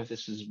don't know if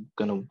this is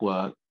going to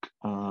work.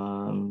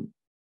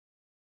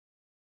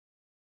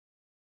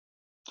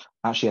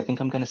 Actually, I think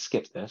I'm going to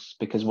skip this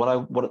because I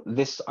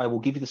will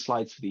give you the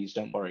slides for these,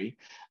 don't worry.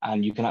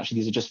 And you can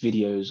actually, these are just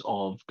videos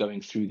of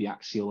going through the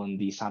axial and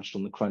the sagittal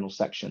and the coronal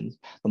sections.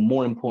 The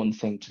more important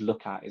thing to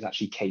look at is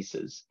actually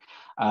cases.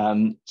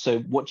 So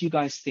what do you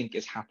guys think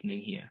is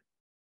happening here?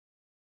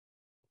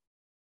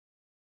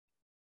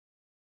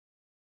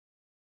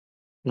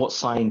 What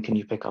sign can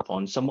you pick up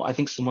on? I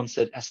think someone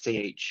said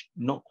SAH.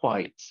 Not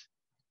quite.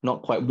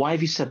 Not quite. Why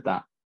have you said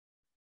that?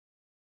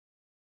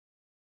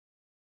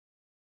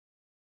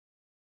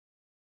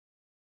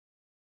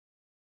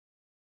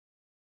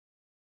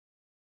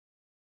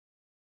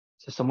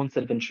 So someone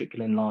said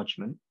ventricular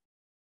enlargement.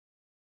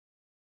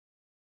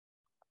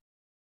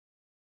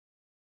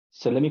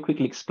 So let me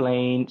quickly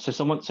explain. So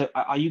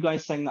are you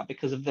guys saying that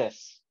because of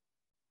this?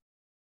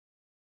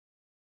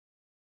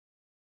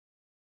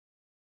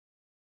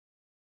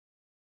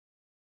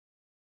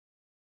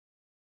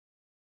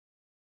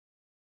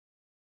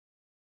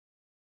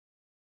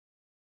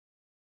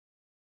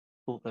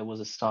 Thought there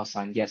was a star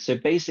sign. Yeah, so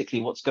basically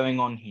what's going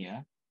on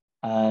here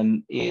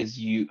is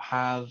you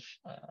have,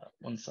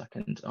 1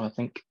 second, oh, I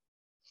think,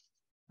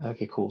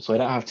 okay, cool. So I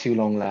don't have too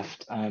long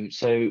left.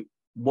 So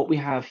what we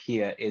have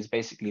here is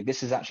basically,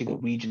 this is actually the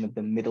region of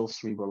the middle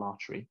cerebral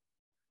artery,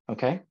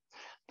 okay?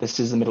 This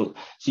is the middle.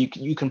 So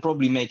you can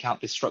probably make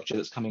out this structure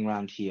that's coming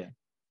around here.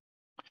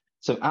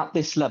 So at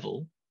this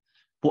level,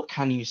 what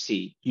can you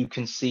see? You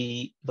can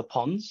see the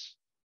pons,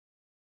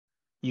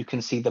 you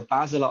can see the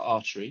basilar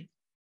artery,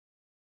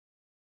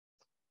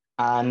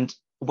 and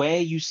where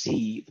you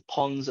see the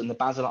pons and the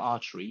basilar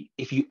artery,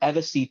 if you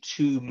ever see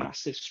two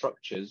massive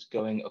structures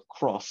going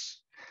across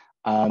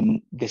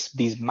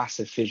these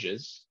massive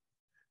fissures,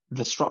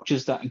 the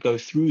structures that go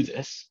through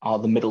this are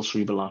the middle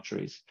cerebral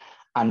arteries.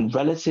 And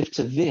relative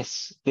to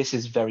this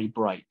is very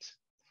bright.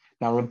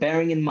 Now,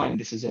 bearing in mind,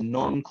 this is a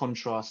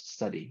non-contrast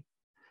study.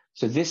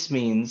 So this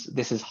means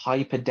this is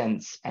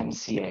hyperdense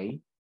MCA,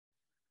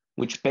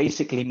 which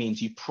basically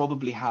means you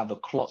probably have a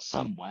clot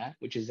somewhere,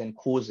 which is then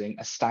causing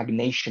a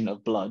stagnation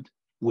of blood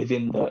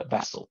within the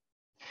vessel.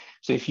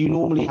 So if you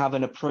normally have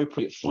an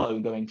appropriate flow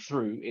going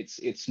through, it's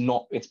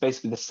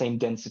basically the same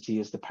density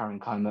as the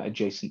parenchyma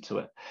adjacent to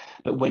it.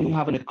 But when you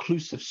have an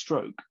occlusive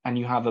stroke and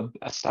you have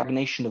a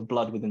stagnation of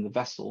blood within the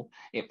vessel,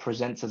 it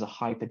presents as a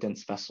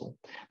hyperdense vessel.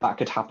 That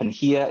could happen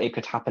here, it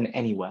could happen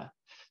anywhere.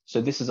 So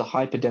this is a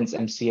hyperdense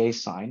MCA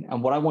sign.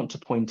 And what I want to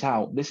point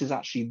out, let's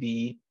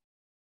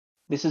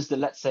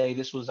say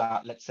this was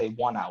at,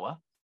 1 hour.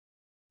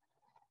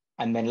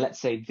 And then let's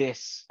say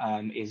this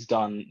is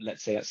done,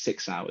 let's say at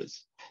 6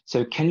 hours.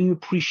 So can you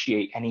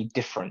appreciate any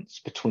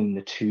difference between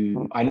the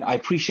two? I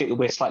appreciate that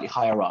we're slightly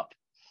higher up.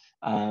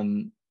 But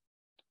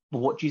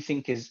what do you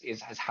think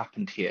has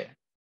happened here?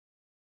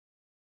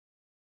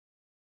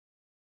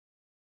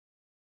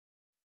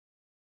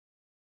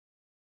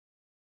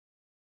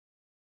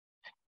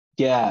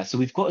 Yeah, so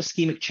we've got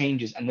ischemic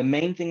changes. And the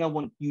main thing I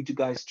want you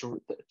guys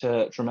to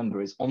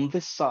remember is on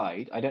this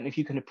side, I don't know if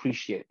you can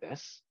appreciate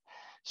this.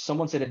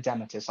 Someone said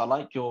edematous. I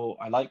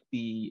like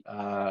the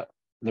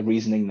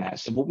reasoning there.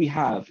 So what we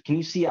have, can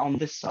you see on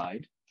this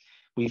side?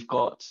 We've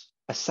got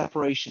a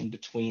separation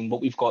between what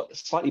we've got a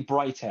slightly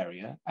bright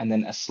area and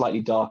then a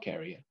slightly dark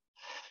area.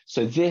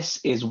 So this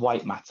is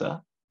white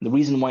matter. The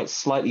reason why it's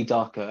slightly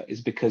darker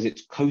is because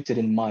it's coated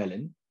in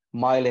myelin.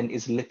 Myelin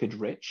is lipid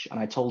rich, and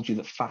I told you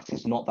that fat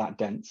is not that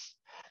dense.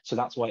 So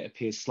that's why it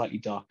appears slightly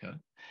darker.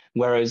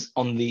 Whereas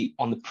on the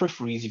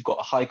peripheries, you've got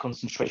a high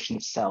concentration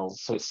of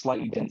cells, so it's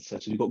slightly denser.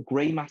 So we've got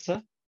gray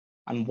matter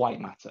and white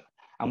matter,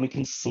 and we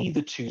can see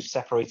the two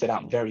separated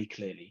out very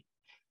clearly.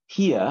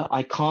 Here,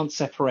 I can't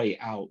separate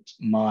out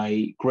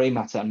my gray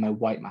matter and my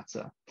white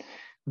matter.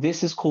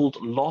 This is called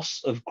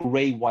loss of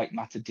gray-white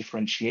matter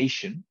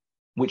differentiation,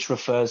 which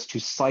refers to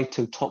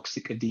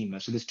cytotoxic edema.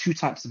 So there's two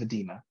types of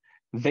edema,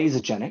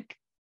 vasogenic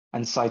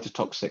and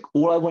cytotoxic.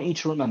 All I want you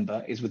to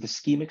remember is with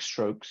ischemic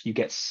strokes, you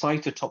get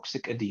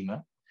cytotoxic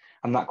edema,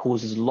 and that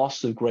causes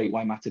loss of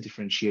gray-white matter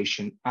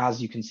differentiation,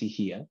 as you can see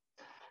here.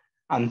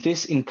 And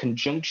this, in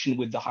conjunction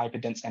with the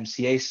hyperdense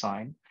MCA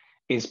sign,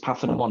 is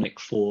pathognomonic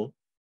for,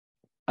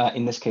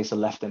 in this case, a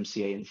left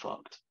MCA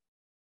infarct.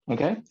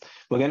 Okay,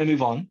 we're going to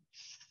move on.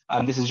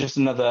 This is just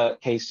another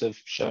case of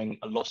showing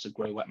a loss of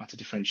gray-white matter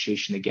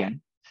differentiation again.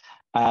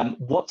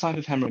 What type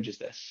of hemorrhage is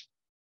this?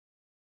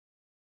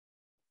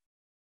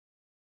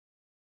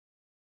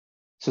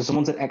 So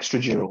someone said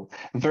extradural.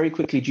 Very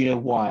quickly, do you know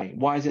why?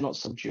 Why is it not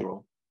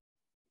subdural?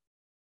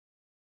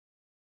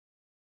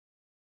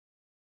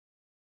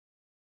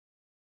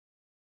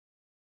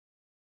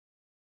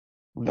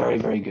 Very,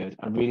 very good.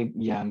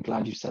 I'm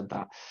glad you said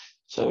that.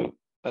 So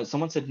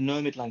someone said no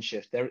midline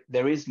shift.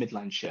 There is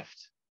midline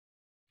shift.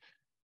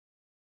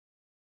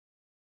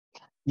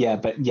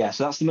 Yeah,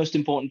 so that's the most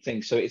important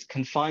thing. So it's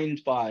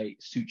confined by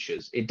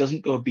sutures. It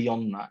doesn't go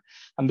beyond that.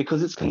 And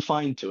because it's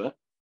confined to it,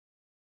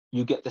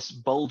 you get this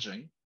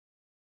bulging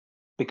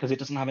because it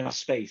doesn't have enough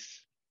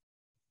space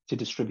to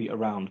distribute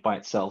around by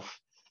itself.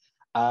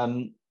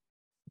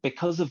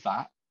 Because of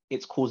that,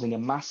 it's causing a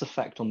mass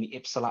effect on the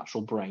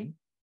ipsilateral brain.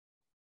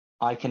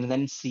 I can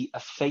then see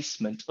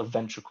effacement of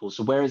ventricles.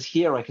 So whereas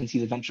here I can see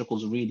the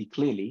ventricles really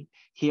clearly,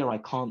 here I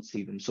can't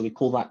see them. So we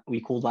call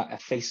that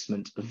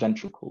effacement of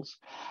ventricles.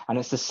 And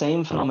it's the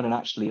same phenomenon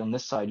actually on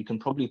this side. You can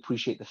probably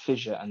appreciate the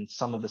fissure and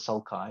some of the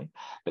sulci,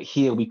 but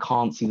here we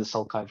can't see the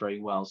sulci very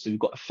well. So we've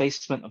got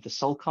effacement of the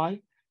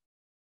sulci,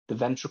 the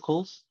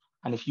ventricles,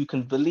 and if you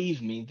can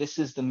believe me, this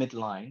is the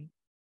midline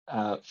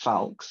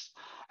falx.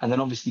 And then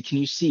obviously, can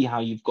you see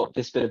how you've got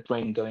this bit of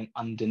brain going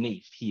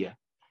underneath here?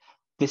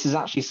 This is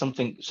actually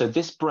something, so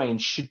this brain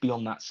should be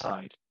on that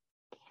side.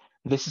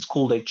 This is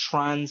called a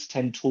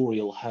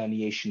transtentorial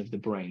herniation of the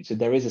brain. So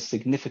there is a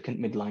significant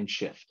midline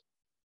shift.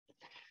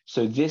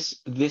 So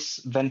this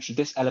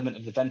element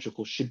of the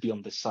ventricle should be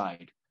on this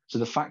side. So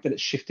the fact that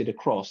it's shifted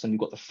across and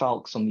you've got the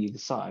falx on the other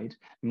side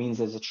means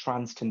there's a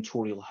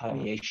transtentorial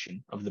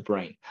herniation of the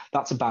brain.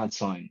 That's a bad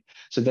sign.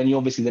 So then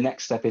obviously the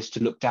next step is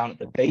to look down at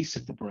the base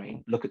of the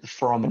brain, look at the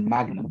foramen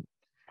magnum,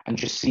 and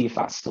just see if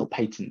that's still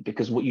patent,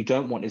 because what you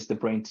don't want is the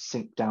brain to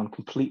sink down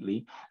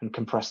completely and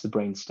compress the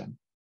brainstem.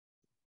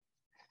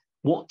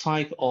 What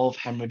type of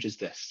hemorrhage is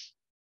this?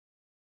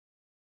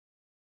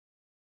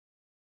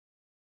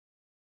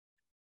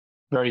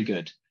 Very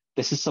good.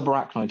 This is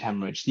subarachnoid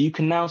hemorrhage. So you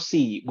can now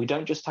see we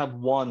don't just have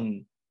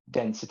one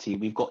density,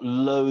 we've got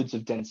loads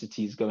of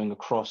densities going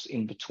across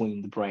in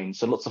between the brain.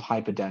 So lots of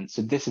hyperdense.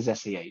 So this is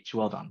SAH.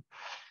 Well done.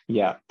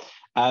 Yeah.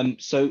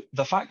 So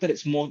the fact that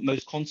it's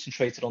most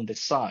concentrated on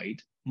this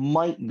side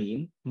might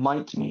mean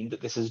that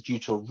this is due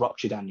to a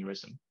ruptured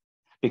aneurysm,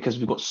 because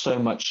we've got so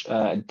much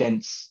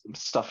dense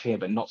stuff here,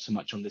 but not so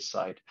much on this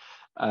side.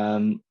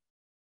 Yeah,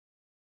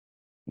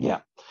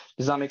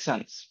 does that make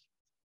sense?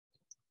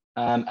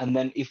 And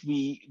then if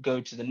we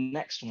go to the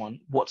next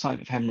one, what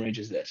type of hemorrhage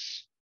is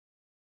this?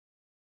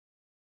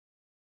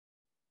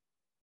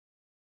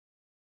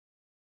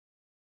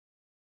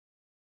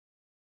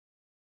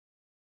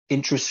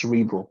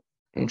 Intracerebral,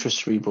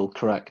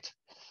 correct.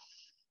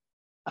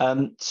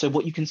 So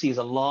what you can see is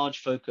a large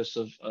focus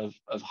of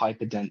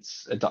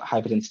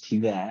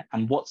hyperdensity there.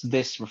 And what's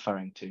this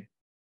referring to?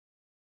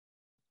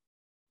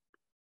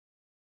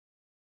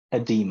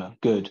 Edema,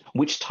 good.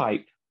 Which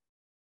type?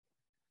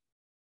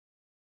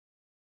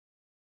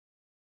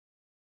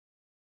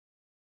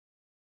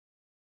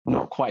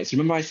 Not quite. So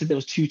remember I said there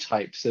was two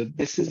types. So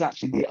this is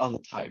actually the other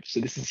type. So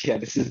this is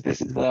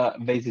the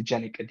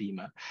vasogenic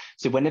edema.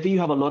 So whenever you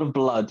have a lot of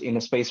blood in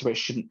a space where it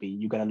shouldn't be,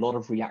 you get a lot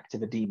of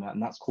reactive edema,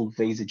 and that's called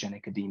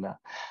vasogenic edema.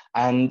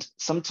 And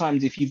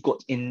sometimes if you've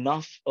got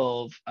enough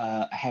of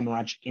a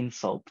hemorrhagic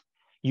insult,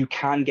 you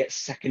can get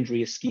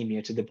secondary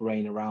ischemia to the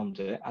brain around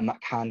it, and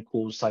that can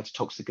cause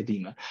cytotoxic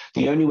edema.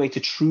 The only way to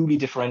truly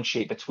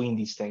differentiate between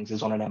these things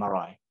is on an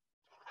MRI.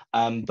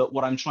 But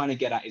what I'm trying to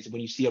get at is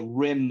when you see a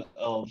rim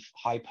of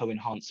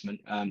hypo-enhancement,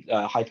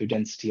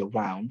 hypodensity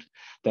around,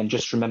 then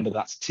just remember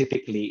that's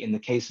typically, in the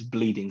case of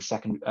bleeding,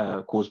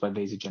 caused by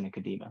vasogenic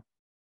edema.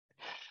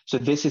 So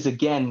this is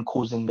again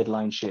causing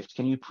midline shift.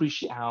 Can you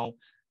appreciate how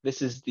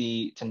this is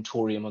the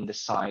tentorium on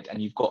this side,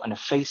 and you've got an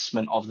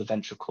effacement of the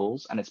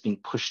ventricles, and it's being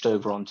pushed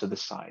over onto the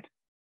side?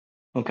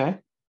 Okay.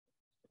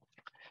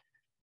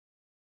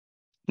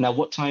 Now,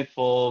 what type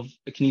of,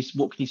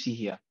 what can you see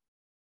here?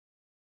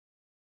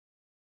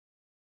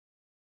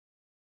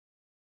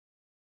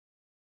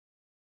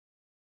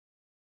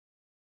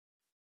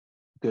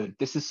 Good.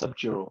 This is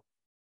subdural.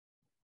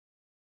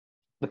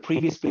 The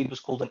previous bleed was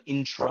called an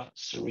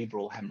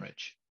intracerebral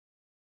hemorrhage.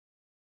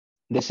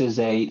 This is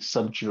a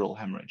subdural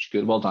hemorrhage.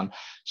 Good. Well done.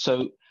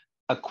 So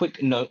a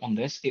quick note on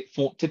this, it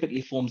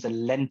typically forms a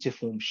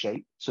lentiform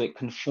shape. So it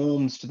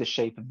conforms to the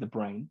shape of the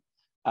brain.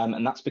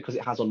 And that's because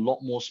it has a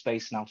lot more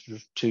space now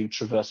to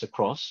traverse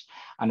across.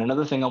 And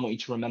another thing I want you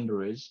to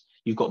remember is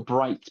You've got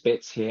bright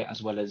bits here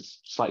as well as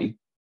slightly,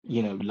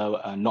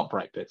 lower, not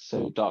bright bits,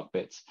 so dark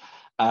bits.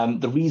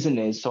 The reason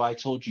is, so I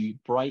told you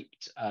bright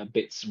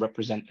bits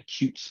represent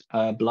acute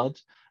blood,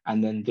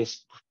 and then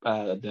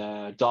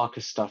the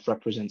darker stuff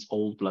represents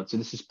old blood. So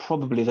this is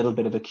probably a little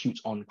bit of acute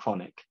on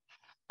chronic.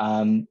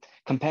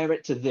 Compare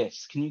it to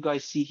this. Can you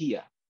guys see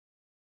here?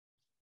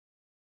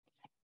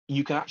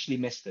 You can actually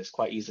miss this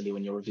quite easily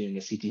when you're reviewing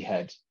a CT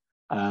head.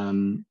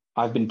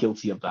 I've been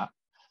guilty of that.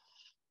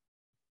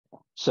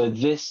 So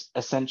this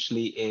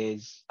essentially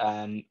is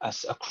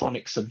a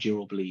chronic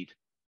subdural bleed.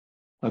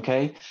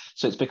 Okay,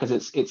 so it's because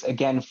it's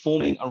again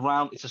forming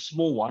around, it's a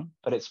small one,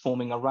 but it's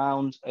forming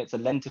around, it's a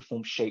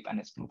lentiform shape and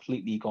it's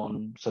completely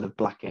gone sort of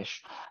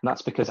blackish. And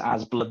that's because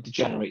as blood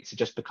degenerates, it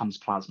just becomes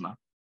plasma.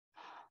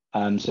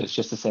 So it's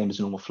just the same as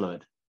normal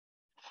fluid.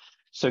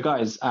 So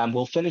guys,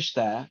 we'll finish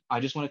there. I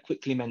just want to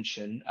quickly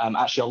mention,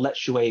 actually, I'll let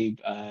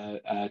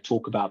Shuaib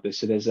talk about this.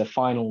 So there's a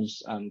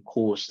finals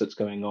course that's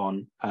going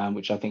on,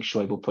 which I think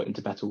Shuaib will put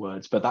into better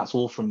words, but that's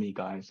all from me,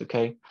 guys,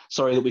 okay?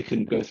 Sorry that we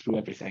couldn't go through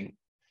everything.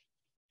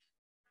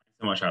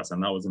 So much, Hassan.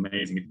 That was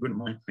amazing. If you wouldn't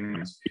mind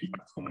putting us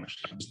feedback form,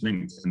 just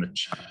linked in the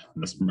chat.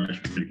 That's really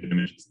good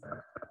images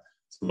there.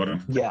 So what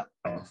yeah,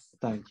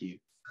 thank you.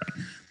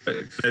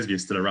 But for those of you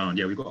still around,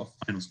 yeah, we've got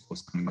a finals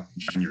course coming up in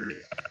January.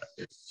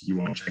 If you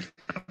want to check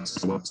out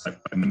the website,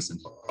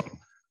 medicine.com,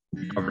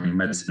 we're covering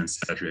medicine and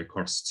surgery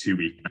across 2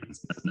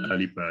 weekends. There's an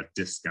early bird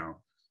discount,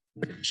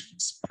 which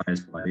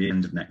expires by the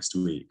end of next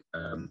week.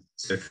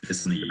 So if there's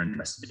something you're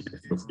interested in,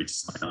 feel free to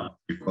sign up.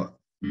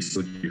 We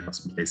still do have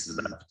some cases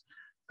left.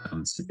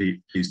 So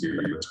please do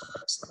go to our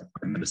website,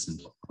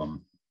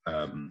 medicine.com,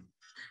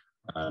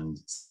 and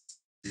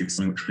if it's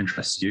something which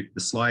interests you.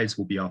 The slides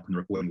will be up and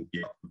the recording will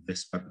be up of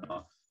this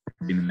webinar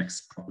in the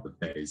next couple of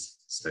days.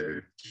 So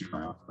keep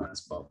an eye out for that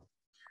as well.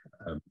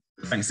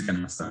 Thanks again,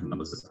 Hassan. That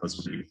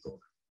was really good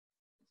talk.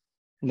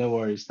 No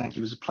worries. Thank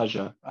you. It was a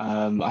pleasure.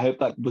 I hope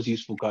that was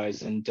useful,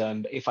 guys. And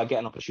if I get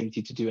an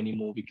opportunity to do any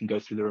more, we can go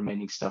through the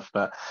remaining stuff.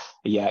 But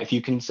yeah, if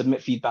you can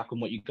submit feedback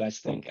on what you guys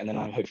think, and then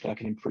hopefully I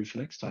can improve for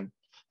next time.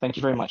 Thank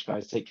you very much,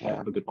 guys. Take care.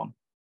 Have a good one.